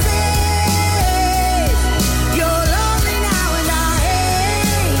 You're lonely now and I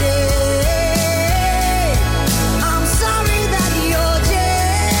hate it. I'm sorry that you're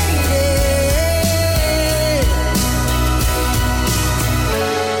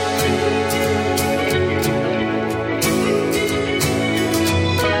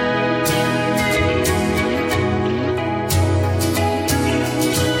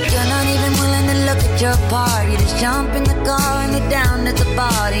You're not even willing to look at your part. You just jump in the car and get down at the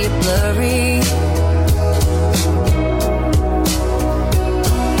body. You're blurry.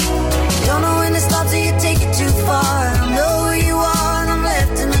 Don't know when to stop till you take it too far. I don't know who you are and I'm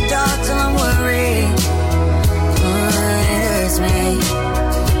left in the dark till I'm worried. It hurts me.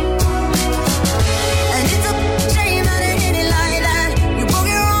 And it's a shame that it ended like that. You broke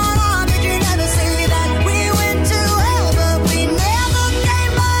your own heart, but you never say that. We went to hell, but we never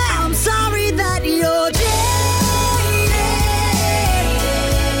came back. I'm sorry that you're jaded.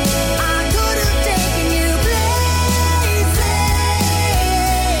 I could have taken you places.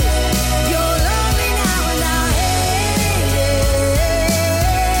 You're lonely now and I hate it.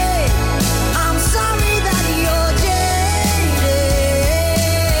 I'm sorry that you're jaded.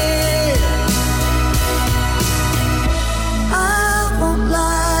 I won't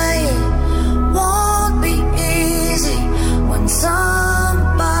lie, it won't be easy when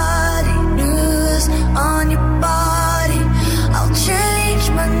somebody new's on your body. I'll change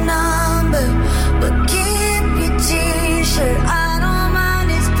my number, but keep your t-shirt. I don't mind,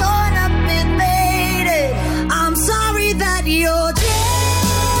 it's torn up and faded. I'm sorry that you're jaded.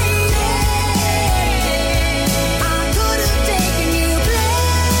 I could have taken you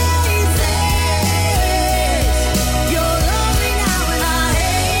places. You're lonely now and I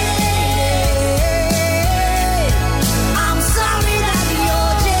hate it. I'm sorry that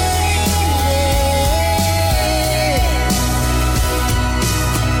you're jaded.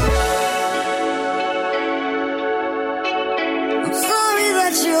 I'm sorry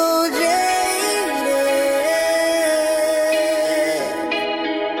that you're jaded.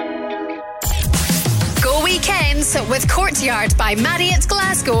 Go Weekends with Courtyard by Marriott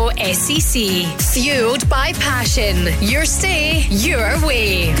Glasgow SCC. Fueled by passion. Your stay, your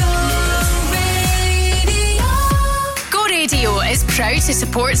way. Go Radio. Radio is proud to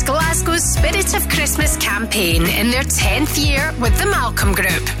support Glasgow's Spirit of Christmas campaign in their 10th year with the Malcolm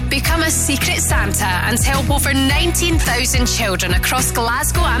Group. Become a Secret Santa and help over 19,000 children across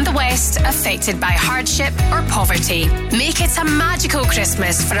Glasgow and the West affected by hardship or poverty. Make it a magical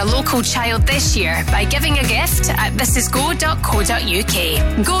Christmas for a local child this year by giving a gift at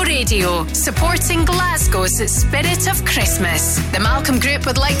thisisgo.co.uk. Go Radio, supporting Glasgow's Spirit of Christmas. The Malcolm Group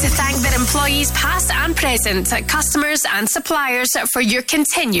would like to thank their employees past and present, customers and suppliers for your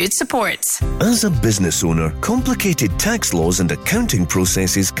continued support. As a business owner, complicated tax laws and accounting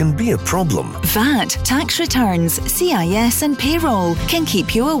processes can be a problem. VAT, tax returns, CIS and payroll can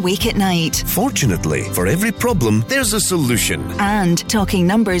keep you awake at night. Fortunately, for every problem, there's a solution. And Talking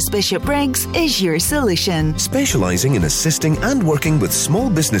Numbers Bishop Briggs is your solution. Specialising in assisting and working with small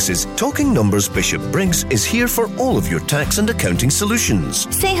businesses, Talking Numbers Bishop Briggs is here for all of your tax and accounting solutions.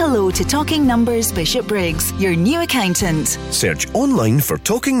 Say hello to Talking Numbers Bishop Briggs, your new accountant. Search online for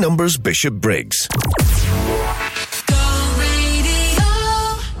Talking Numbers Bishop Briggs.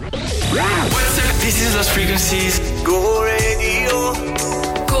 This is Lost Frequencies. Go Radio.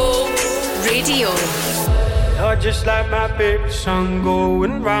 Go Radio. You're just like my favorite song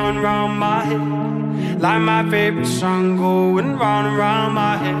going round and round my head. Like my favorite song going round and round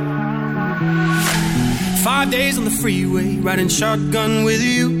my head. 5 days on the freeway, riding shotgun with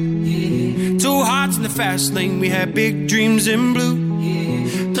you. 2 hearts in the fast lane, we had big dreams in blue.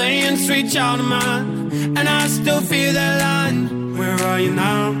 Playing Sweet Child of Mine, and I still feel that line. Where are you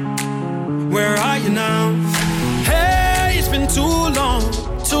now? Where are you now? Hey, it's been too long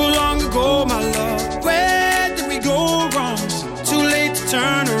ago, my love. Where did we go wrong? Too late to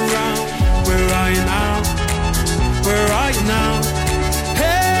turn around. Where are you now? Where are you now?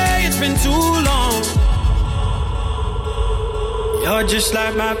 Hey, it's been too long. You're just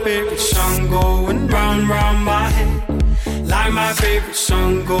like my favorite song going round and round my head. Like my favorite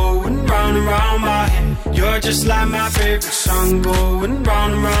song going round and round my head. You're just like my favorite song going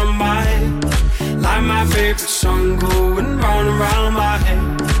round and round my head. Like my favorite song going round and round my head.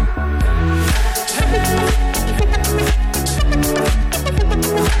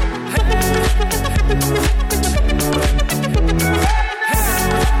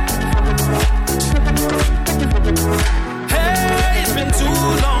 Hey, it's been too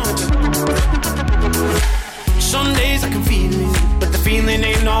long. Some days I can feel it, but the feeling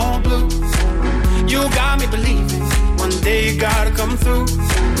ain't all blue. You got me believing one day you gotta come through.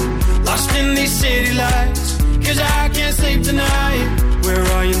 Lost in these city lights, 'cause I can't sleep tonight. Where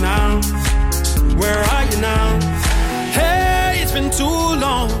are you now? Where are you now? Hey, it's been too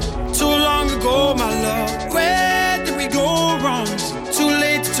long ago, my love. Where did we go wrong? Too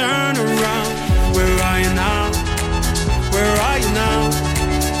late to turn around. Where are you now? Where are you now?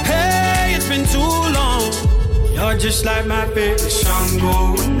 Hey, it's been too long. You're just like my favorite song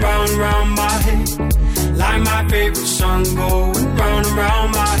going round and round my head. Like my favorite song going round and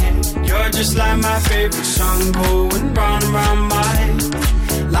round my head. You're just like my favorite song going round and round my head.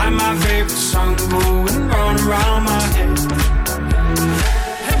 Like my favorite song going round and round my head.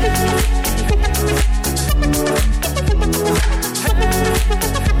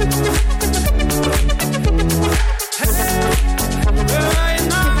 Where are you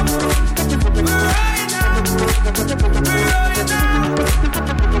now? Where are you now? Where are you now?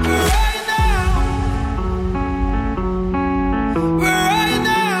 Where are you now? Where are you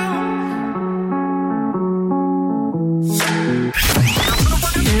now?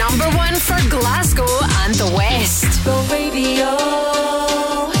 Number one for Glasgow and the West. Go Radio.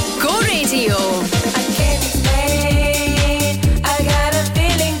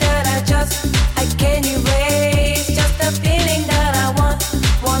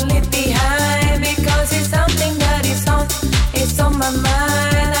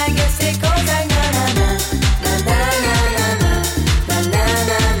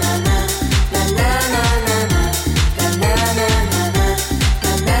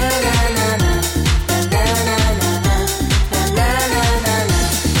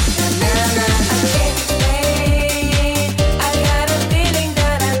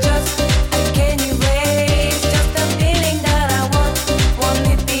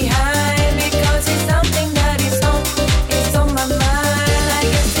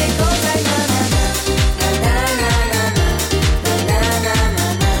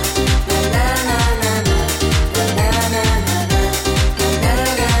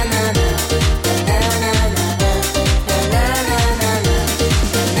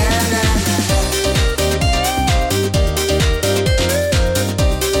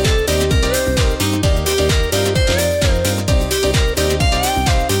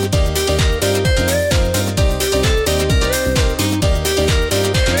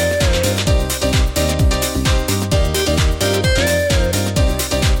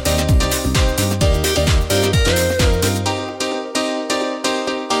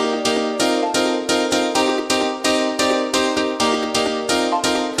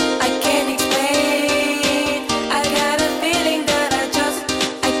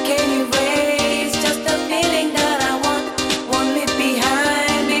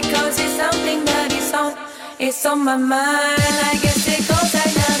 my mind. I guess it goes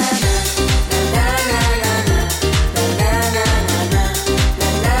like na na na na na na na na na na na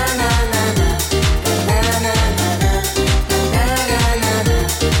na na na.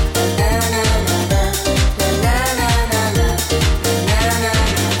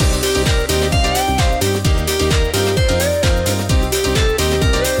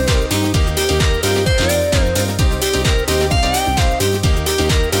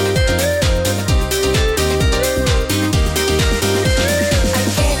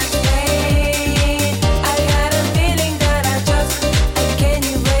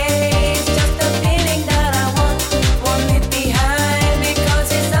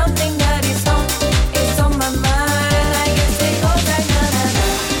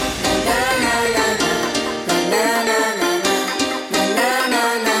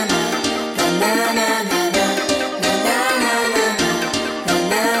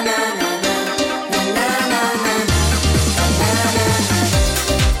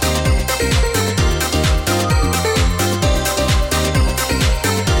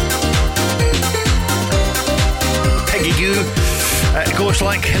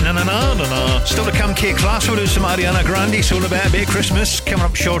 Like na na na na na. Still to come, Kate Class will do some Ariana Grande, so about a bit of Christmas coming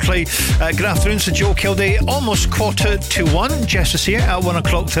up shortly. Good afternoon to Joe Kilday. Almost 1:45. Jess is here at 1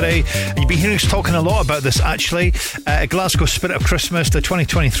 o'clock today. And you've been hearing us talking a lot about this actually. Glasgow Spirit of Christmas, the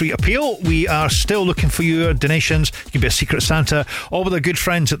 2023 appeal. We are still looking for your donations. You can be a Secret Santa. All with our good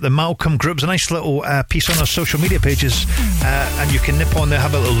friends at the Malcolm Group. There's a nice little piece on our social media pages, and you can nip on there,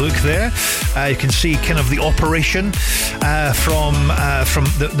 have a little look there. You can see kind of the operation from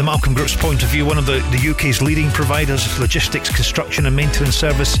the Malcolm Group's point of view, one of the UK's leading providers of logistics, construction and maintenance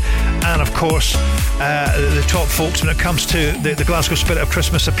service, and of course the top folks when it comes to the Glasgow Spirit of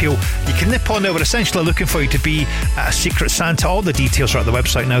Christmas appeal. You can nip on there. We're essentially looking for you to be a Secret Santa. All the details are at the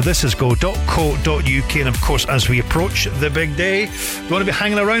website now. This is go.co.uk, and of course as we approach the big day, we want to be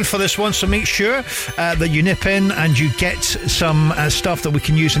hanging around for this one, so make sure that you nip in and you get some stuff that we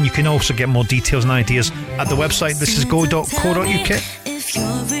can use, and you can also get more details and ideas at the website. This is go.co.uk. If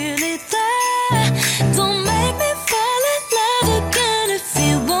you're really there, don't make me fall in love again if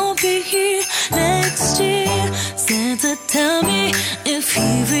you won't be here next year. Santa, tell me if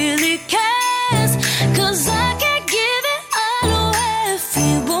he really cares, 'cause I can't give it all away if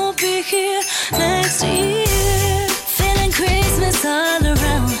he won't be here next year. Feeling Christmas all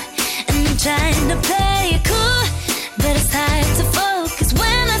around, and I'm trying to play it cool, but it's hard to focus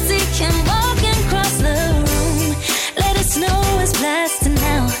when I see him walking across the room. Let it snow is blasting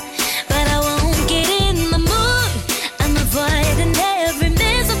now,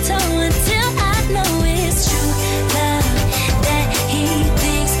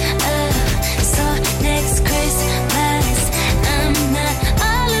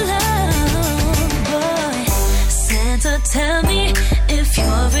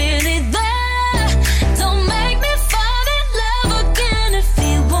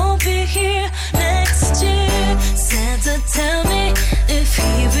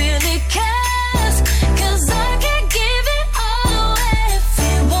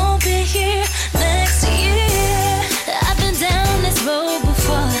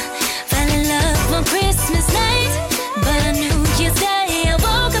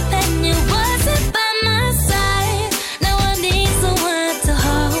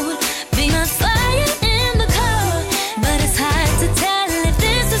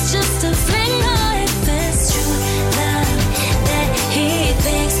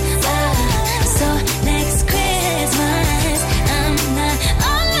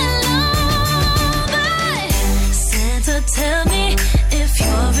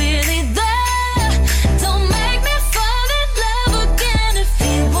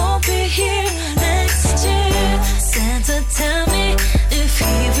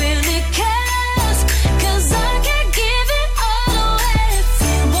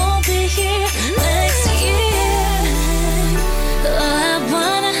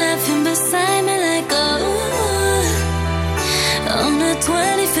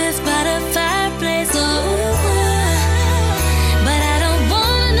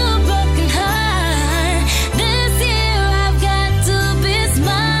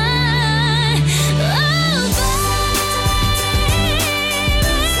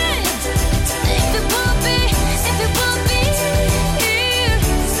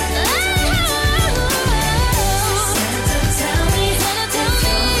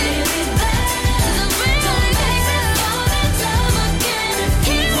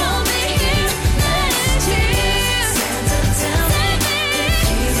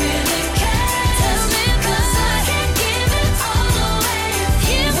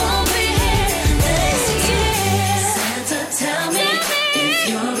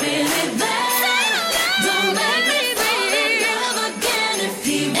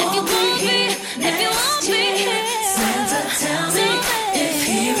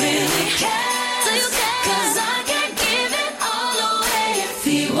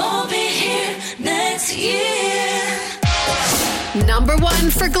 yeah. Number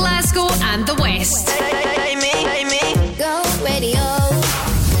 1 for Glasgow and the West. Go radio.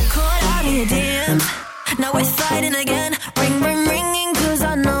 Caught out in your DMs. Now we're fighting again. Ring, ring, ringing, cause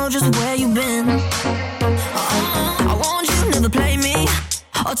I know just where you've been. I want you, never play me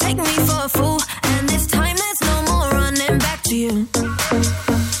or take me for a fool. And this time there's no more running back to you.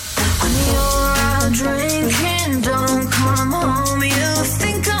 When you're out drinking, don't come home. You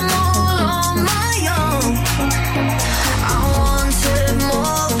think I'm all on my own. I wanted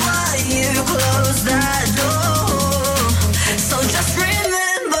more, but you closed that door. So just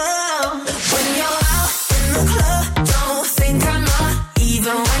remember, when you're out in the club, don't think I'm not.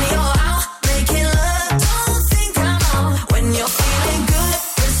 Even when you're out making love, don't think I'm on. When you're feeling good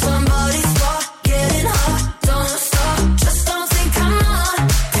with somebody's spot, getting hot, don't stop, just don't think I'm on.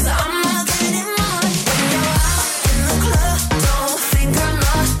 Cause I'm not getting mine. When you're out in the club, don't think I'm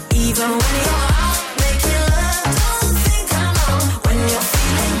not. Even when you're out making love, don't think I'm on. When you're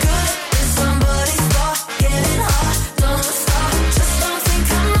feeling good with somebody's spot, getting hot, don't stop, just don't think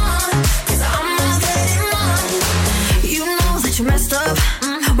I'm on. Cause I'm not getting mine. You know that you messed up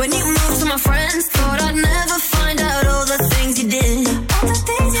when you moved to my friends. Thought I'd never find out all the things you did. All the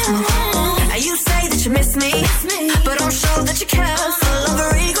things you did. And you say that you miss me, but don't show that you care. Full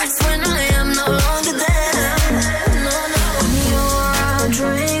of regrets when I am no longer there. When you're out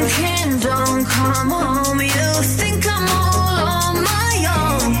drinking, don't come home. You think I'm all on my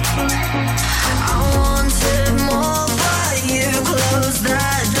own. I wanted more, but you closed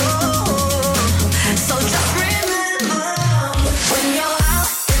that door. So just remember, when you're out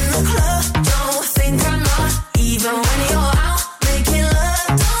in the club, don't think I'm not. Even when you're out making love,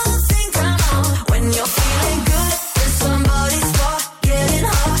 don't think I'm on. When you're feeling good with somebody's spot, getting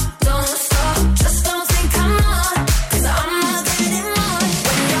hot, don't stop, just don't think I'm on. Cause I'm not getting mine.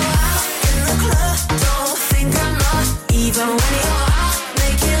 When you're out in the club, don't think I'm not. Even when you're out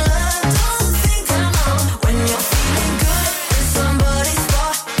making love, don't think I'm on. When you're feeling good with somebody's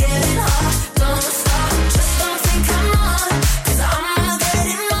spot, getting hot, don't stop, just don't think I'm on. Cause I'm not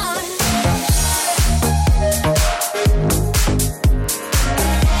getting mine.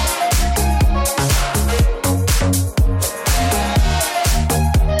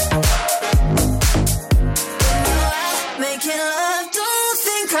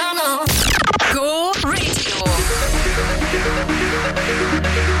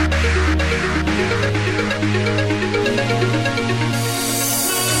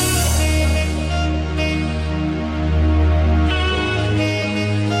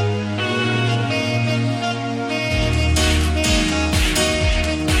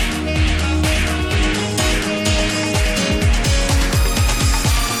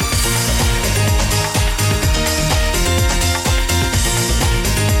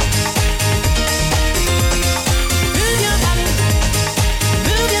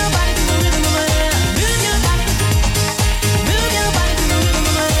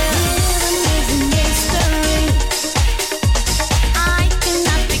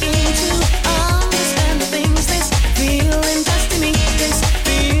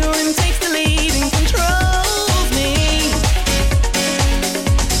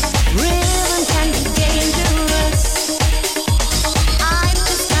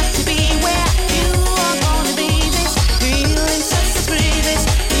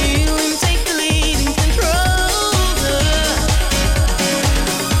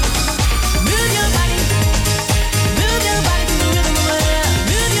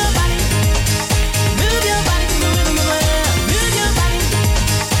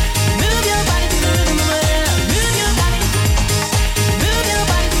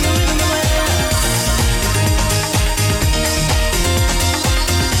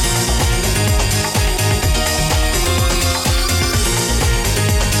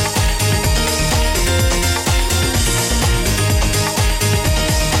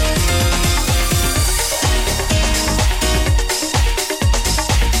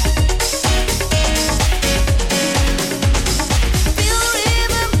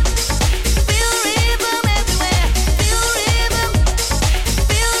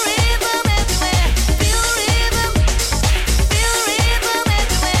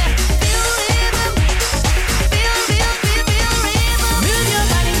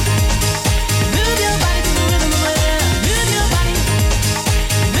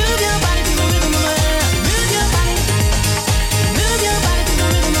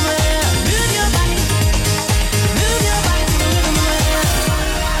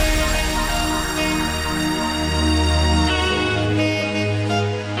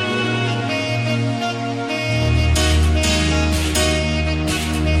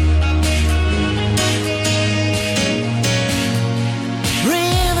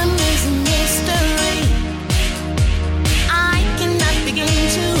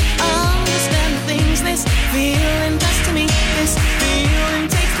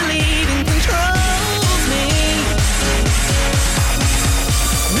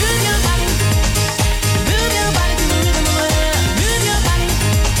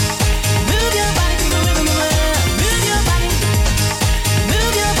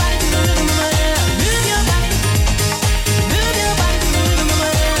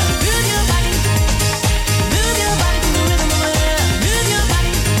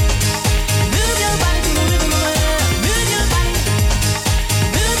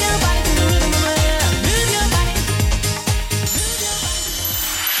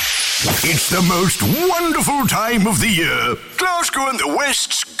 It's the most wonderful time of the year. Glasgow and the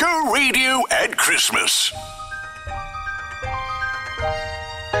West's Go Radio at Christmas.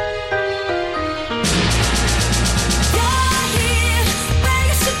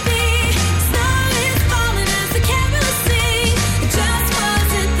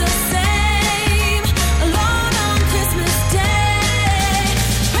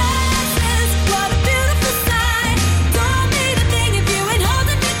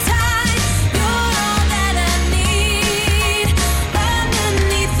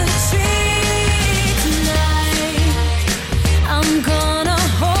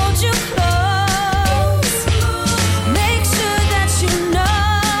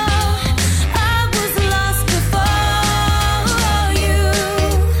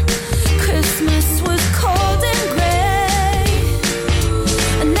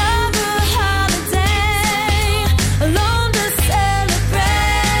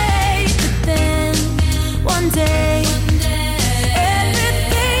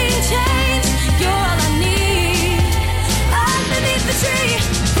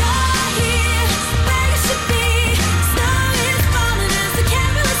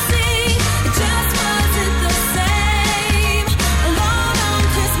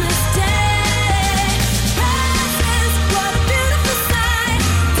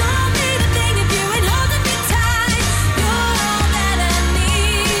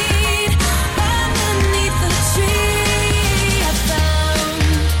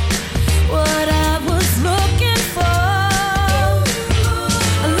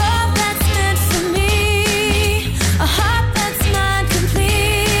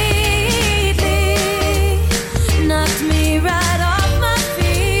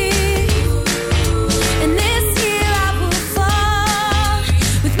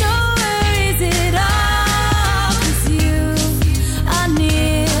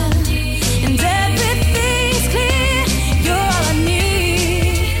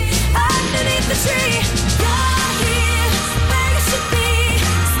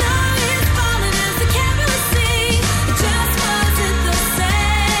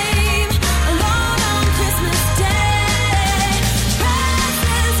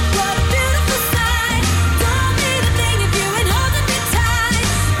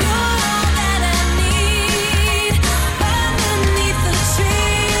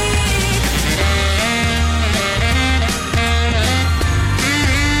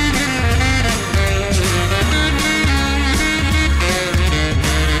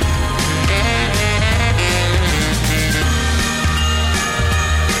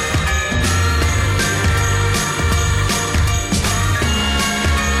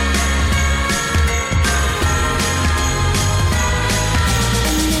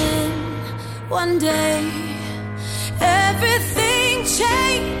 one day everything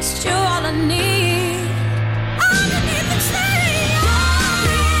changed. You're all I need. Underneath the tree.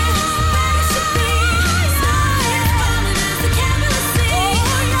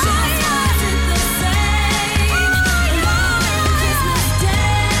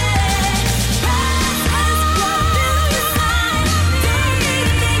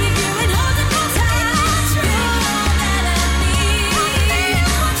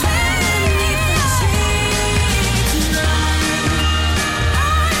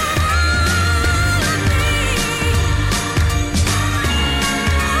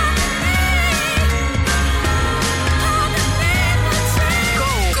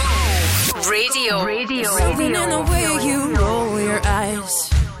 Something in the way you roll your eyes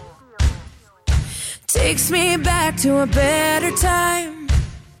takes me back to a better time,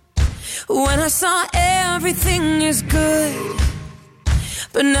 when I saw everything is good,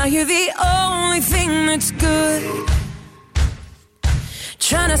 but now you're the only thing that's good.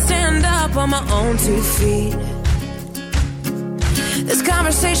 Trying to stand up on my own 2 feet. This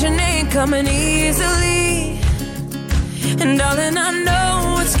conversation ain't coming easily, and darling, I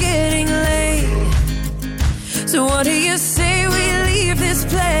know it's getting late. So what do you say we leave this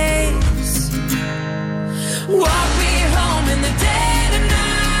place? Walk me home in the dead of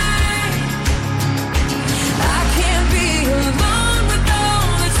night. I can't be alone with all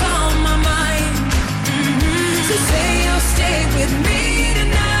that's on my mind. So say you'll stay with me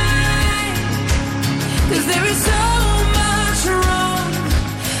tonight, 'cause there is so much wrong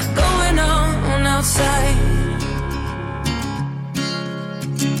going on outside.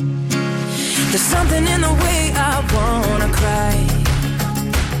 There's something in the way I wanna cry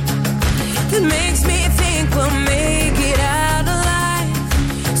that makes me think we'll make it out alive.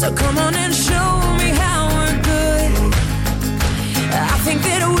 So come on and show me how we're good. I think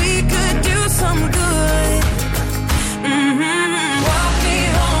that we could do some good. Walk me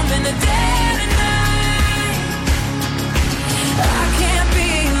home in the day.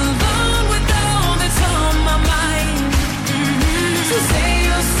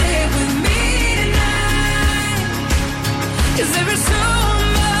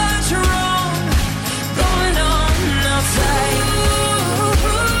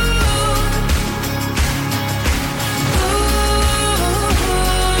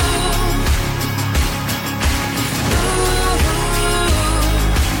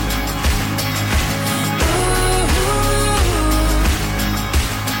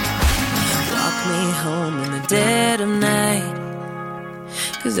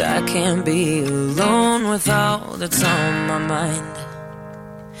 'cause I can't be alone with all that's on my mind.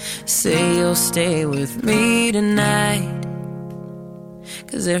 Say you'll stay with me tonight,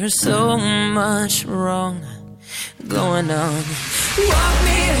 'cause there's so much wrong going on. Walk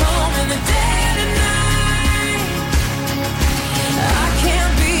me home in the dead of night. I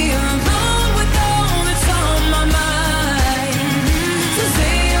can't be alone with all that's on my mind. So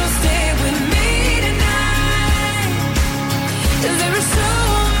say you'll stay with me tonight, 'cause there is so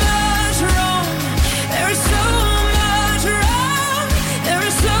much wrong. There is so much wrong. There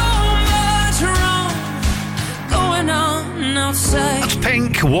is so much wrong going on outside. That's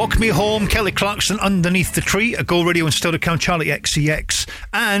Pink, Walk Me Home, Kelly Clarkson, Underneath the Tree, a Go Radio and Still to Come, Charlie XCX,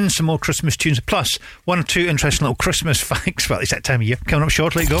 and some more Christmas tunes. Plus, one or two interesting little Christmas facts. Well, it's that time of year. Coming up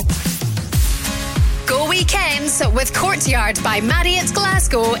shortly, go. Go Weekends with Courtyard by Marriott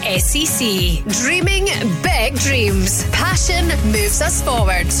Glasgow SCC. Dreaming big dreams. Passion moves us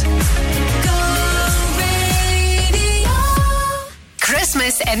forward.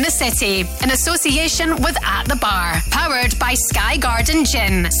 Christmas in the City, in association with At the Bar. Powered by Sky Garden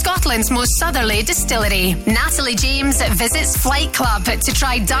Gin, Scotland's most southerly distillery. Natalie James visits Flight Club to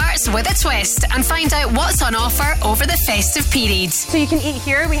try darts with a twist and find out what's on offer over the festive period. So you can eat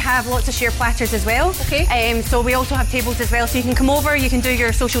here. We have lots of share platters as well. Okay. So we also have tables as well. So you can come over, you can do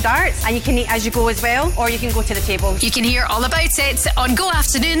your social darts, and you can eat as you go as well, or you can go to the table. You can hear all about it on Go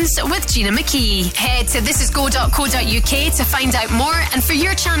Afternoons with Gina McKee. Head to thisisgo.co.uk to find out more and for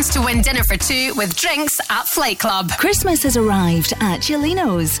your chance to win dinner for two with drinks at Flight Club. Christmas has arrived at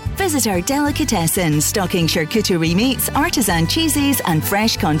Chilino's. Visit our delicatessen stocking charcuterie meats, artisan cheeses and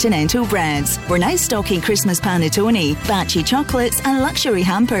fresh continental breads. We're now stocking Christmas panettone, batchy chocolates and luxury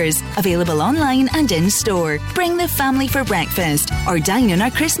hampers. Available online and in store. Bring the family for breakfast or dine on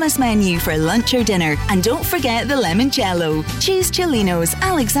our Christmas menu for lunch or dinner. And don't forget the limoncello. Choose Chilino's,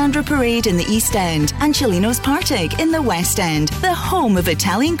 Alexandra Parade in the East End and Chilino's Partick in the West End. The home of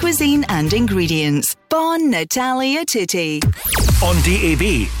Italian cuisine and ingredients. Bon Natalia Tutti. On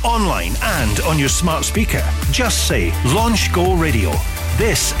DAB, online and on your smart speaker. Just say, launch Go Radio.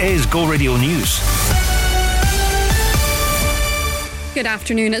 This is Go Radio News. Good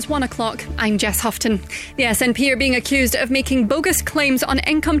afternoon, it's 1 o'clock. I'm Jess Houghton. The SNP are being accused of making bogus claims on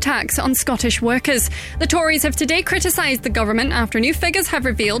income tax on Scottish workers. The Tories have today criticised the government after new figures have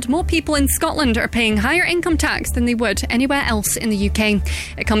revealed more people in Scotland are paying higher income tax than they would anywhere else in the UK.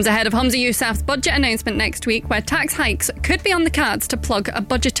 It comes ahead of Humza Yousaf's budget announcement next week, where tax hikes could be on the cards to plug a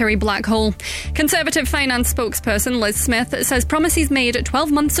budgetary black hole. Conservative finance spokesperson Liz Smith says promises made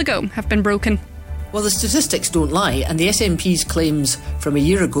 12 months ago have been broken. Well, the statistics don't lie, and the SNP's claims from a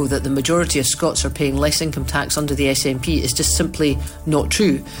year ago that the majority of Scots are paying less income tax under the SNP is just simply not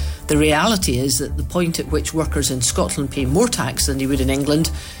true. The reality is that the point at which workers in Scotland pay more tax than they would in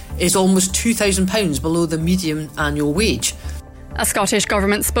England is almost £2,000 below the median annual wage. A Scottish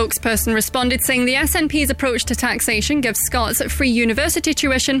Government spokesperson responded saying the SNP's approach to taxation gives Scots free university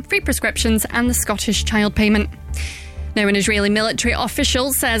tuition, free prescriptions and the Scottish child payment. Now, an Israeli military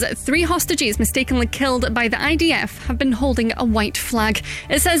official says 3 hostages mistakenly killed by the IDF have been holding a white flag.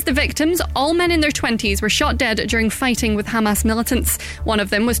 It says the victims, all men in their 20s, were shot dead during fighting with Hamas militants. One of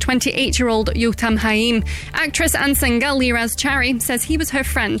them was 28-year-old Yotam Haim. Actress and singer Liraz Chari says he was her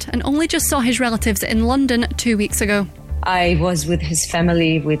friend and only just saw his relatives in London 2 weeks ago. I was with his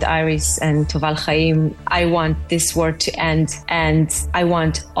family, with Iris and Toval Chaim. I want this war to end, and I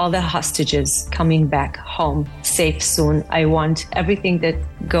want all the hostages coming back home safe soon. I want everything that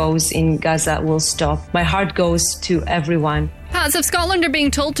goes in Gaza will stop. My heart goes to everyone. Parts of Scotland are being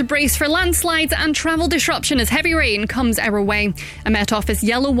told to brace for landslides and travel disruption as heavy rain comes our way. A Met Office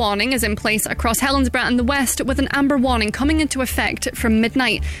yellow warning is in place across Helensburgh and the west, with an amber warning coming into effect from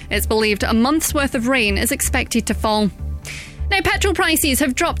midnight. It's believed a month's worth of rain is expected to fall. Now, petrol prices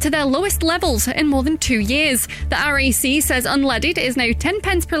have dropped to their lowest levels in more than 2 years. The RAC says unleaded is now 10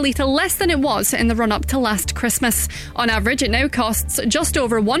 pence per litre less than it was in the run-up to last Christmas. On average, it now costs just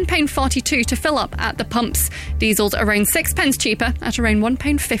over £1.42 to fill up at the pumps. Diesel's around 6 pence cheaper at around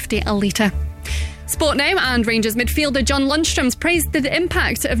 £1.50 a litre. Sport now, and Rangers midfielder John Lundstrom's praised the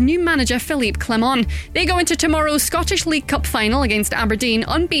impact of new manager Philippe Clement. They go into tomorrow's Scottish League Cup final against Aberdeen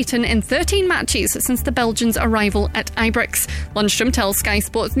unbeaten in 13 matches since the Belgians' arrival at Ibrox. Lundstrom tells Sky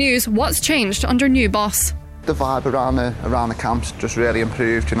Sports News what's changed under new boss. The vibe around the camps just really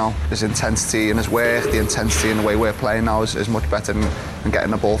improved, you know. His intensity in his work, the intensity in the way we're playing now is much better, and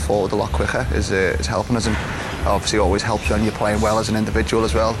getting the ball forward a lot quicker is helping us, and obviously always helps when you're playing well as an individual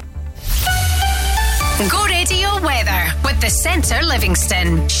as well. Go Radio weather with the Centre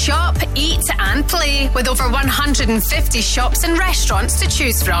Livingston. Shop, eat and play with over 150 shops and restaurants to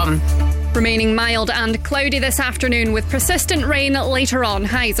choose from. Remaining mild and cloudy this afternoon with persistent rain later on.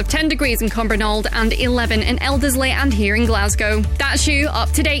 Highs of 10 degrees in Cumbernauld and 11 in Elderslie and here in Glasgow. That's you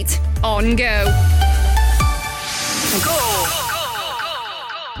up to date on Go.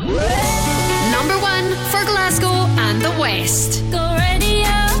 Number 1 for Glasgow and the West. Go Radio.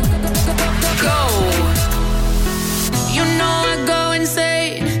 Go. You know I go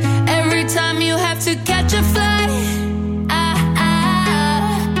insane every time you have to catch a flight.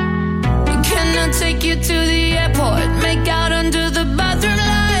 Can I take you to the airport? Make out under the bathroom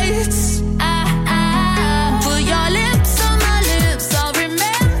lights. Put your lips on my lips. I'll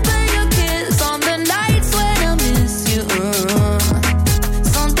remember your kiss on the nights when I miss you.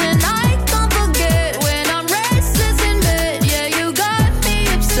 Something I can't forget when I'm restless in bed. Yeah, you got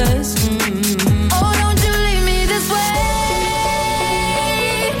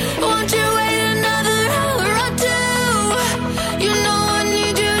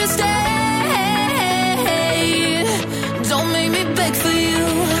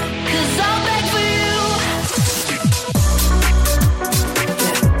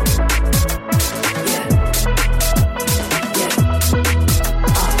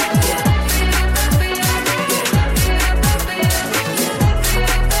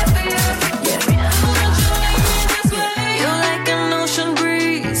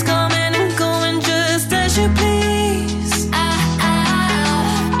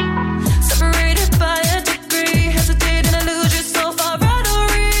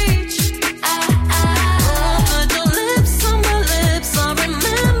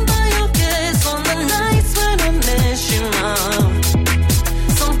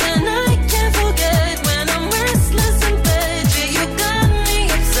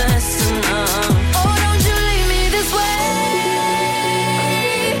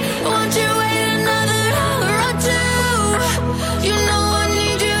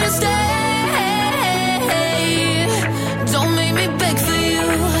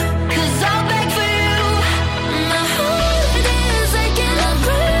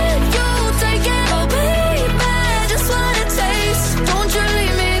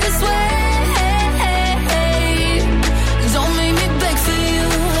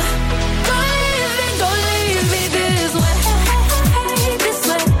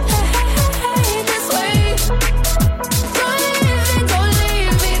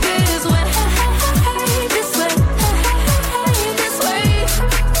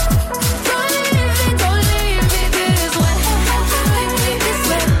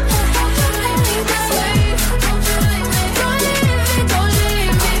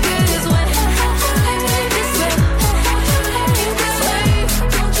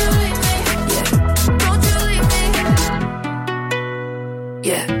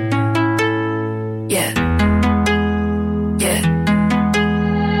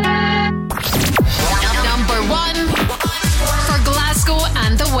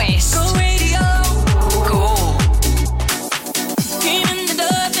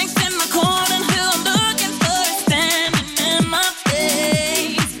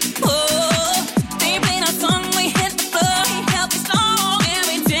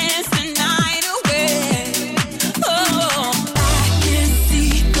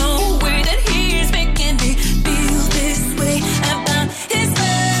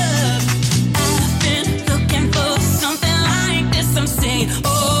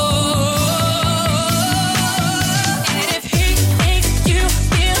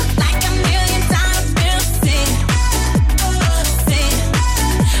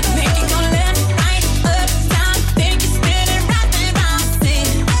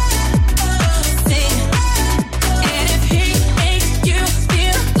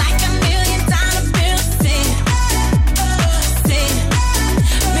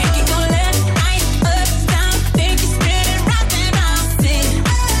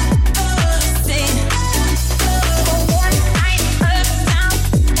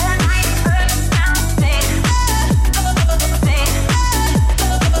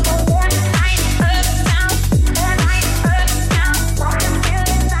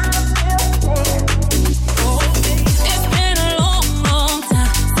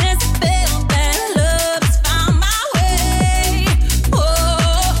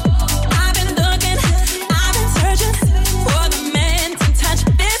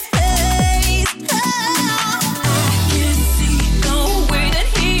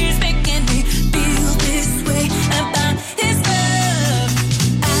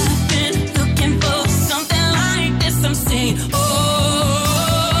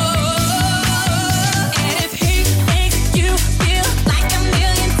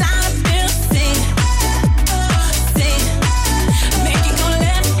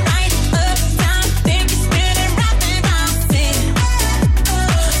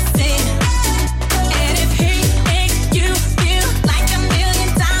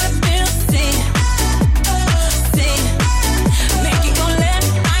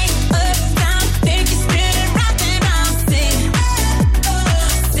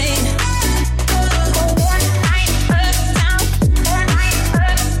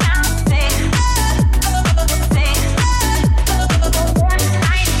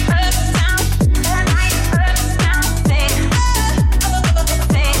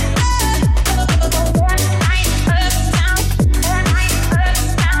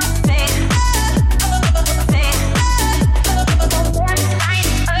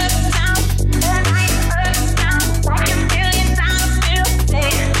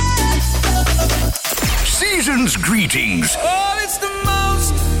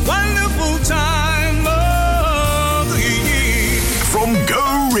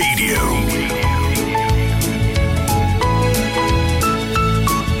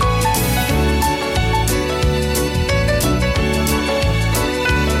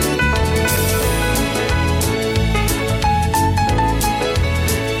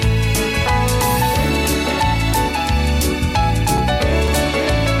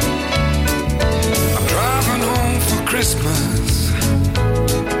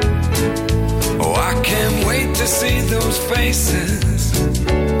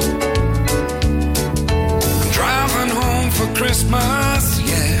Christmas,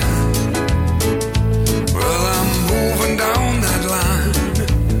 yeah. Well, I'm moving down that line,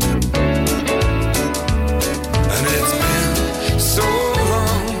 and it's been so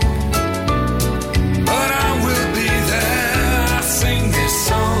long, but I will be there. I sing this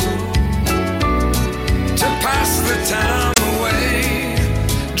song to pass the time away,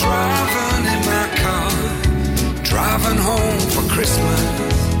 driving in my car, driving home for Christmas.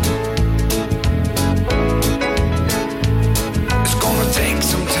 It's gonna take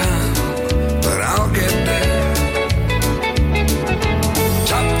some time, but I'll get there.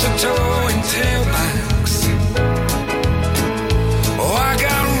 Top to toe in tailbacks. Oh, I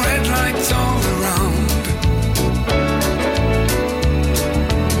got red lights all around,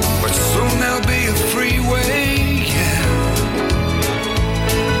 but soon there'll be a freeway, yeah.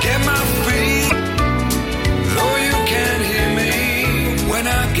 Get my feet, though you can't hear me when I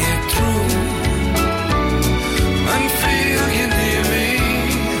get through, and feel you near me.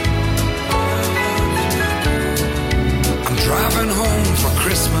 I'm driving home for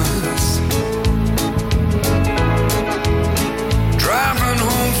Christmas, driving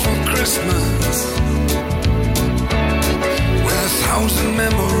home for Christmas, with 1,000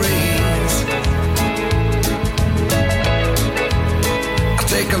 memories. I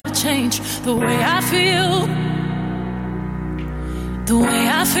take a change the way I feel, the way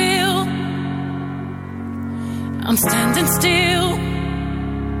I feel. I'm standing still,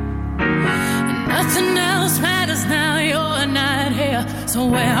 and nothing else matters now. You're not here, so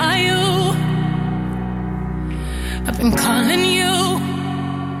where are you? I've been calling you,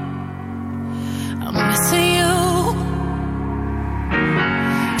 I'm missing you.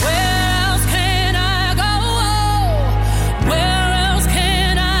 Where else can I go? Where else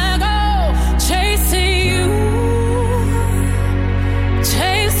can I go? Chasing you,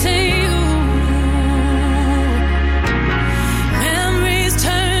 chasing you. Memories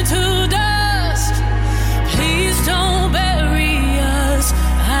turn to dust. Please don't bury us.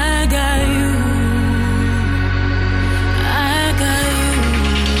 I got you. I got you.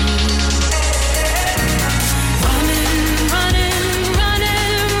 Running, running,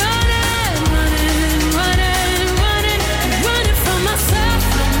 running, running, running, running, running, running from myself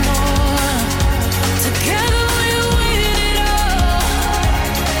no more. Together we'll win it all.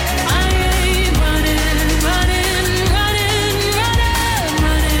 I ain't running, running, running, running,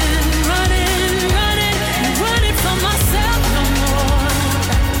 running, running, running, running from myself no more.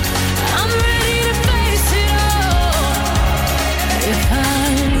 I'm ready to face it all. If I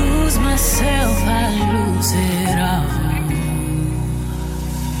lose myself, I lose it all.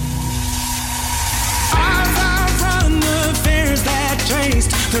 I've outrun the fears that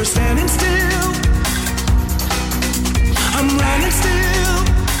chased. They're standing still. I'm running still.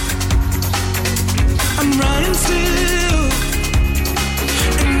 I'm running still.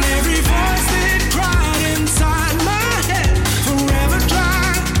 And every voice that cried inside my head, forever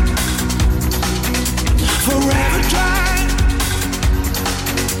dry. Forever dry.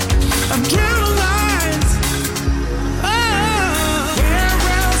 I'm drawing lines. Oh, where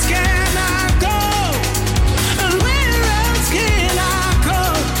else can I go? And where else can I go?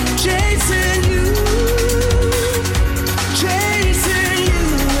 Chasing you, chasing you.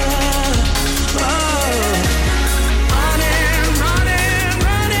 Oh, running, running,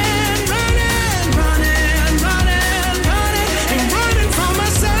 running, running, running, running, running, and running from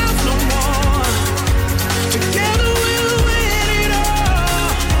myself no more. Together we'll win it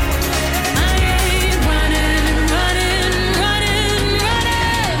all. I ain't running, running, running, running,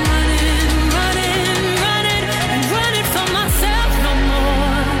 running, running, running, and running from myself no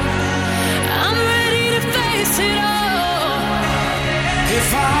more. I'm ready to face it all. If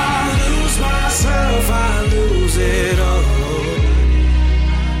I lose myself, I lose it all.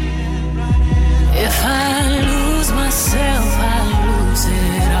 If I lose myself, I lose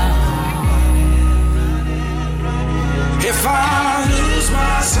it all. If I lose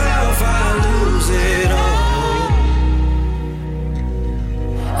myself, I lose it all.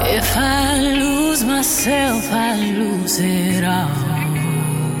 If I lose myself, I lose it all.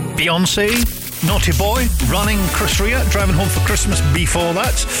 Beyonce, Naughty Boy, Running, Chris Rea, Driving Home for Christmas before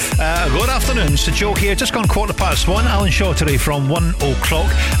that. Good afternoon, it's Joe here, just gone 1:15. Alan Shaw today from 1 o'clock.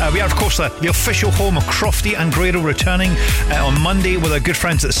 We are, of course, the official home of Crofty and Grado, returning on Monday with our good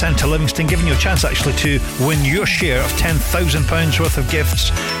friends at Centre Livingston, giving you a chance actually to win your share of £10,000 worth of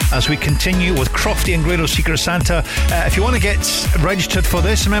gifts as we continue with Crofty and Grado's Secret Santa. If you want to get registered for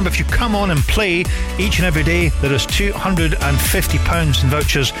this, remember, if you come on and play each and every day, there is £250 in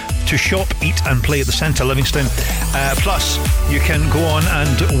vouchers to shop, eat and play at the Centre Livingston. Plus, you can go on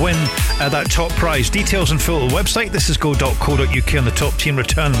and win that top prize. Details and full website thisisgo.co.uk on the top team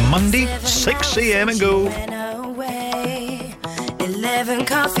return Monday, 6 a.m. and go. 11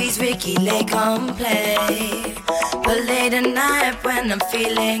 coffees, Ricky Lake on play. But late at night when I'm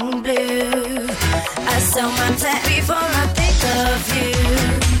feeling blue, I saw my tag before I think of you.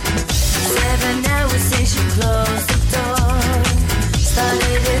 7 hours since you closed the door.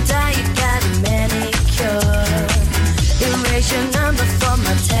 Started to die, you got a manicure. Erase your number from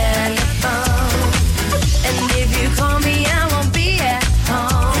my telephone. And if you call me, I won't be at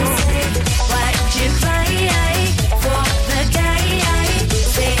home. Why'd you cry for the guy?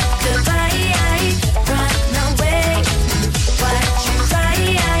 Say goodbye, run away. Why'd you cry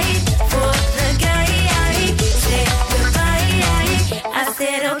for the guy? Say goodbye. I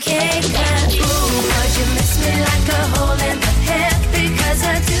said okay, but ooh, but you miss me like a hole in the head. Because I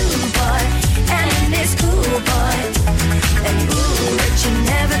do, boy, and it's cool, boy. And ooh, but you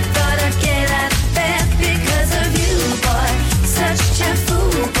never thought I'd get out of bed because of you, boy. Such a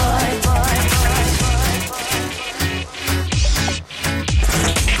fool, boy.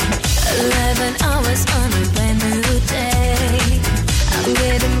 11 hours on a brand new day. I'm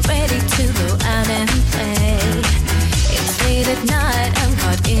getting ready to go out and play. It's late at night, I'm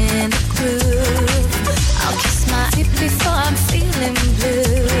caught in a groove. I'll kiss my feet before I'm feeling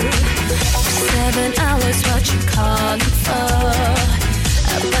blue. 7 hours, what you calling for?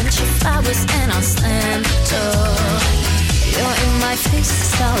 A bunch of flowers and I'll slam the door. You're in my face,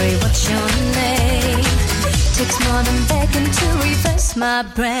 sorry, what's your name? Takes more than begging to reverse my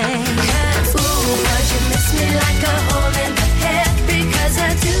brain. Ooh, but you miss me like a hole in the head. Because I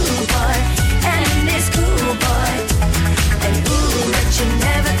do, boy, and it's cool, boy. And ooh, but you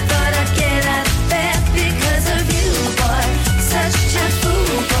never thought I'd get out of bed because of you, boy. Such a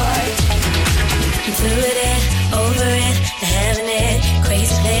fool, boy. I'm through with it, over it, having it.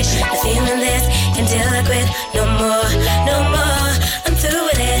 Crazy place, I'm feeling this until I quit. No more, no more. I'm through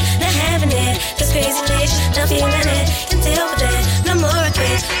with it, not having it. This crazy place, not feeling it until we're dead. No more I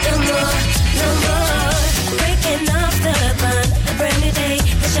quit, no more, no more. Breaking off the bond, a brand new day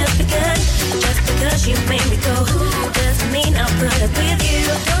has just begun. Just because you made me go, doesn't mean I'll put up with you.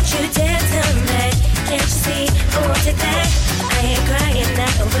 Don't you dare tell me that. Can't you see, I won't take that. I ain't crying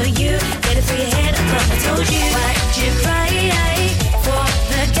not over you. Get it through your head, I thought I told you. Why'd you cry for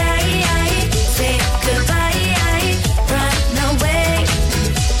the guy? Say goodbye, run away.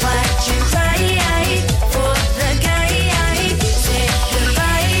 Why'd you cry for the guy? Say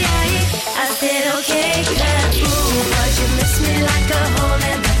goodbye. I said okay, but ooh, but you miss me like a hole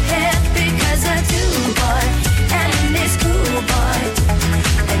in the head. Because I do, boy, and it's cool, boy.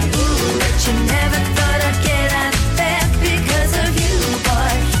 And ooh, but you never thought I'd get out of bed because of you,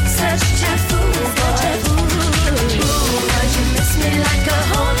 boy. Such a fool, boy. Ooh, but you miss me like a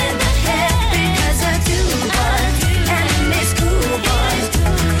hole in the head. Because I do, boy, and it's cool, boy.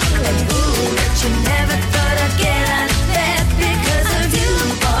 And ooh, but you never thought I'd get out of bed because of you,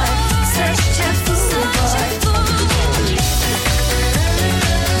 boy. Such a fool, boy.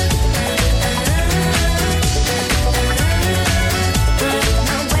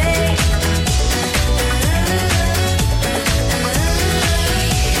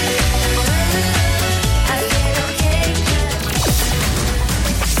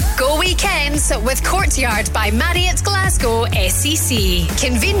 Go weekends with Courtyard by Marriott Glasgow SEC.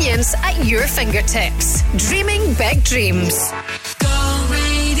 Convenience at your fingertips. Dreaming big dreams.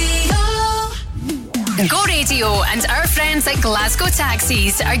 Go Radio and our friends at Glasgow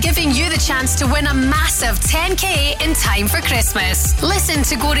Taxis are giving you the chance to win a massive 10k in time for Christmas. Listen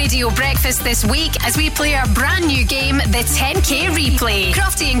to Go Radio Breakfast this week as we play our brand new game, the 10k Replay.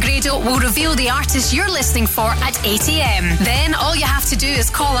 Crofty and Grado will reveal the artist you're listening for at 8am. Then all you have to do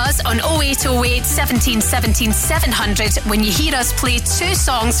is call us on 0808 17 17 700 when you hear us play 2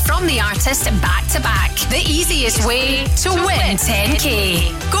 songs from the artist back to back. The easiest way to win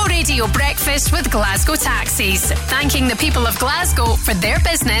 10k. Go Radio Breakfast with Glasgow Taxis, thanking the people of Glasgow for their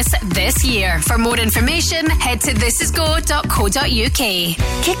business this year. For more information, head to thisisgo.co.uk.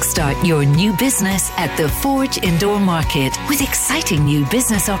 Kickstart your new business at the Forge Indoor Market. With exciting new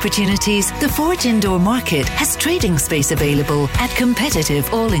business opportunities, the Forge Indoor Market has trading space available at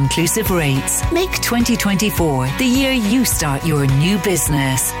competitive all-inclusive rates. Make 2024 the year you start your new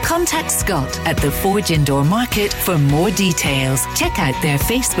business. Contact Scott at the Forge Indoor Market for more details. Check out their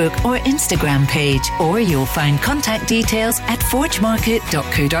Facebook or Instagram page, or you'll find contact details at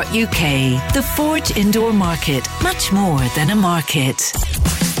forgemarket.co.uk. The Forge Indoor Market, much more than a market.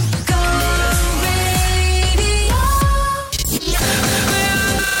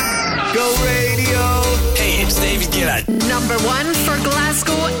 Go Radio. Number 1 for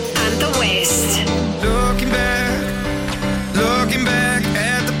Glasgow and the West. Looking back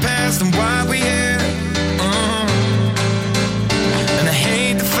at the past and why we here. And I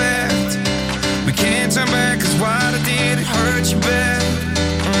hate the fact we can't turn back, 'cause what I did, it hurt you bad.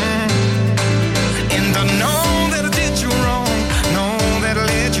 And I know that I did you wrong, know that I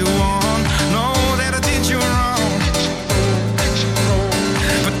led you on, know that I did you wrong.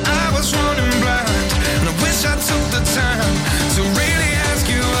 But I was running blind, and I wish I took the time to really ask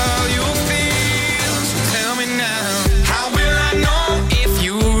you how you feel. So tell me now, how will I know if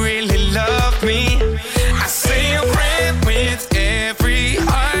you really love me? I say a prayer with every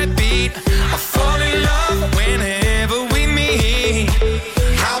heartbeat. I fall in love whenever we meet.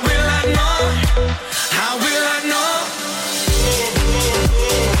 How will I know? How will I know?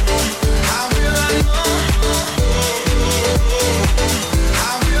 How will I know?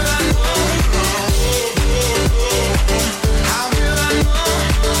 How will I know? How will I know? How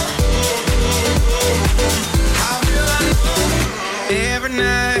will I know? Every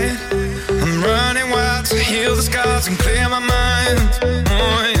night I'm running wild to heal the scars and clear my mind.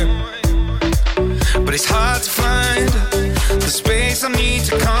 Oh, yeah. But it's hard to find the space I need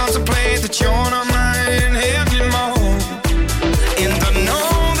to contemplate that you're not mine anymore. And I know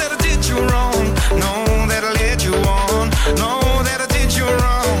that I did you wrong, know that I led you on, know that I did you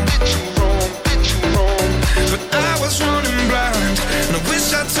wrong. But I was running blind, and I wish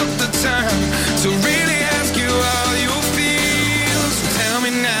I took the time to really ask you how you feel. So tell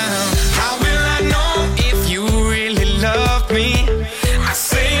me now, how will I know if you really love me? I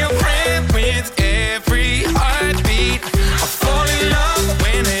say a prayer with every heartbeat. I fall in love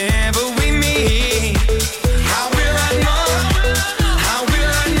whenever we meet. How will I know? How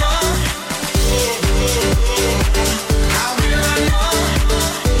will I know? How will I know?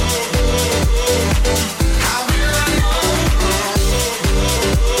 How will I know?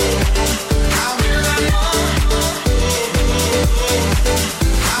 How will I know?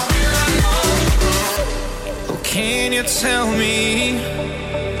 How will I know? Oh, can you tell me?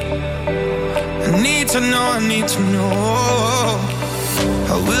 I need to know, I need to know.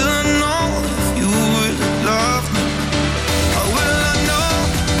 How will I know if you would love me? How will I know?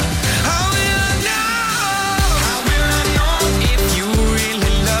 How will I know? How will I know if you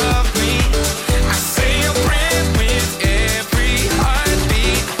really love me? I say a prayer with every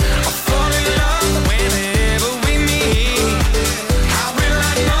heartbeat. I fall in love whenever we meet. How will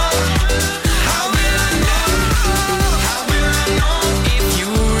I know? How will I know? How will I know if you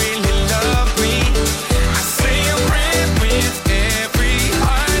really love me? I say a prayer with every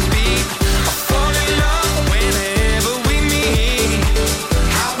heartbeat. I fall in love whenever we meet.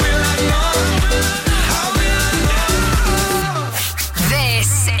 How will I know? How will I know?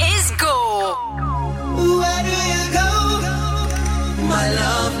 This is Go. Where do you go, my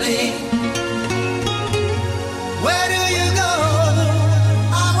lovely? Where do you go?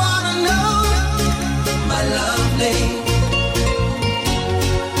 I wanna know, my lovely.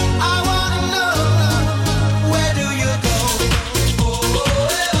 I wanna know, where do you go?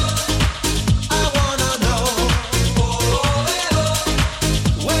 I wanna know,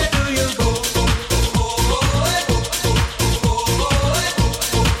 where do you go?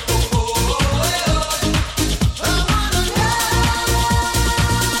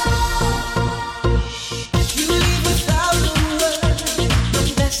 You leave without a word, no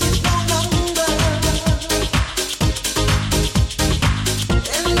message, no number.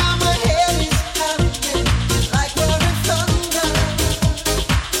 And now my head is pounding like roaring thunder.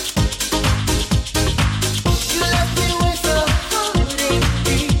 You left me with a heartache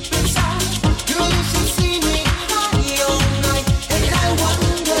deep inside. You used to see me cry all night, and I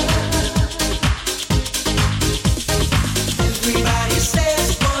wonder. Everybody says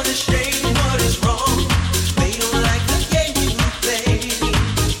what is shame, what is wrong. They don't like the game you play.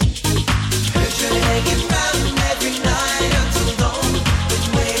 Heard you hanging round every night until dawn. Been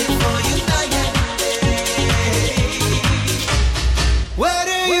waiting for you night and day. Where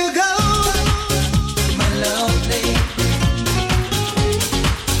do you go, my lovely?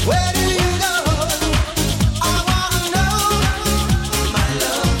 Where do you go? I wanna know, my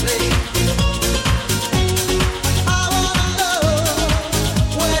lovely. I wanna know,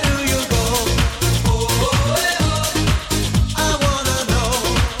 where do you go? I wanna know,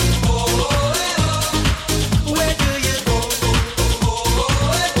 where do you go?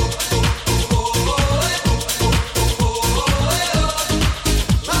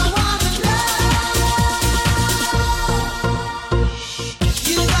 I wanna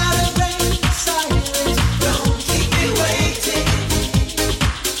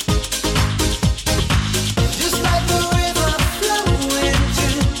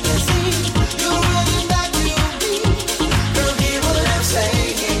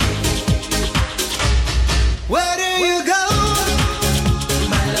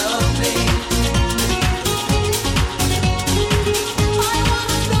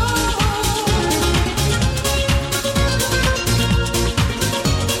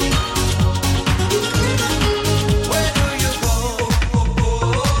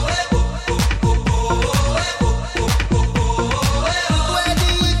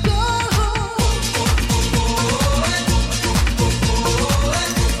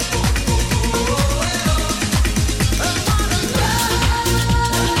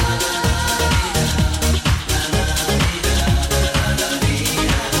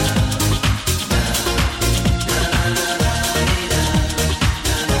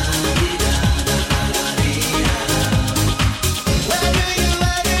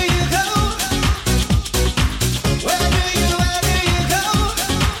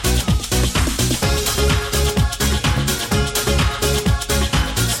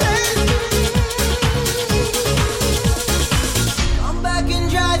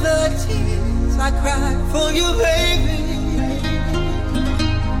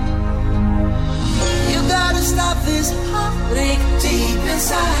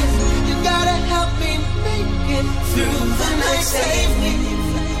side. You gotta help me make it through the night. Save me.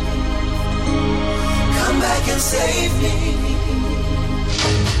 Come back and save me.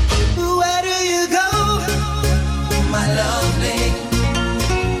 Where do you go, my lovely?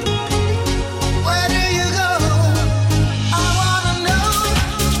 Where do you go? I wanna know,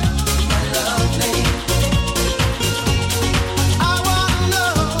 my lovely. I wanna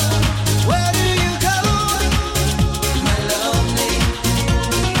know, where do you go, my lovely?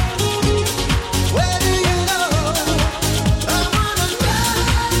 Where do you go? I wanna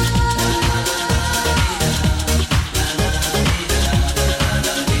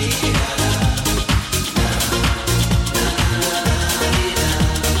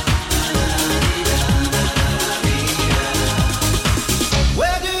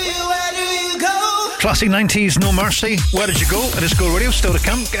Classic 90s, No Mercy. Where did you go? It is Go Radio, still to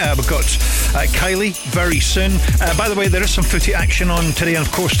come. We've got Kylie very soon. By the way, there is some footy action on today and,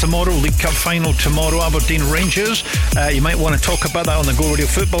 of course, tomorrow. League Cup final tomorrow, Aberdeen Rangers. You might want to talk about that on the Go Radio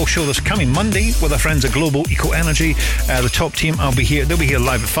football show this coming Monday with our friends at Global Eco Energy. The top team, they'll be here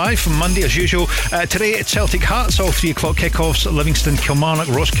live at 5 from Monday as usual. Today it's Celtic Hearts, all 3 o'clock kickoffs at Livingston, Kilmarnock,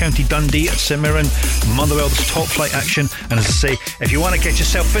 Ross County, Dundee at St Mirren, Motherwell. There's top flight action. And as I say, if you want to get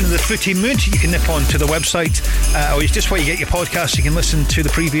yourself into the footy mood, you can nip on to the website, or just where you get your podcasts. You can listen to the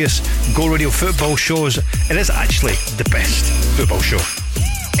previous Go Radio football shows. It is actually the best football show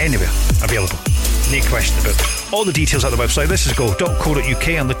anywhere available. No question about it. All the details at the website. This is go.co.uk,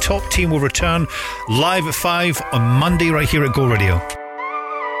 and the top team will return live at 5 on Monday right here at Go Radio.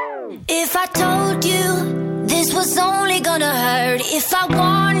 If I told you this was only gonna hurt, if I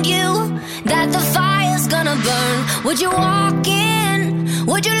warned you that the fire's gonna burn, would you walk in?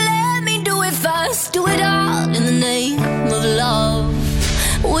 Would you let me do it first? Do it all in the name of love.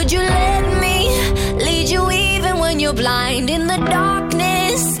 Would you let me lead you even when you're blind? In the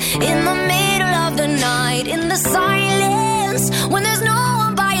darkness, in the middle of the night, in the silence, when there's no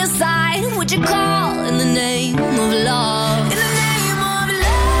one by your side, would you call in the name of love? In the name of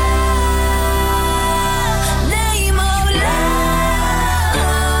love, name of love,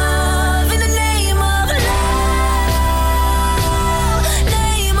 in the name of love,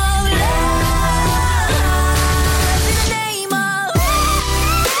 name of love, in the name of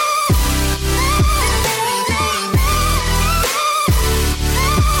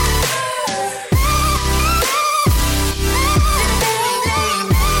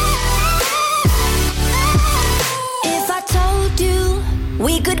If I told you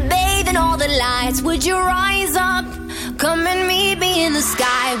we could bathe in all the lights, would you rise up? Come and meet me in the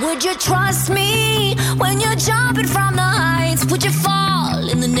sky. Would you trust me when you're jumping from the heights? Would you fall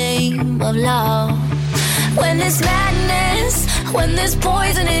in the name of love? When there's madness, when there's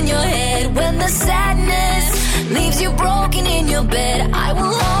poison in your head, when the sadness leaves you broken in your bed, I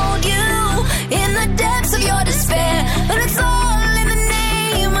will hold you in the depths of your despair. And it's all in the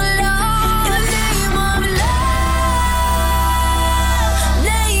name of love. In the name of love,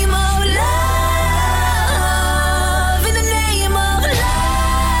 name of love, in the name of love,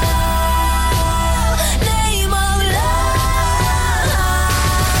 name of love,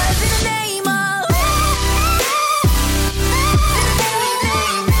 in the name of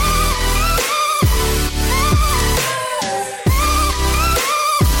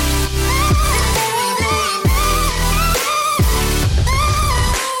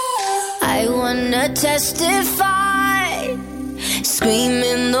I wanna testify,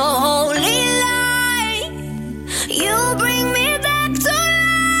 screaming the holy light. You bring me back to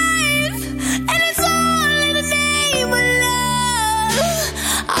life, and it's all in the name of love.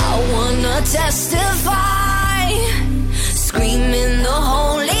 I wanna testify, screaming the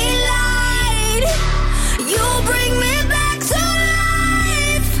holy light. You bring me back to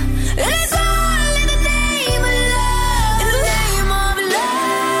life, and it's all in the name of love. In the name of love,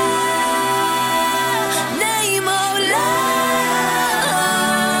 name of love,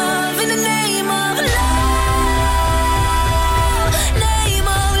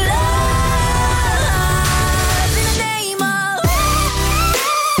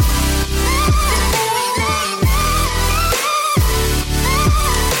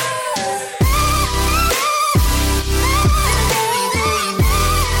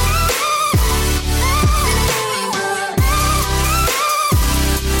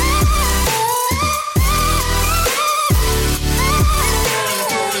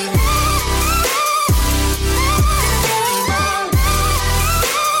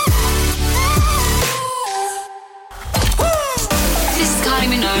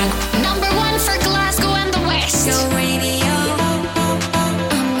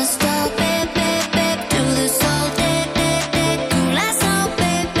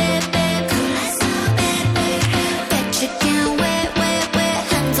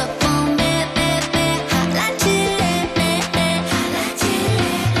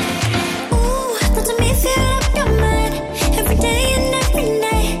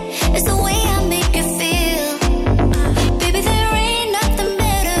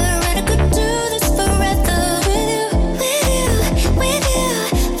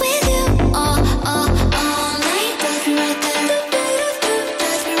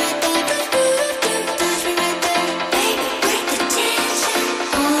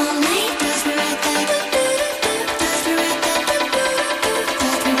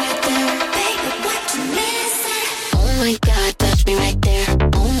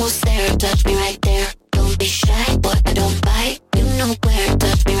 touch me right there. Don't be shy, boy, I don't bite. You know where,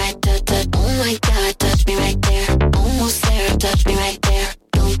 touch me right there. Oh my God, touch me right there. Almost there, touch me right there.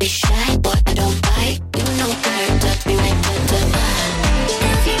 Don't be shy, boy, I don't bite. You know where, touch me right there.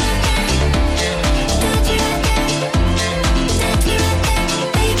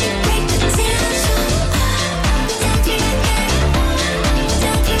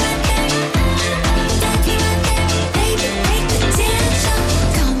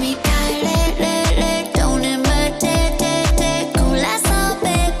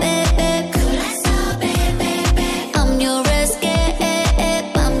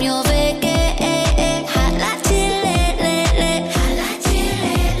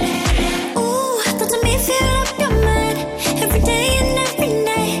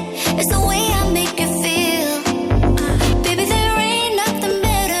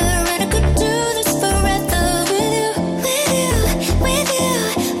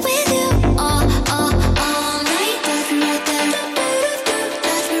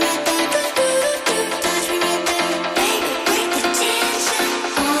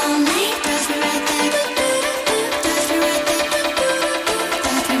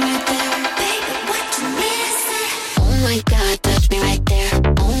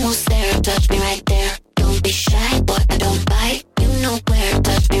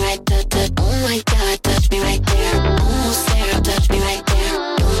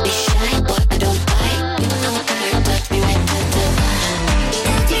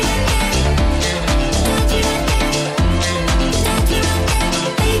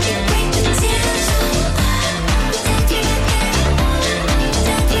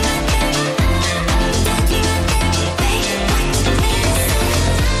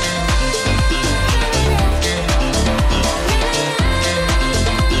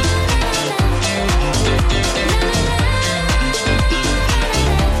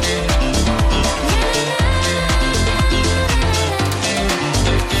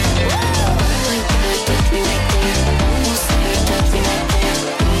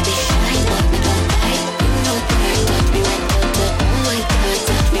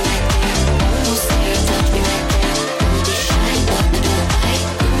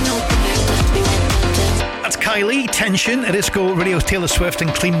 Tension at Disco Radio's Taylor Swift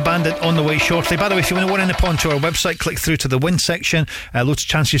and Clean Bandit on the way shortly. By the way, if you want to win a nip onto our website, click through to the win section. Loads of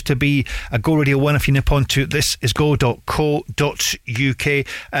chances to be a Go Radio win if you nip onto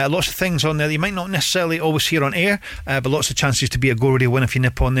thisisgo.co.uk. Lots of things on there that you might not necessarily always hear on air, but lots of chances to be a Go Radio win if you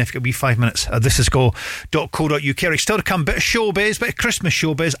nip on there. If you've got to be 5 minutes, thisisgo.co.uk. Right, still to come, bit of showbiz, bit of Christmas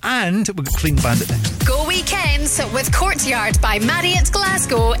showbiz, and we've got Clean Bandit next. Go Weekends with Courtyard by Marriott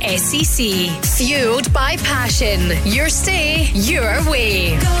Glasgow SEC. Fueled by passion. Your stay, your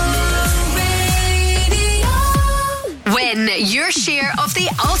way. Win your share of the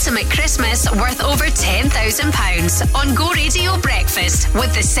ultimate Christmas worth over £10,000 on Go Radio Breakfast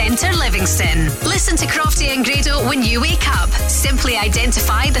with the Centre Livingston. Listen to Crofty and Grado when you wake up. Simply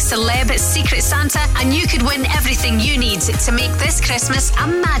identify the celeb Secret Santa and you could win everything you need to make this Christmas a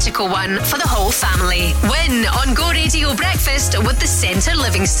magical one for the whole family. Win on Go Radio Breakfast with the Centre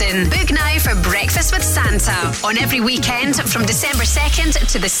Livingston. Book now for Breakfast with Santa on every weekend from December 2nd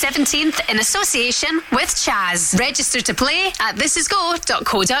to the 17th in association with Chaz. Register to play at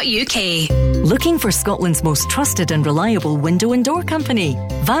thisisgo.co.uk. Looking for Scotland's most trusted and reliable window and door company?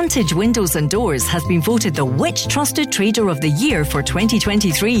 Vantage Windows and Doors has been voted the Which Trusted Trader of the Year for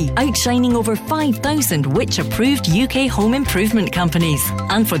 2023, outshining over 5,000 Which-approved UK home improvement companies.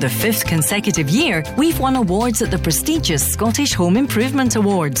 And for the 5th consecutive year, we've won awards at the prestigious Scottish Home Improvement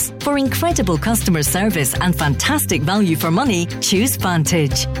Awards. For incredible customer service and fantastic value for money, choose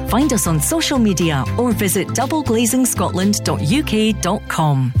Vantage. Find us on social media or visit doubleglazing.scotland.uk.com.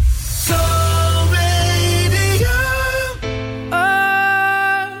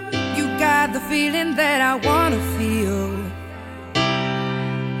 The feeling that I wanna feel.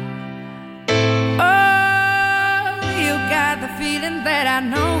 Oh, you got the feeling that I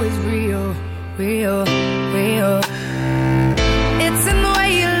know is real, real, real. It's in the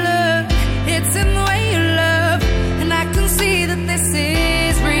way you look, it's in the way you love, and I can see that this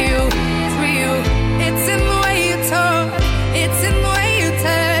is real, real. It's in the way you talk, it's in the way you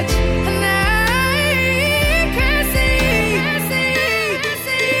touch, and I can see.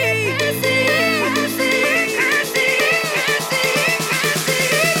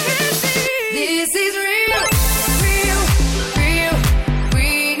 This is real, real, real,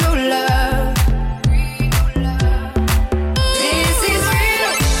 real love.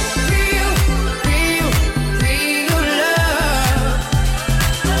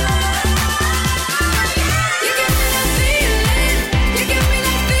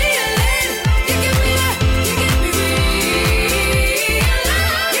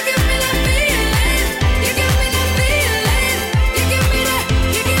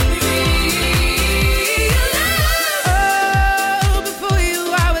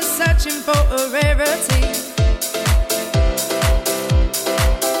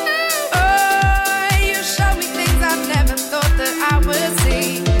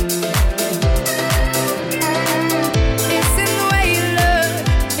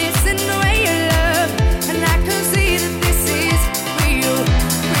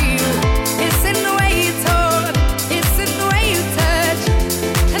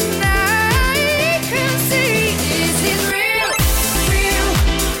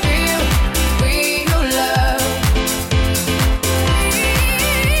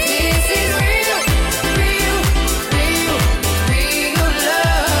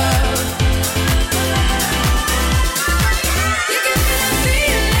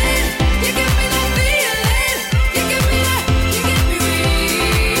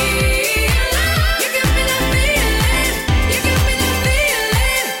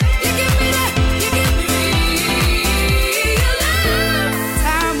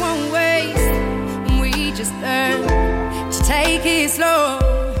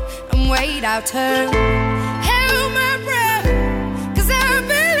 I'll turn. Held my breath, 'cause I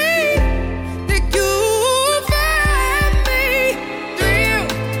believe that you'll find me real,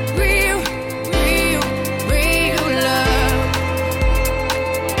 real, real, real love.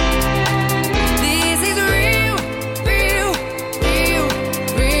 This is real, real, real,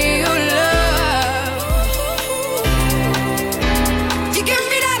 real love. You give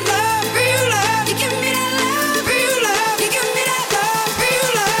me that love, real love. You give me that love, real love. You give me that love, real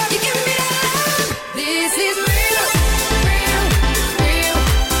love. You give me that love. This is real, real, real,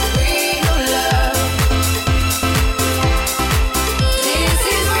 real love. This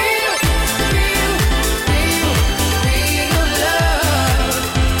is real, real, real, real love.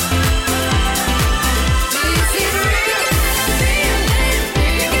 This is real, real, real,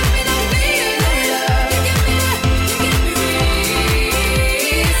 real. You give me that real love. You give me that, you give me real.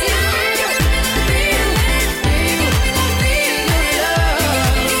 This is real, real, real, real love.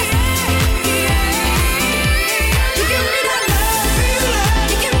 You give me that love, real love.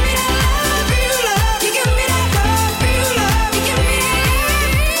 You give me that love, real love. You give me that love, real love. You give me that.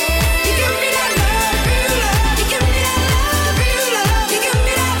 You give me that love, real love. You give me that love, real love. You give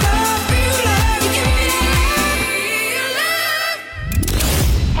me that love, real love. You give me that.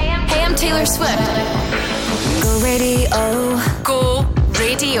 Hey, I'm Taylor Swift. Go radio. Go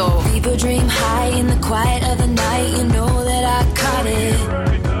radio. Leave your dream high in the quiet of the night. You know that I caught it.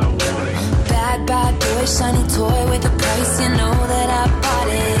 Bad, bad boy, shiny toy with a price. You know that I bought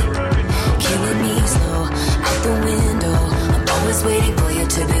it. Killing me slow out the window. I'm always waiting for you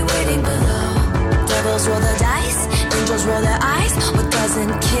to be waiting below. Devils roll the dice, angels roll their eyes. What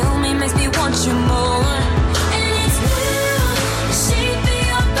doesn't kill me makes me want you more. And it's blue, the shape of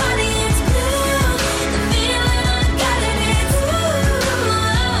your body is blue. The feeling I got it, it's blue.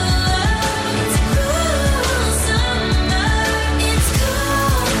 It's cool summer, it's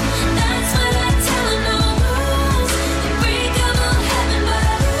cool. That's what I tell 'em, no rules. Unbreakable heaven,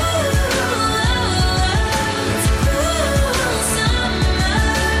 but it's cool summer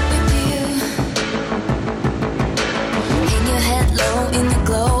with you. Hang your head low in the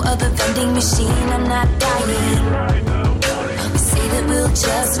glow of the vending machine. I'm not dying. We say that we'll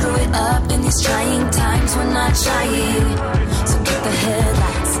just screw it up in these trying times. We're not trying. So get the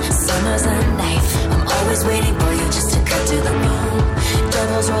headlights. Summer's a knife. I'm always waiting for you just to cut to the bone.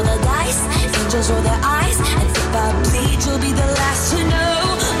 Devils roll the dice, angels roll their eyes. And if I bleed, you'll be the last to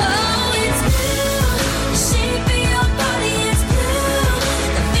know. Oh, it's blue. The shape of your body is blue.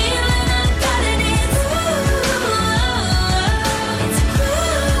 The feeling I got it, it's blue. It's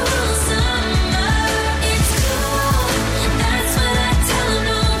cool summer. It's cool. That's what I tell 'em,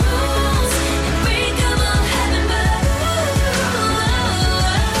 no rules. Unbreakable heaven, but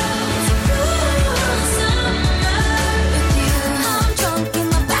it's cool summer with you. I'm drunk in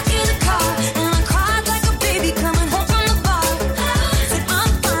the back of the car, and I cried like a baby coming home from the bar. Said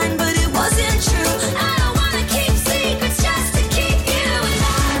I'm fine, but it wasn't true. I don't wanna keep secrets just to keep you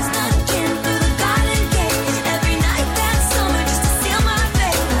alive. Snuck in through the garden gate every night that summer just to seal my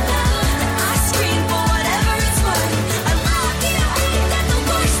fate. Then I scream for whatever it's worth. I love you, ain't that the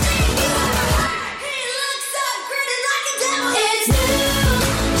worst thing you ever heard? He looks so pretty like a devil. It's blue.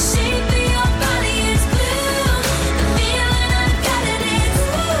 The shape of your body is blue. The feeling I got it, it's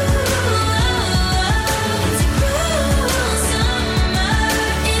blue. It's cool summer.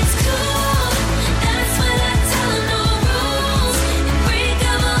 It's cool. That's what I tell 'em, no rules.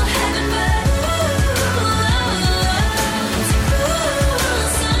 Unbreakable heaven, but it's cool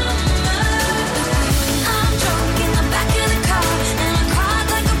summer. I'm drunk in the back of the car, and I cried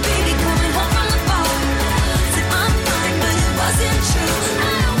like a baby coming home from the bar. Said I'm fine, but it wasn't true. I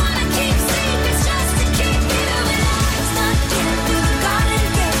don't wanna keep secrets just to keep you alive. Snuck in through the garden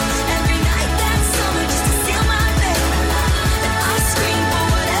gate every night that summer just to seal my fate. Then I scream for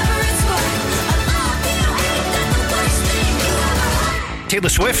whatever it's worth. I love you, ain't that the worst thing you ever heard? Taylor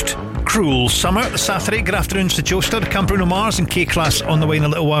Swift, Cruel Summer, this Saturday. Good afternoons to Joe Stud, Camp Bruno Mars and K-Class on the way in a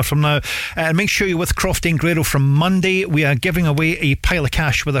little while from now. Make sure you're with Crofty and Grado from Monday. We are giving away a pile of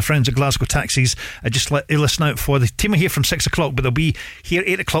cash with our friends at Glasgow Taxis. Just let you listen out for the team are here from 6 o'clock, but they'll be here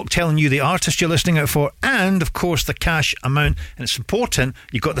 8 o'clock telling you the artist you're listening out for and, of course, the cash amount. And it's important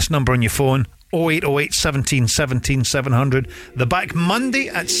you've got this number on your phone, 0808 17 17 700. They're back Monday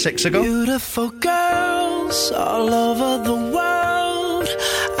at 6 ago. Beautiful girls all over the world.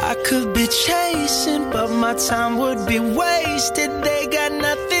 I could be chasing, but my time would be wasted. They got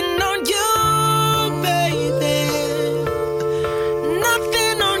nothing on you, baby.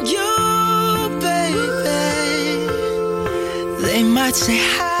 Nothing on you, baby. They might say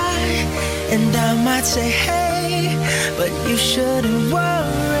hi, and I might say hey, but you shouldn't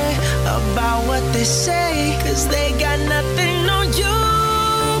worry about what they say, 'cause they got nothing on you,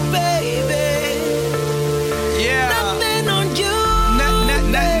 baby. Yeah. Nothing on you.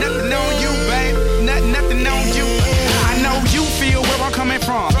 Nothing on you, babe. Nothing on you. I know you feel where I'm coming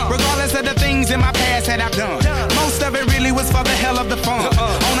from, regardless of the things in my past that I've done. Most of it really was for the hell of the fun.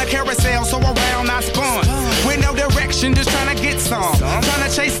 On a carousel, so around I spun. With no direction, just trying to get some. Trying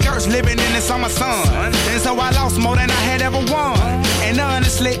to chase skirts, living in the summer sun. And so I lost more than I had ever won. And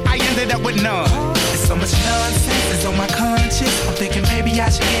honestly, I ended up with none. There's so much nonsense is on my conscience. I'm thinking maybe I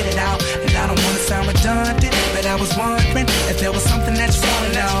should get it out. And I don't want to sound redundant, but I was wondering if there was something that you want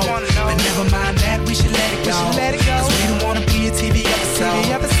to know. But never mind that, we should let it go. 'Cause we don't want to be a TV episode.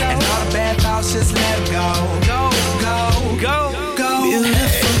 And all the bad thoughts, just let them go. Go, go, go, go.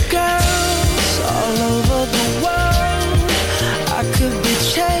 Beautiful girls all over the world. I could be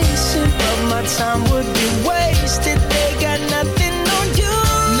chasing, but my time would be wasted. They got nothing on you.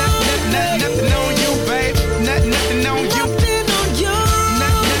 Nothing on you, babe. Nothing on you. Nothing on you.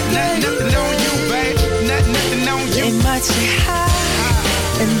 Nothing on you, babe. Nothing on you. They might say hi,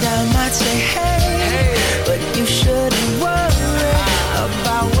 and I might say hey, but you shouldn't worry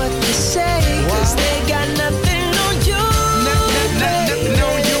about what they say, 'cause they got nothing on you. Nothing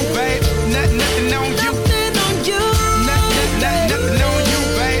on you, babe. Nothing on you. Nothing on you. Nothing on you,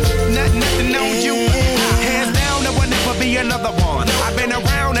 babe. Nothing on you. Hands down, there will never be another one. I've been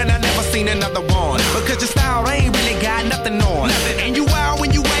around and I never seen another one. Because your style ain't really got nothing on. And you out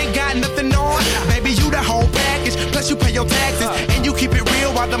when you ain't got nothing on. Baby, you the whole package. Plus you pay your taxes. And you keep it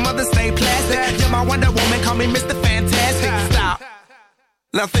real while the mothers stay plastic. You're my Wonder Woman, call me Mr. Fantastic. Stop.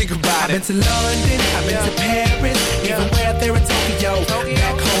 Now think about it. I've been to London, I've been to Paris, even way up there in Tokyo.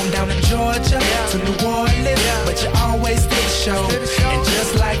 Back home down in Georgia, to New Orleans, but you always did the show. And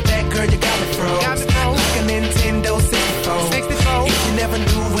just like that, girl, you got me froze. Like a Nintendo 64. If you never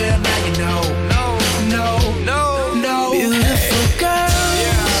knew, well, now you know. No. Beautiful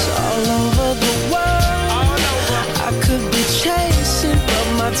girls all over the world. I could be chasing, but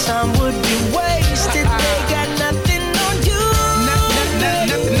my time would be wasted. They got nothing on you.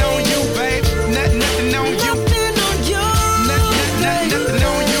 Nothing on you, babe. Nothing on you. Nothing on you. Nothing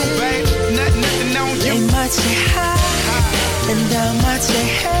on you, babe. Nothing on you. They might say hi, and I might say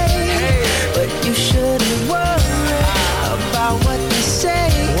hey, but you shouldn't worry about what they say,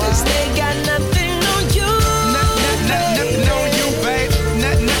 'cause they got nothing on you. Nothing on you, babe.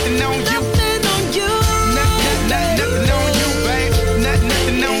 Nothing on you. Nothing on you. Nothing on you, babe.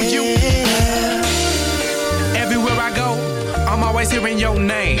 Nothing on you. Everywhere I go, I'm always hearing your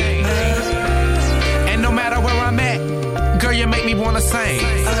name. And no matter where I'm at, girl, you make me wanna sing.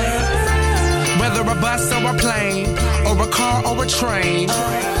 Whether a bus or a plane, or a car or a train,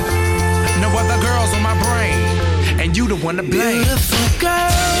 no other girls on my brain, and you the one to blame. Beautiful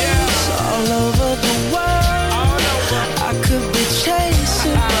girls all over the world. I could be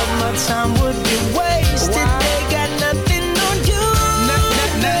chasing, but my time would be wasted. They got nothing on you.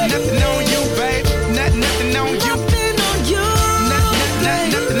 Nothing on you, babe. Nothing on you. Nothing on you.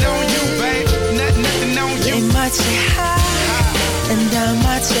 Nothing on you, babe. Nothing on you. They might say hi, and I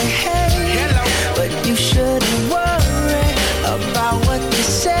might say hey, but you shouldn't worry about what they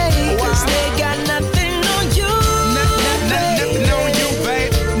say, 'cause they got nothing on you. Nothing on you,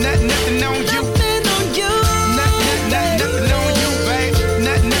 babe. Nothing on you. Nothing on you. Nothing on you, babe.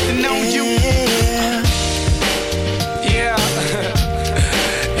 Nothing on you. Yeah.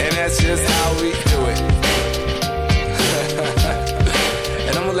 And that's just how we do it.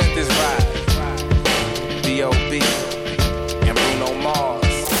 And I'm gonna let this ride. B.O.B. and Bruno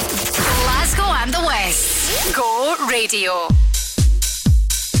Mars. Glasgow and the West. Go Radio.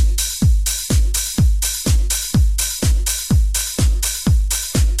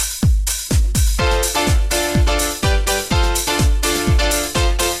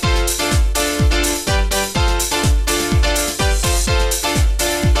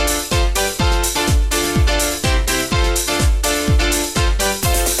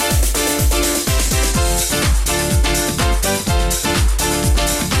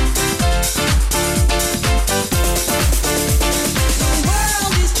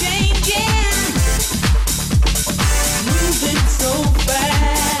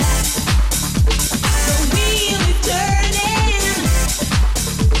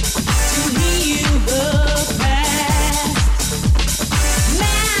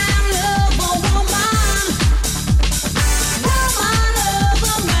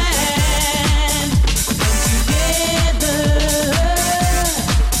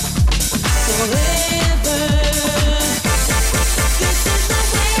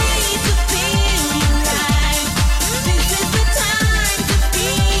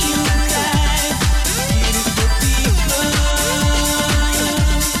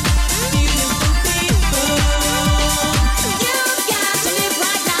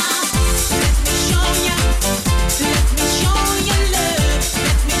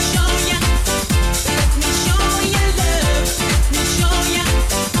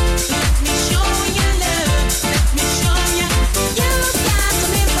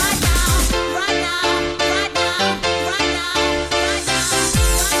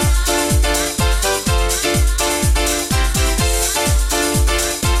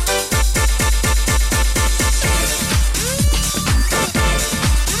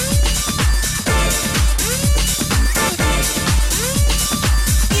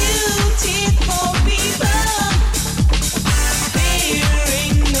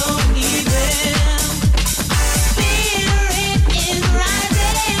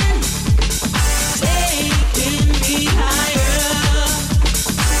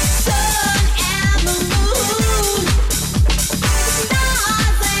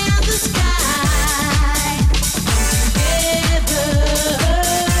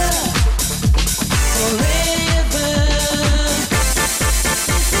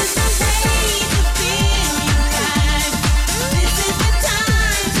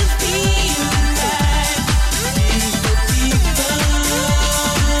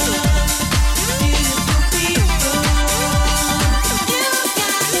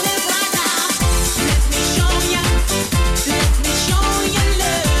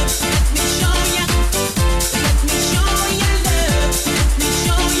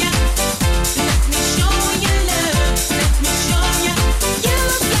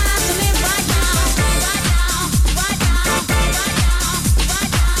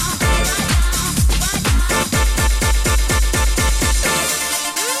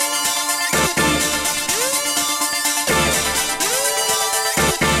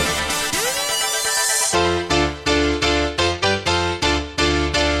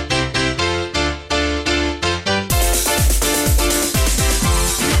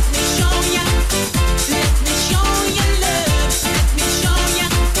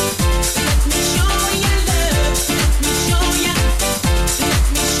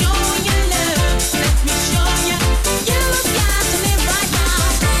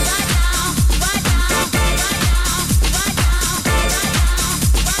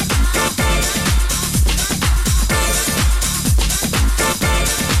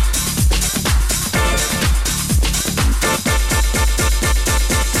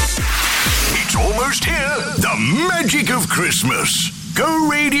 magic of Christmas. Go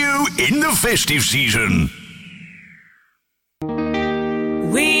Radio in the festive season.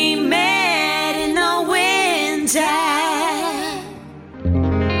 We met in the winter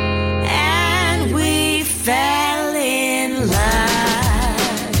and we fell in love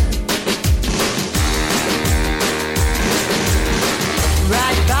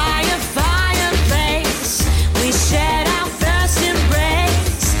right by a fireplace. We shared our first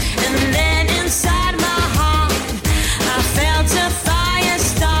embrace, and then inside my heart I felt a fire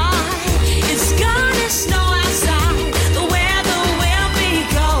start. It's gonna snow outside, the weather will be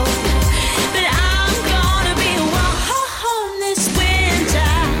cold, but I'm gonna be warm this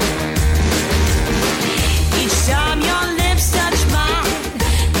winter. Each time your lips touch mine,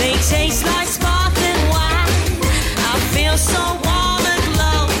 they taste like sparkling wine. I feel so warm and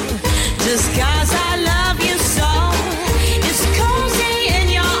glow, just 'cause I love you so. It's cozy in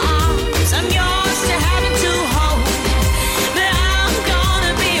your arms, I'm yours to have and to hold, but I'm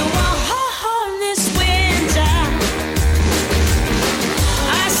gonna be warm this winter.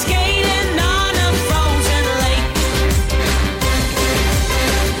 I skated on a frozen lake,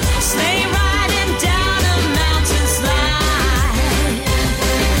 sleigh riding down a mountain slide,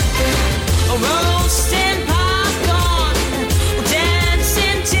 roasting popcorn,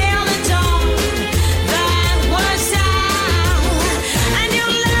 dancing till the dawn. That was how, and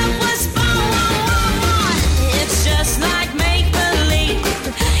your love was born. It's just like make-believe.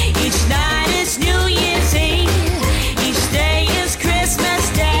 Each night is New Year's Eve, each day is Christmas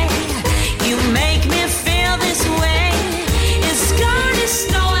Day. You make me feel this way. It's gonna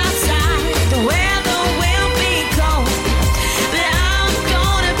snow outside, the weather will be cold, but I'm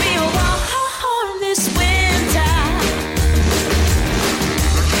gonna be warm this winter.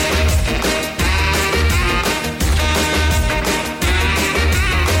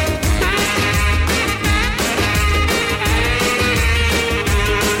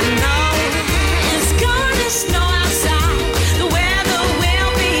 No, it's gonna snow outside, the weather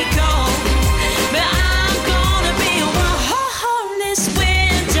will be cold, but I'm gonna be warm this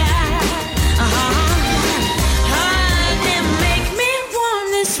winter. Then make me warm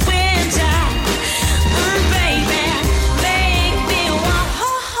this winter. Baby, make me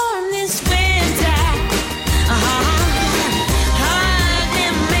warm this winter.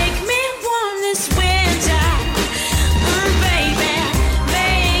 Then make me warm this winter. Baby,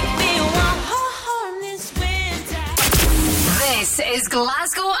 make me warm this winter. This is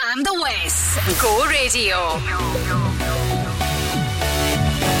Glasgow and the West. Go Radio.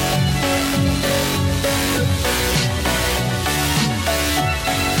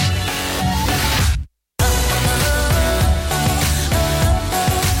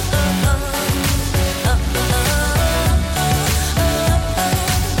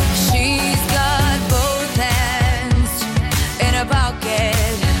 She's got both hands in her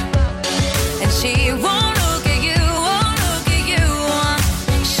pocket, and she won't look at you, won't look at you.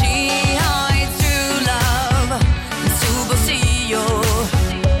 She hides true love in superstition.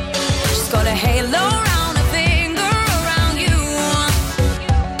 She's got a halo around her finger, around you.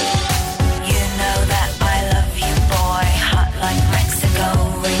 You know that I love you, boy. Hot like Mexico,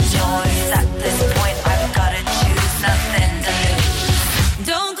 rejoice. At this point, I've gotta choose, nothing to lose.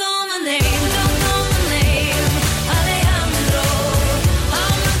 Don't call my name, don't call my name, Alejandro.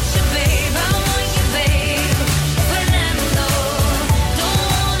 I'm not your babe, I want you, babe, Fernando. Don't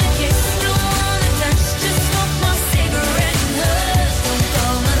wanna kiss, don't wanna touch, just smoke my cigarette and hush. Don't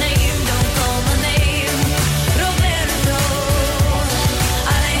call my name, don't call my name, Roberto,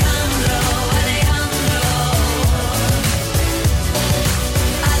 Alejandro, Alejandro,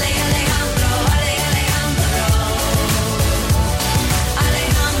 Alejandro, Alejandro.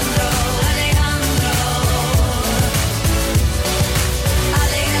 Alejandro,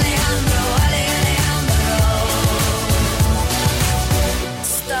 Alejandro, Alejandro.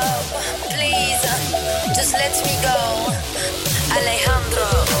 Stop, please, just let me go.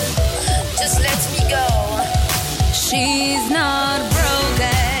 Alejandro, just let me go. She's not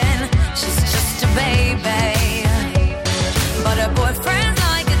broken, she's just a baby, but her boyfriend's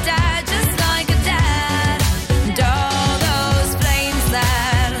like a dad, just like a dad. And all those flames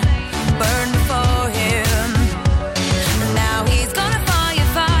that burned before him, now he's gonna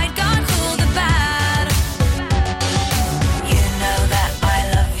firefight, God cool the bad. You know that I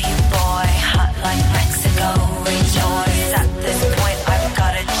love you, boy. Hot like Mexico, rejoice.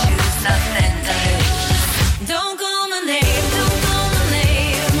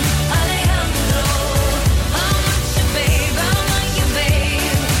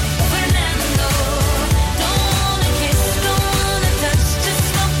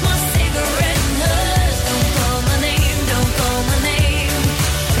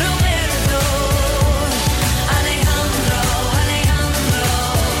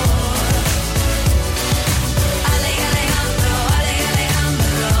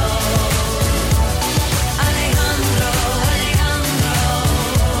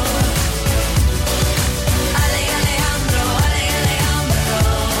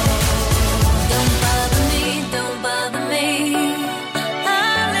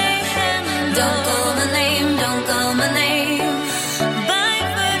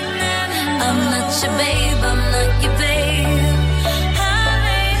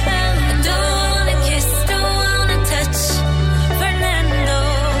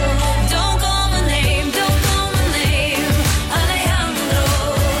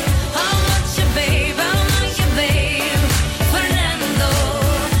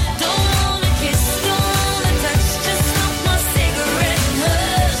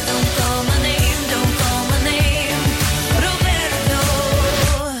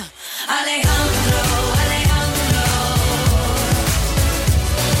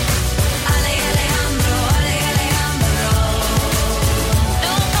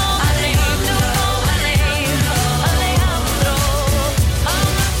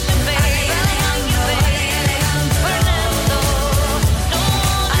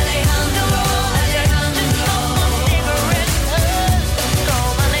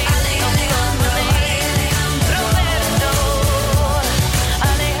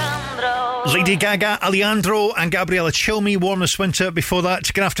 Lady Gaga, Alejandro and Gabriella Chill Me, Warm This Winter. Before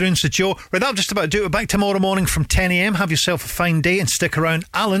that, good afternoon to Joe. Right, that'll just about do it. Back tomorrow morning from 10 a.m. Have yourself a fine day and stick around.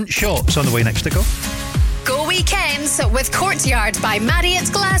 Alan Shaw's on the way next to go. Go Weekends with Courtyard by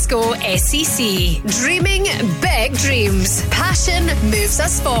Marriott Glasgow SCC. Dreaming big dreams. Passion moves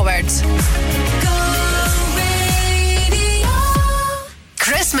us forward.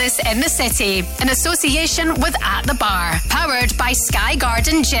 Christmas in the City, in association with At the Bar, powered by Sky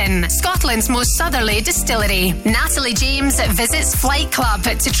Garden Gin, Scotland's most southerly distillery. Natalie James visits Flight Club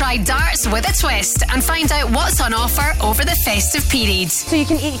to try darts with a twist and find out what's on offer over the festive period. So you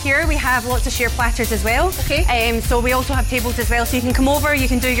can eat here. We have lots of shared platters as well. Okay. So we also have tables as well. So you can come over, you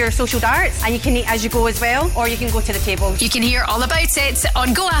can do your social darts, and you can eat as you go as well, or you can go to the table. You can hear all about it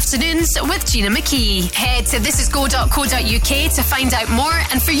on Go Afternoons with Gina McKee. Head to thisisgo.co.uk to find out more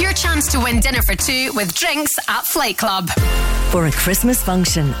and for your chance to win dinner for two with drinks at Flight Club. For a Christmas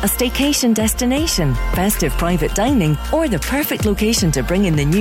function, a staycation destination, festive private dining, or the perfect location to bring in the new